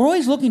 we're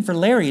always looking for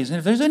Larrys, and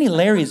if there's any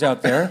Larrys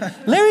out there,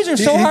 Larrys are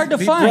so hard to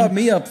he find. brought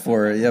me up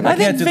for it. Yeah, but I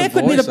think can't do Vic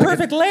the would be the voice.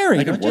 perfect Larry,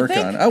 I could don't you work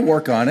think? on it. I'll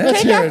work on it.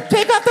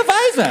 Take off the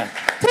visor.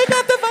 Take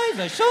off the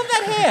visor. Show him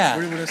that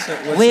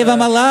hair. Leave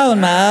him alone,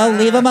 Mo.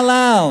 Leave him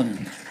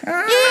alone.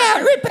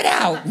 Yeah, rip it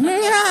out.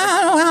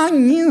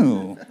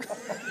 You.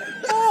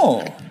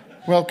 Oh.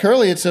 Well,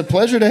 Curly, it's a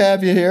pleasure to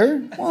have you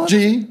here.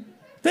 G.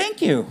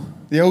 Thank you.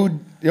 The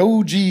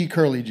OG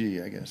Curly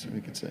G, I guess we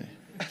could say.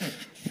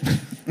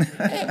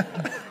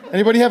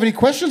 Anybody have any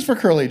questions for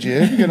Curly G? You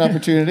get an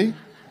opportunity.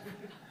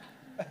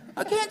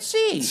 I can't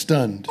see.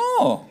 Stunned.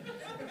 Oh.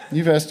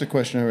 You've asked a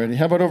question already.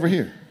 How about over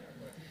here?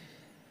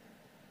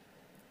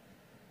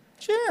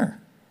 Sure.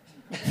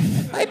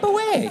 Pipe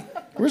away.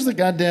 Where's the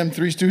goddamn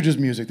Three Stooges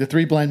music? The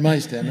Three Blind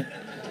Mice, damn it.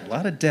 A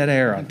lot of dead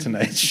air on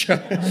tonight's show.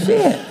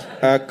 Shit.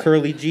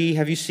 Curly G,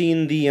 have you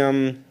seen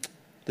the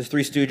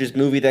Three Stooges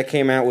movie that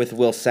came out with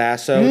Will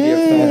Sasso? Do you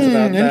have thoughts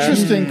about that?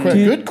 Interesting.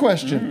 Good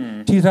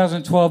question.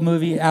 2012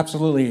 movie,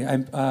 absolutely.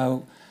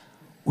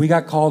 We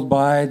got called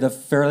by the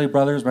Farrelly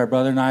brothers, my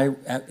brother and I,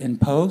 in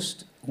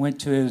post.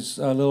 Went to his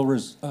little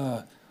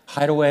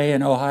hideaway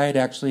in Ojai to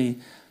actually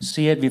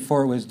see it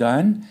before it was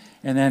done.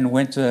 And then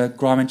went to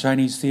Grauman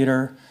Chinese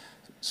Theater,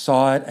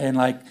 saw it, and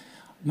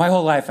my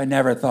whole life I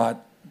never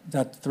thought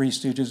that the Three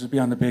Stooges would be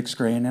on the big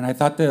screen. And I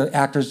thought the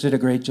actors did a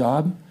great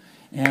job.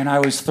 And I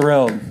was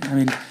thrilled. I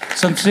mean,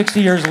 some 60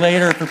 years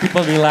later, for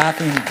people to be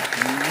laughing,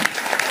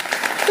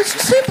 it's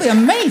simply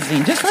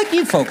amazing, just like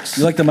you folks.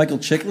 You like the Michael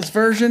Chiklis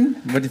version?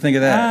 What do you think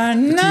of that?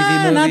 The TV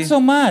No, movie? not so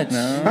much.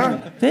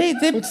 No.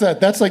 What's that?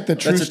 That's like the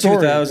true That's a story.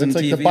 2000 It's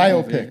like TV the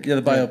biopic. movie. Yeah,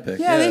 the biopic.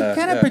 Yeah, they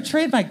kind of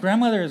portrayed my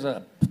grandmother as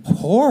a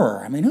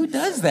horror. I mean, who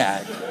does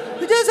that?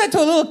 Who does that to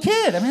a little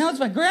kid? I mean, that was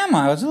my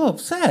grandma. I was a little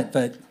upset,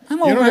 but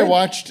I'm over You know what I it.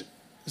 watched?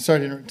 Sorry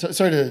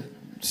to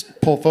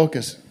pull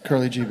focus,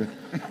 Curly G, but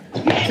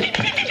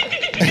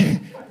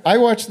I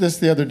watched this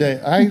the other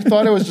day. I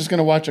thought I was just going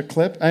to watch a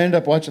clip. I ended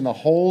up watching the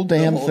whole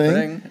damn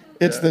thing.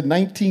 It's the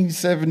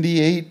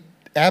 1978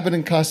 Abbott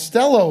and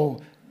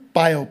Costello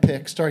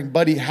biopic starring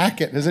Buddy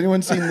Hackett. Has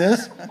anyone seen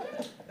this?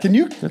 Can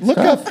you look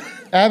up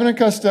Abbott and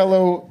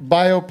Costello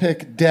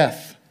biopic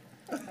Death?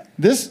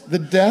 The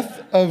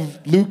death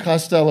of Lou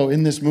Costello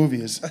in this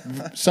movie is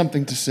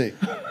something to see.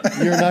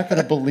 You're not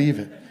going to believe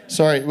it.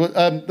 Sorry.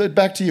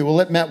 Back to you. We'll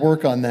let Matt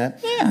work on that.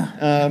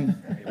 Yeah.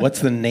 What's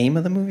the name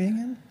of the movie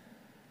again?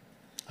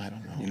 I don't know.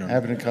 You know.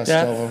 Abbott and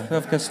Costello. Death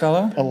of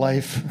Costello. A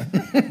life.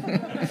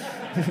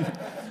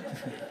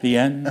 The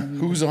end.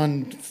 Who's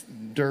on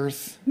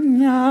Dearth?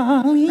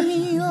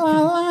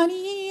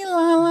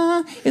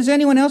 Is there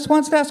anyone else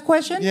wants to ask a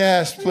question?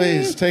 Yes,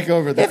 please take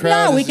over. The If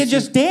crowd not, we is could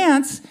just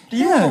dance. Do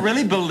you all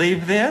really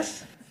believe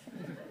this?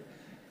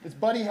 It's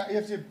Buddy. You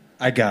have to.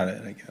 I got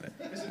it.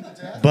 Is it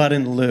the death? Bud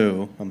and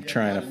Lou. I'm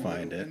trying to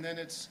find it. And then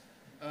it's.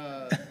 Do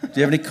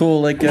you have any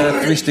cool Three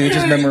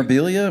Stooges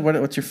memorabilia?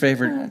 What's your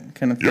favorite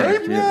kind of thing?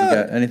 You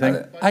got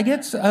anything? I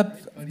get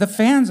the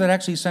fans that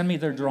actually send me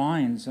their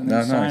drawings and they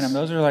Oh, sign nice. them.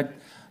 Those are like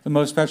the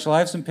most special. I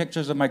have some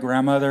pictures of my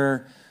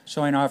grandmother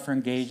showing off her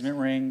engagement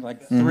ring,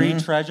 like 3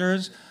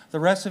 treasures. The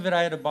rest of it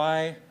I had to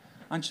buy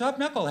on Shop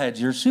Knuckleheads,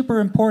 your super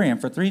emporium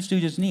for Three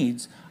Stooges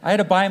needs. I had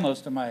to buy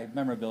most of my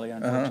memorabilia,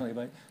 unfortunately.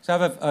 But so I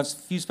have a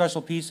few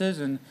special pieces,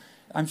 and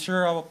I'm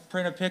sure I'll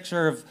print a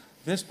picture of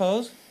this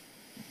pose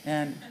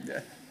and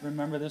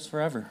remember this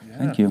forever.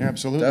 Thank you.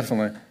 Absolutely.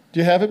 Definitely. Do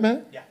you have it,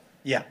 Matt?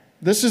 Yeah.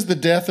 This is the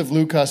death of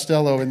Lou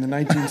Costello in the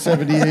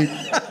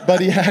 1978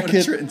 Buddy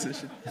Hackett.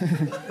 Transition.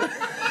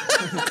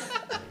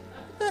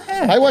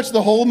 I watched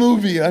the whole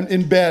movie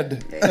in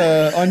bed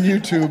on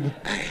YouTube.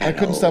 I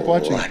couldn't stop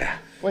watching.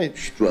 Wait,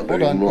 hold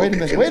on. Wait a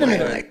minute. Wait a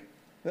minute.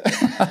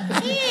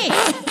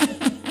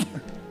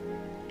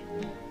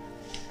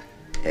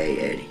 Hey,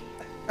 Eddie.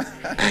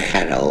 I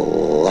had a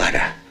lot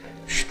of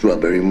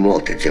strawberry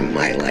malteds in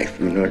my life.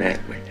 You know that?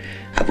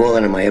 Of all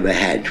of them I ever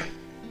had.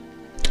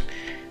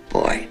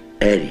 Boy,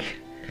 Eddie,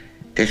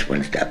 this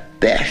one's the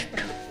best.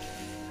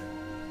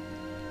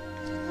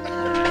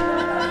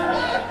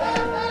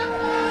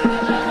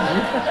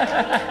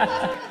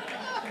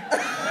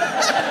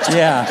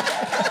 Yeah,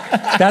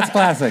 that's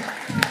classic.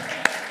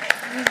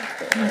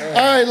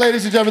 All right,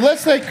 ladies and gentlemen,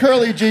 let's thank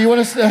Curly G. You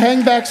want to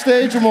hang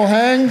backstage and we'll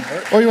hang?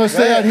 Or you want to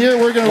stay out here?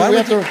 We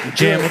have to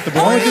jam with the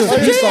boys.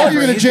 Oh,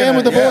 you're going to jam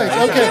with the boys.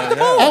 Okay.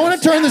 I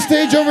want to turn the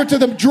stage over to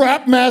the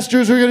Drop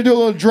Masters. We're going to do a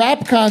little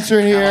drop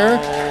concert here.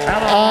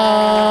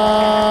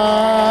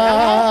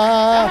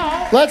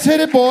 Let's hit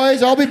it,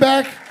 boys. I'll be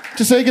back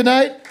to say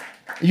goodnight.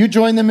 You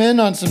join them in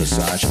on some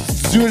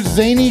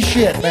zany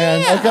shit,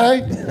 man,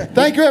 okay?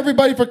 Thank you,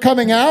 everybody, for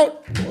coming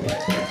out.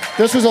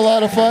 This was a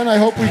lot of fun. I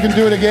hope we can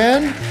do it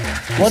again.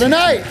 What a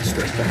night.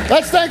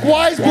 Let's thank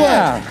Wise Blood.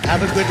 Yeah.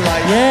 Have a good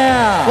life.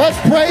 Yeah. Let's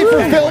pray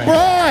for Phil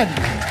Braun.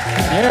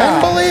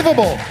 Yeah.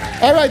 Unbelievable.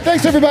 All right,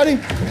 thanks, everybody.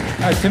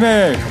 Nice to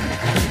meet.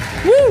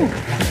 Woo.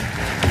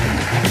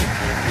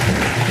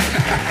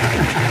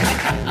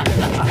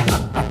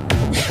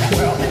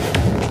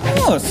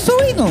 Oh,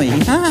 sweetly.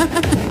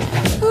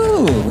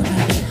 Ooh,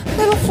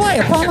 little fly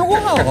upon the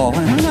wall.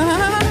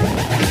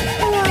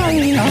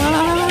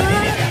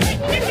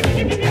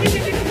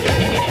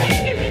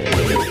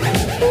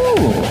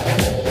 Ooh,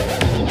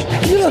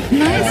 you look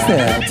nice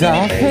there,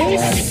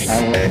 dollface.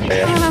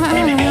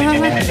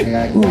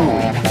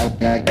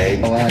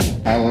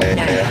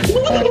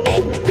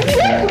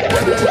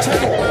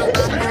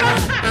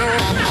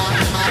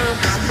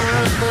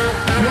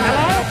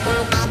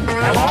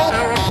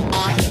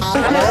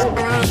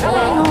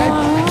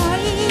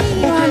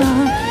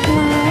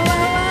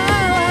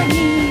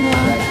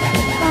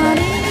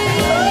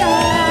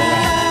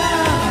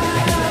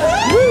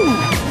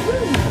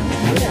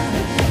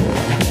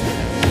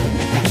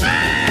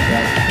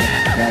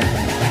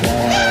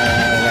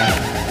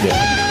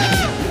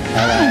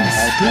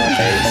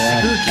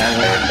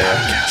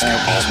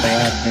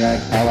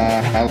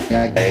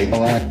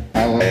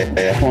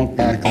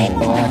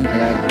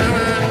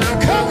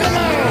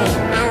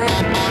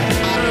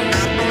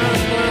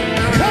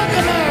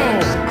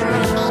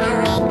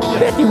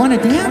 You want to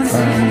dance?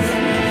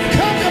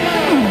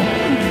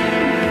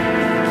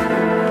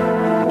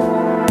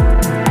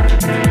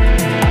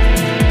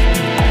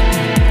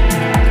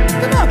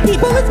 Come on,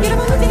 people, let's get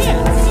up and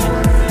dance.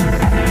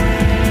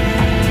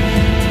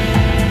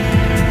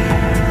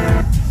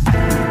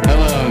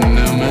 Hello,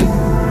 Newman.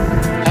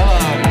 Hello,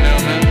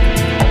 Newman.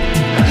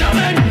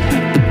 Newman!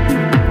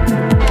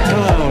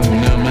 Hello,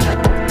 Newman.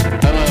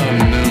 Hello,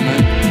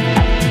 Newman.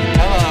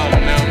 Hello,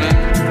 Newman.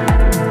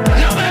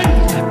 Newman!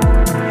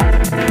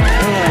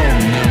 Hello,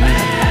 Newman.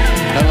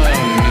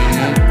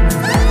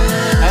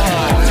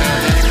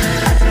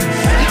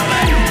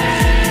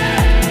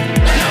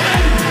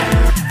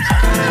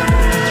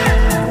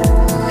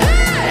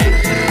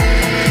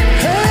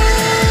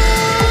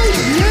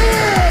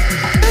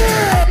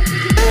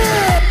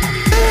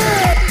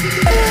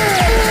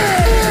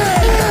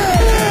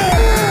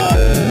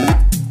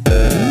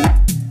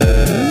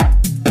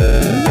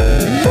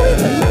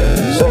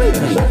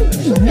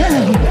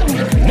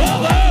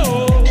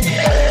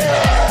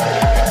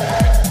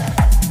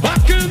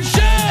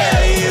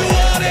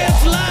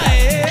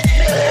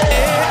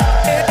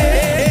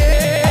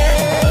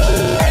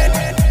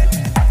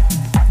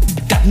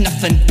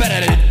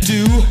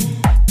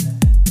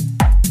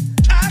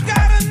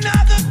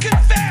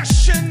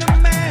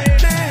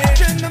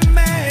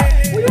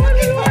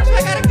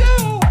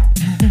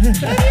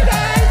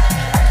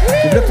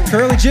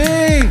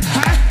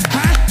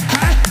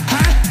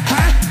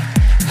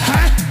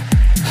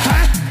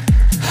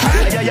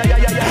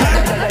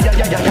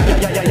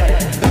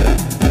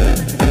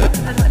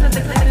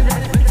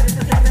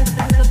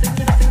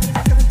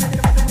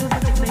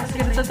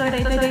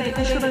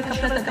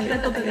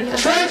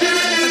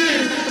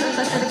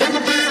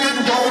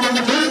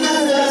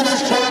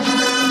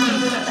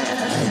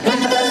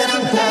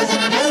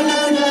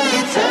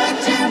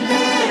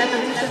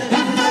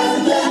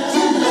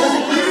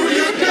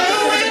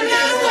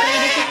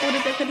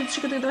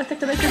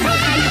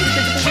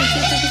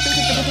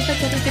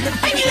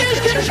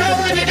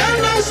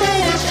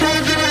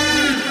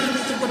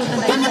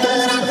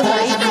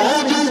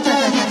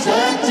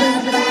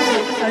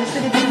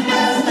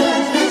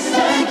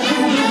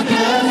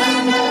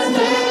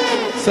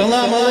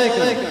 Salam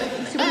alaikum.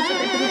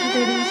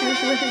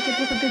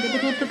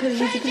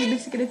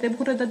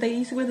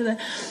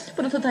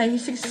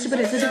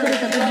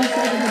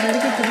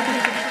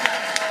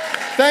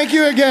 Thank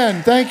you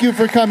again. Thank you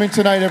for coming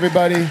tonight,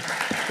 everybody.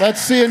 Let's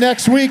see you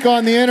next week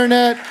on the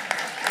internet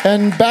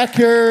and back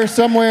here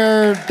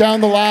somewhere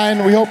down the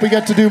line. We hope we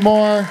get to do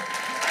more.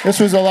 This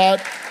was a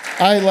lot.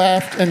 I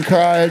laughed and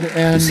cried.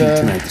 And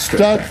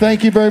Doug,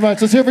 thank you very much.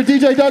 Let's hear for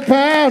DJ Doug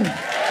Pound.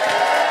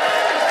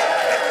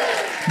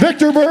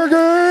 Victor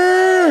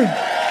Berger.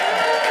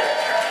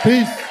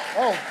 Peace.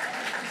 Oh,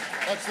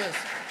 what's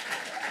this?